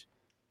advantage.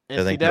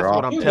 And see, that's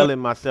what I'm telling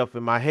myself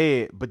in my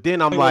head. But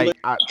then I'm like,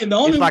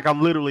 it's like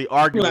I'm literally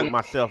arguing with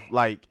myself.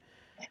 Like,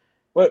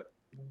 what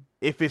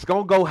if it's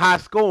gonna go high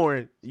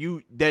scoring,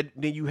 then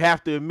you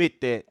have to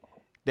admit that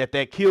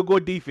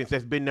Kilgore defense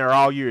that's been there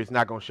all year is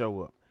not gonna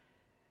show up.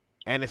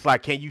 And it's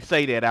like, can you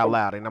say that out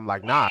loud? And I'm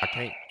like, nah, I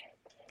can't.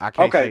 I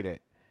can't say that.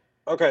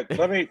 Okay,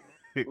 let me.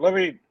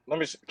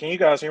 Can you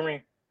guys hear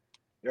me?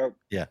 Y'all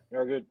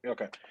good?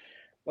 Okay.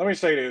 Let me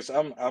say this.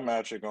 I'm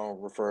actually gonna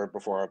refer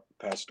before I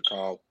pass the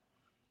call.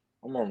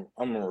 I'm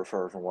gonna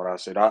refer from what I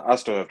said. I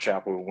still have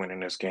Chapel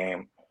winning this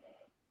game.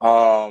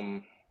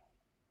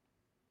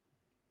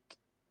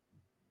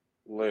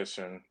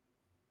 Listen.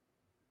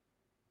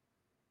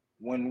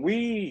 When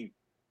we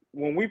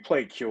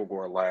played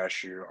Kilgore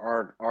last year,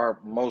 our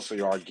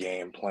mostly our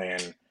game plan,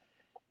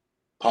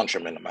 punch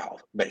them in the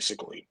mouth,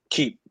 basically.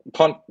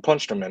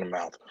 Punch them in the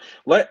mouth.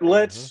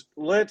 Let's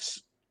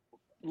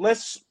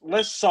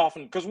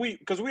soften,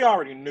 because we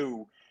already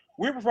knew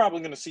we were probably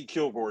going to see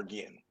Kilgore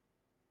again.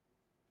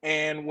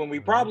 And when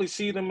we probably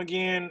see them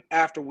again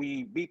after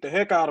we beat the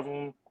heck out of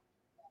them,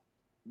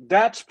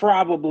 that's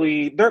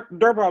probably they're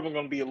probably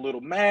going to be a little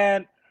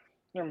mad.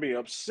 They're going to be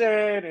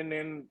upset, and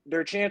then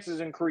their chances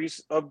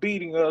increase of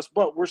beating us,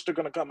 but we're still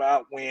going to come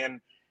out, win,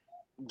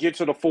 get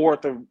to the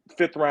fourth or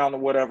fifth round or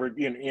whatever,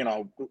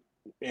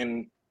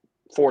 and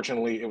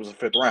fortunately it was a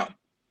fifth round.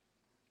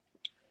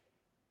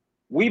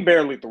 We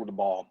barely threw the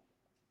ball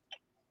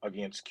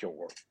against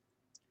Kilgore.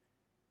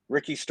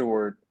 Ricky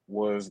Stewart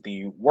was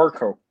the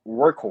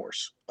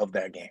workhorse of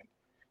that game.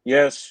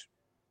 Yes,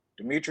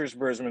 Demetrius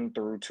Brisbane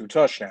threw 2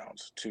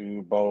 touchdowns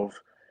to both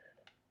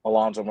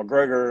Alonzo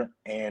McGregor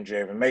and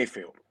Javen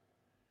Mayfield.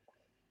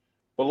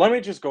 But let me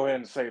just go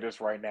ahead and say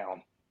this right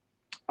now.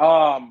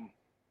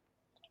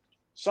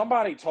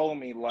 Somebody told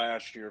me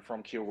last year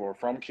from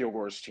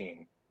Kilgore's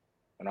team,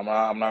 and I'm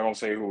not going to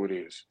say who it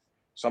is.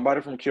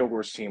 Somebody from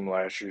Kilgore's team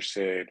last year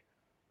said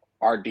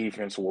our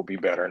defense will be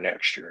better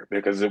next year,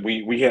 because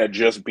we had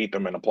just beat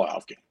them in a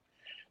playoff game.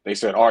 They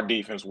said our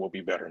defense will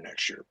be better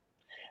next year.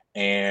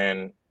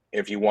 And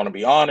if you want to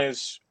be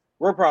honest,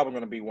 we're probably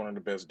going to be one of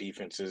the best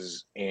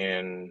defenses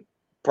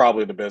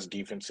probably the best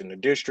defense in the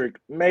district,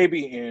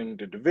 maybe in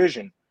the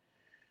division.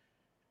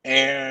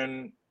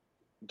 And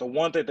the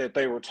one thing that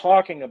they were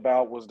talking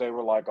about was, they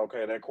were like,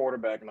 okay, that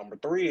quarterback number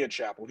 3 at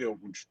Chapel Hill,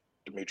 which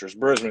Demetrius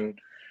Brisbane,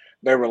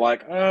 they were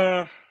like,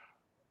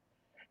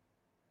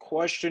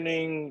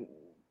 questioning,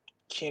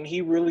 can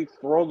he really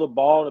throw the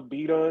ball to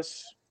beat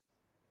us?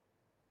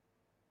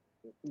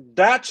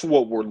 That's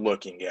what we're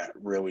looking at,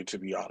 really, to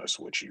be honest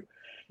with you.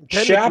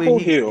 Chapel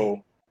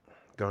Hill.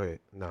 Go ahead.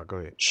 No, go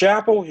ahead.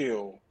 Chapel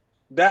Hill.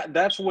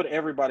 That's what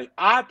everybody.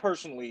 I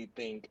personally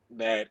think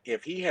that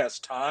if he has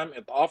time,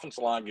 if the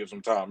offensive line gives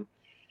him time,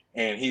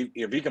 and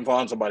if he can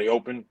find somebody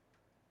open,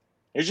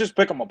 he's just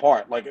pick them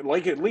apart. Like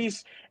at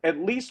least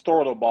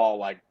throw the ball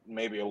like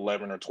maybe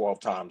 11 or 12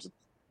 times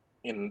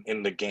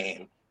in the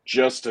game,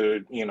 just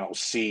to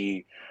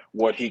see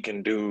what he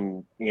can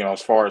do,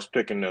 as far as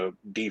picking the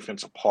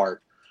defense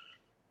apart.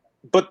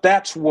 But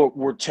that's what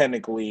we're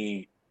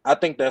technically. I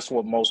think that's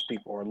what most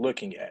people are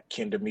looking at.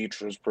 Can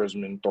Demetrius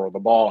Brisbane throw the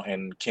ball,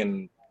 and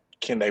can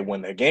they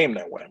win their game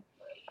that way?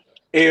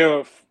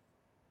 If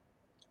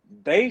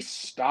they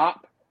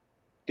stop,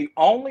 the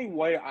only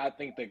way I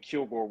think that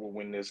Kilgore will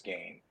win this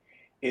game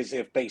is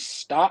if they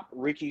stop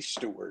Ricky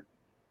Stewart,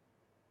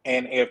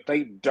 and if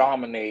they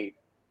dominate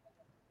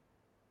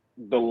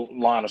the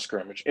line of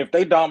scrimmage. If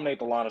they dominate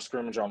the line of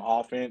scrimmage on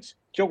offense,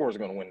 Kilgore is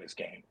going to win this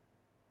game.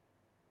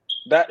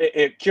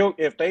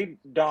 If they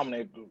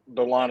dominate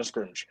the line of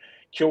scrimmage,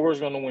 Kilgore's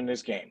going to win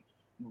this game.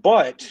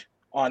 But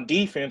on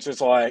defense,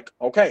 it's like,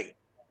 okay,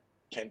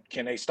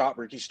 can they stop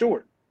Ricky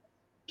Stewart?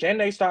 Can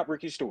they stop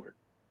Ricky Stewart?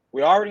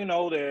 We already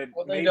know that.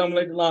 Well, they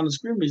dominate the line of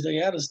scrimmage, they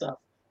had to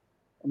stop.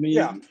 I mean,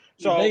 yeah.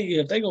 So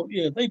if they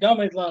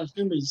dominate the line of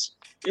scrimmage,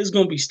 it's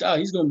going to be stopped.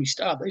 He's going to be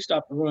stopped. They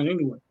stop the run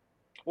anyway.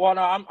 Well,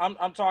 no,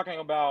 I'm talking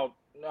about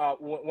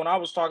when I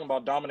was talking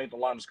about dominate the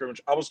line of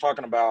scrimmage, I was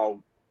talking about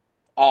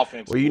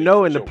offense.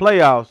 Well, in the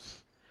playoffs,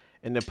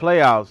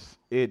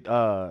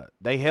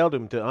 they held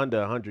him to under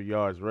 100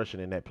 yards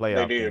rushing in that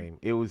playoff game.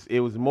 It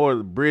was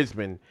more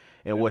Brisbane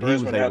and what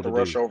Brisbane he was able to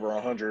rush do. Over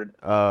 100.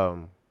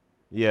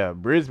 Yeah,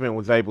 Brisbane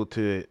was able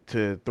to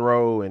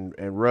throw and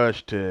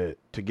rush to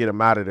get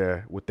him out of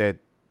there with that,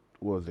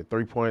 what was it,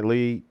 3-point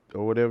lead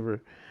or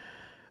whatever.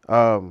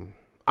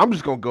 I'm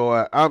just gonna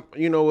go out.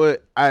 You know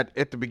what?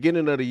 At the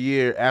beginning of the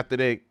year after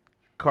that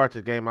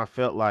Carthage game, I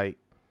felt like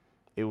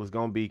it was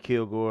gonna be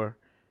Kilgore.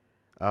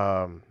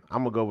 I'm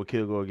gonna go with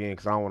Kilgore again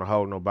because I don't want to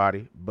hold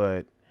nobody,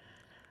 but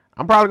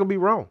I'm probably gonna be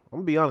wrong. I'm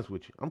gonna be honest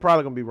with you. I'm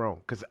probably gonna be wrong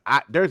because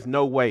there's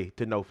no way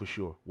to know for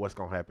sure what's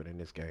gonna happen in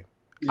this game.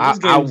 This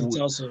game is a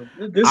toss-up.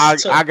 This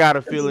is tough. I got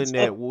a feeling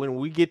that when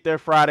we get there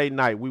Friday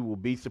night, we will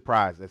be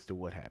surprised as to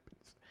what happens.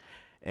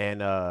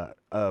 And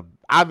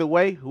either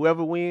way,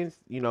 whoever wins,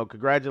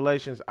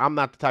 congratulations. I'm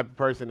not the type of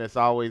person that's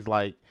always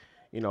like,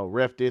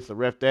 ref this or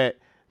ref that.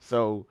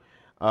 So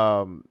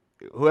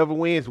whoever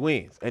wins,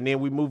 wins. And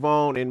then we move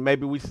on and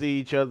maybe we see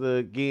each other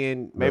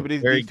again. Maybe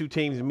these two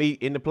teams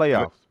meet in the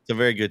playoffs. It's a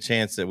very good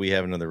chance that we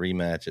have another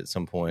rematch at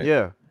some point.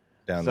 Yeah.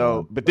 Down the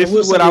line. But this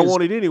is what I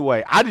wanted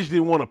anyway. I just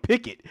didn't want to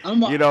pick it. I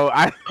wanted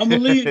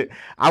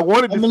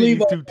to see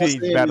these two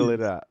teams battle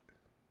it out.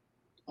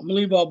 I'm gonna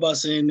leave off by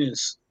saying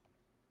this.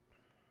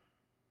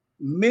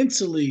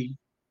 Mentally,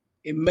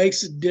 it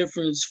makes a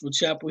difference for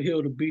Chapel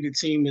Hill to beat a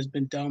team that's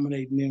been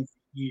dominating them for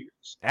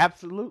years.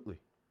 Absolutely.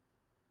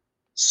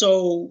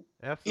 So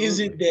is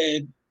it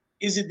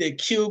that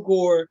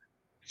Kilgore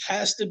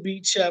has to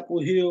beat Chapel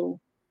Hill,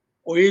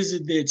 or is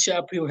it that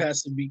Chapel Hill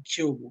has to beat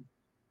Kilgore?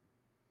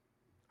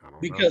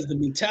 Because the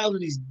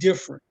mentality is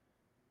different.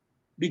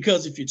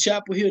 Because if you're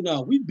Chapel Hill,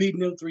 no, we've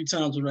beaten them 3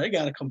 times already. They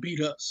got to come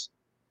beat us.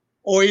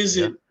 Or is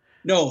it,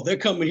 no, they're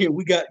coming here.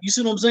 You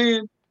see what I'm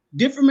saying?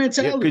 Different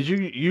mentality. Because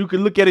you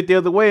can look at it the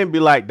other way and be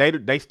like,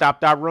 they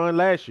stopped our run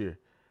last year.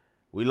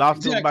 We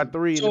lost them by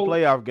 3 in the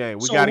playoff game.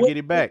 We got to get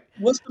it back.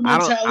 What's the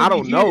mentality? I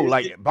don't know.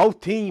 Like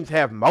both teams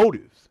have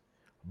motives.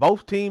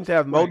 Both teams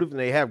have motives, and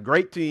they have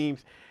great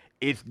teams.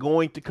 It's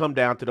going to come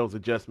down to those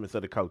adjustments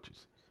of the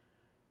coaches.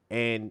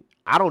 And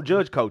I don't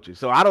judge coaches,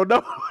 so I don't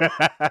know.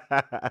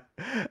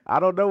 I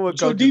don't know what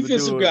coaches are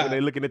doing when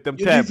they're looking at them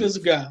tablets.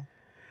 Defensive guy.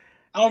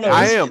 I don't know.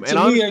 I am, and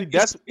honestly,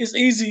 it's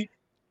easy.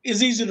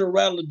 It's easier to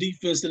rattle a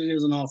defense than it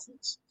is an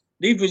offense.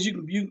 Defense,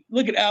 you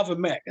look at Alvin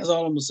Mack. That's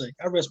all I'm gonna say.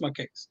 I rest my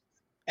case.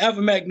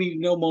 Alvin Mack needed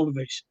no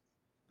motivation.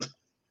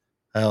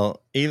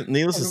 Well,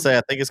 needless to say,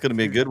 I think it's going to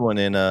be a good one.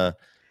 And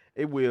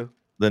it will.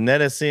 The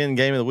NETSN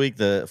game of the week,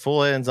 the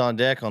full ends on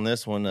deck on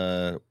this one.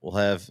 We'll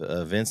have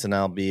Vince and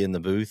I'll be in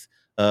the booth.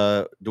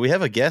 Do we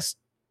have a guest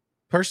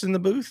person in the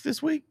booth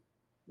this week?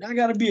 I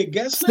got to be a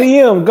guest. See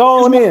him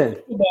going in.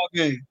 Football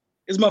game.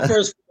 It's my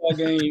first football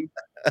game,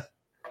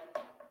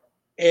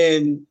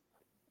 and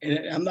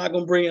I'm not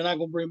gonna bring my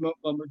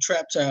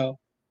trap towel.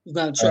 It's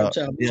not a trap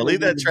towel. Yeah, leave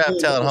that trap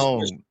towel at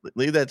home.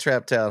 Leave that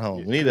trap towel at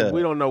home. We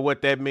don't know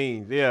what that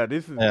means. Yeah,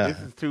 this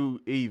is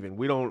too even.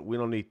 We don't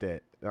need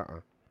that. No,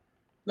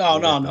 we're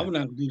not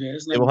gonna do that.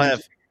 It's not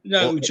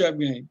gonna be trap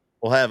game.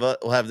 We'll have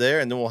there,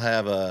 and then we'll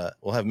have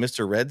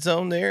Mr. Red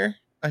Zone there.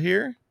 I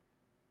hear.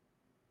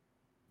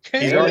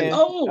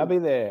 I'll be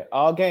there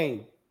all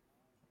game.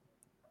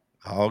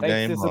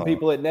 Thanks to some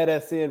people at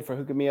NetSN for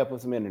hooking me up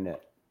with some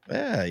internet.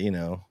 Yeah,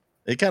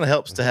 it kind of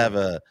helps to have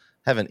an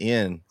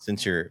in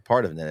since you're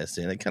part of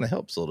NetSN. It kind of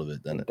helps a little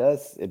bit, doesn't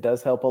it? It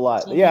does help a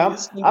lot.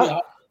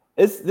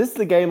 This is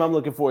the game I'm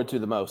looking forward to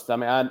the most. I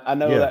mean, I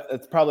know that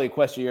it's probably a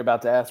question you're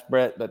about to ask,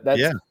 Brett, but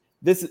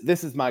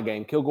this is my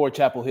game. Kilgore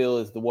Chapel Hill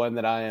is the one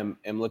that I am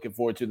looking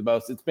forward to the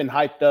most. It's been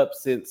hyped up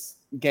since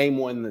game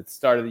 1 at the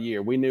start of the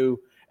year. We knew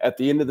at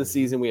the end of the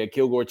season we had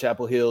Kilgore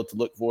Chapel Hill to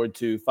look forward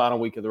to, final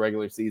week of the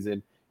regular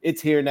season. It's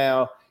here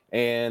now,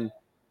 and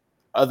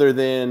other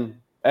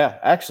than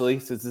actually,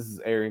 since this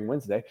is airing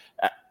Wednesday,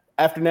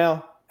 after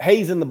now,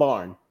 Hayes in the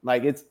barn.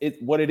 Like it's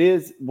what it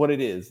is.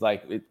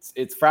 Like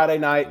it's Friday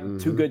night. Mm-hmm.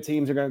 2 good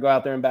teams are going to go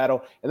out there and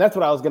battle, and that's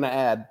what I was going to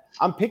add.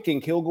 I'm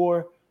picking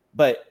Kilgore,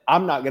 but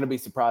I'm not going to be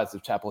surprised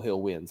if Chapel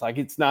Hill wins. Like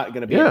it's not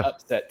going to be an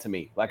upset to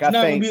me. Like it's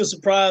not going to be a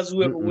surprise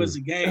whoever wins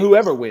the game.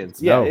 Whoever wins,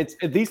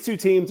 these 2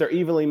 teams are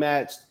evenly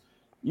matched.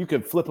 You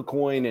could flip a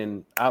coin,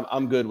 and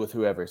I'm good with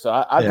whoever. So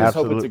I just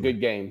hope it's a good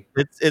game.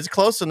 It's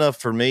close enough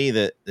for me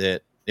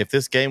that if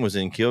this game was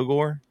in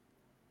Kilgore,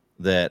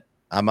 that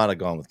I might have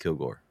gone with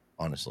Kilgore.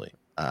 Honestly,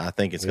 I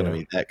think it's going to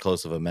be that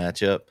close of a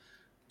matchup,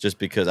 just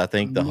because I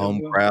think the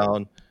home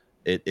crowd.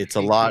 It's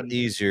a lot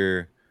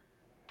easier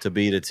to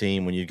beat a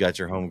team when you got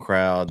your home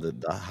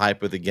crowd. The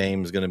hype of the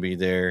game is going to be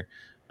there.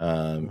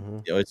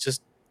 It's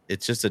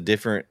just a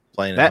different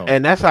playing at home.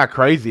 And that's how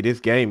crazy this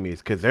game is,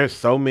 because there's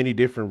so many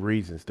different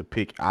reasons to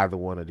pick either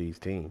one of these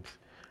teams.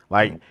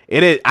 Like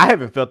it is, I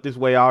haven't felt this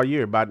way all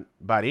year about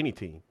any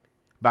team.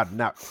 About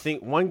not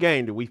seeing one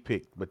game that we've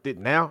picked, but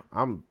now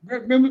I'm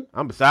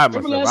beside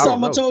myself. Remember last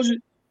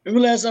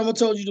time I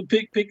told you to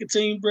pick a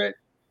team, Brett?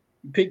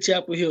 You pick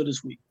Chapel Hill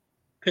this week.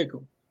 Pick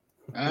them.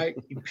 All right,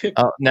 you pick.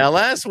 Now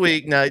last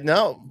week,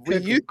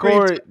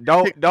 Corey,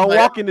 don't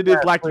walk into this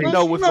like you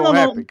know what's gonna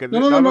happen.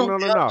 No. I didn't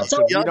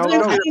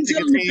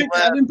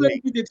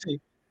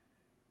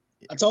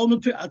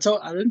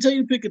tell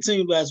you to pick a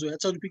team last week. I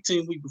told you to pick a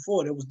team the week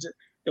before. That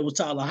was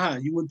Tyler High.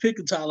 You wouldn't pick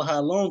a Tyler High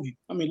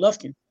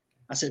Lufkin.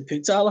 I said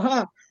pick Tyler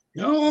High.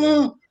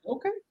 No.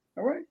 Okay,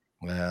 all right.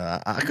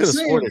 Well, I could have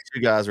sworn that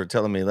you guys were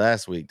telling me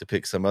last week to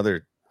pick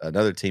another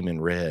team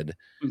in red,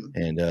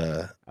 and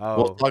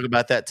we'll talk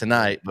about that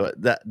tonight. But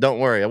don't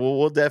worry,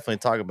 we'll definitely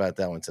talk about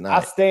that one tonight.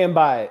 I stand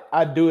by it.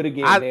 I do it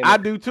again. I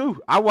do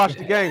too. I watched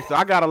the game, so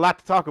I got a lot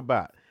to talk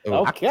about.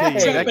 Okay, I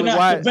can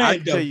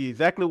tell you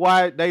exactly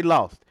why they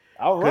lost.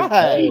 All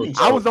right.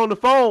 I was on the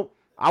phone.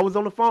 I'm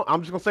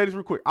just gonna say this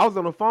real quick. I was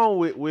on the phone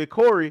with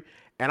Corey,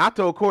 And I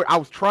told Corey I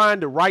was trying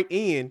to write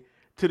in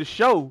to the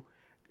show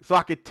so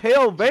I could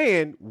tell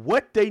Van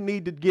what they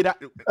need to get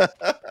out.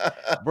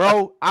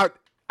 Bro, I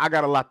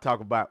got a lot to talk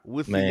about.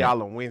 We'll see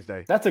y'all on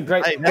Wednesday. That's a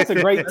great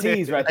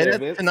tease right there,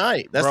 Vince.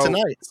 Tonight. That's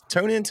tonight.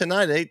 Tune in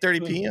tonight at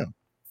 8:30 p.m.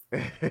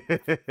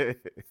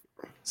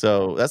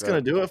 So that's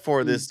going to do it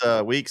for this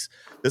week's.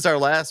 This is our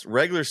last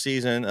regular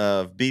season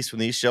of Beasts from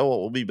the East show.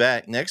 We'll be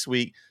back next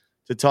week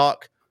to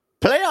talk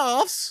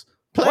playoffs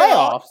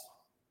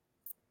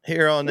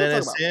here on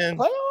NETSN.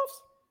 Playoffs.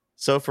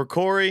 So for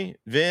Corey,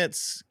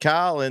 Vince,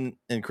 Kyle, and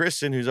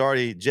Christian, who's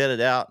already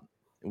jetted out,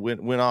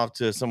 went off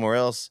to somewhere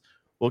else.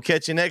 We'll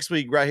catch you next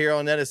week right here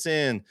on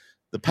NETSN,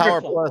 the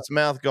Power Plus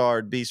Mouth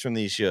Guard Beast from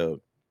the East show.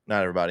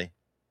 Night, everybody.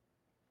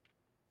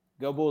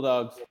 Go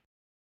Bulldogs.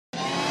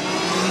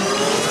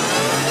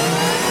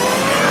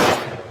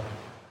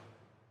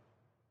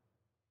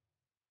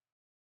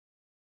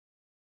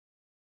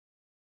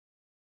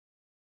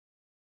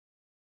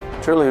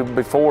 Truly,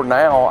 before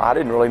now, I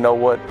didn't really know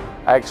what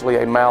actually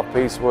a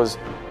mouthpiece was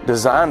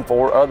designed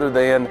for, other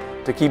than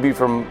to keep you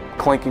from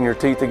clinking your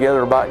teeth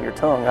together or biting your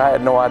tongue. I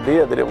had no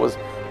idea that it was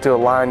to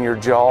align your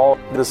jaw.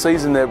 The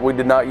season that we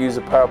did not use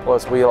the Power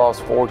Plus, we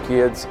lost 4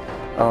 kids,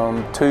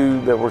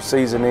 2 that were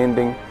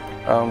season-ending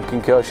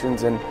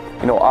concussions, and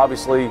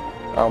obviously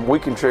we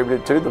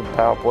contributed to the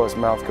Power Plus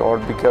mouth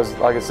guard because,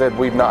 like I said,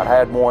 we've not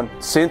had one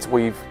since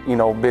we've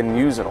been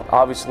using them.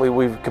 Obviously,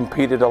 we've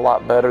competed a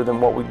lot better than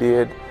what we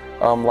did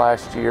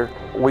last year.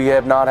 We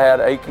have not had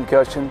a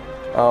concussion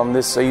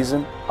this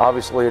season.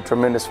 Obviously a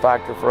tremendous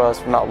factor for us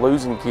for not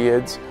losing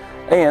kids,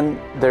 and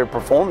their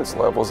performance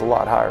level is a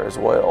lot higher as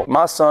well.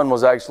 My son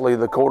was actually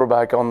the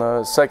quarterback on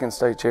the second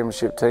state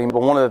championship team,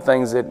 but one of the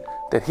things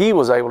that he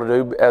was able to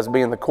do as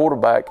being the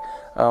quarterback,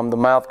 the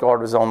mouth guard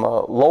was on the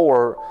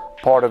lower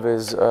part of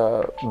his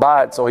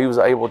bite, so he was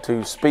able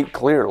to speak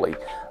clearly.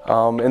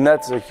 And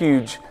that's a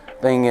huge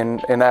thing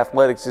in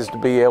athletics, is to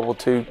be able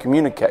to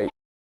communicate.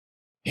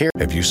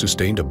 Have you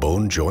sustained a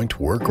bone, joint,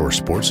 work, or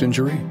sports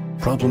injury?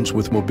 Problems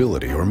with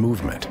mobility or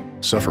movement?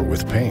 Suffer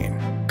with pain?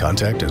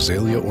 Contact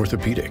Azalea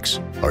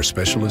Orthopedics. Our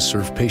specialists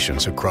serve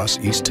patients across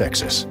East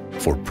Texas.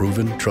 For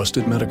proven,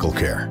 trusted medical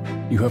care,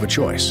 you have a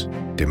choice.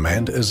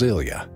 Demand Azalea.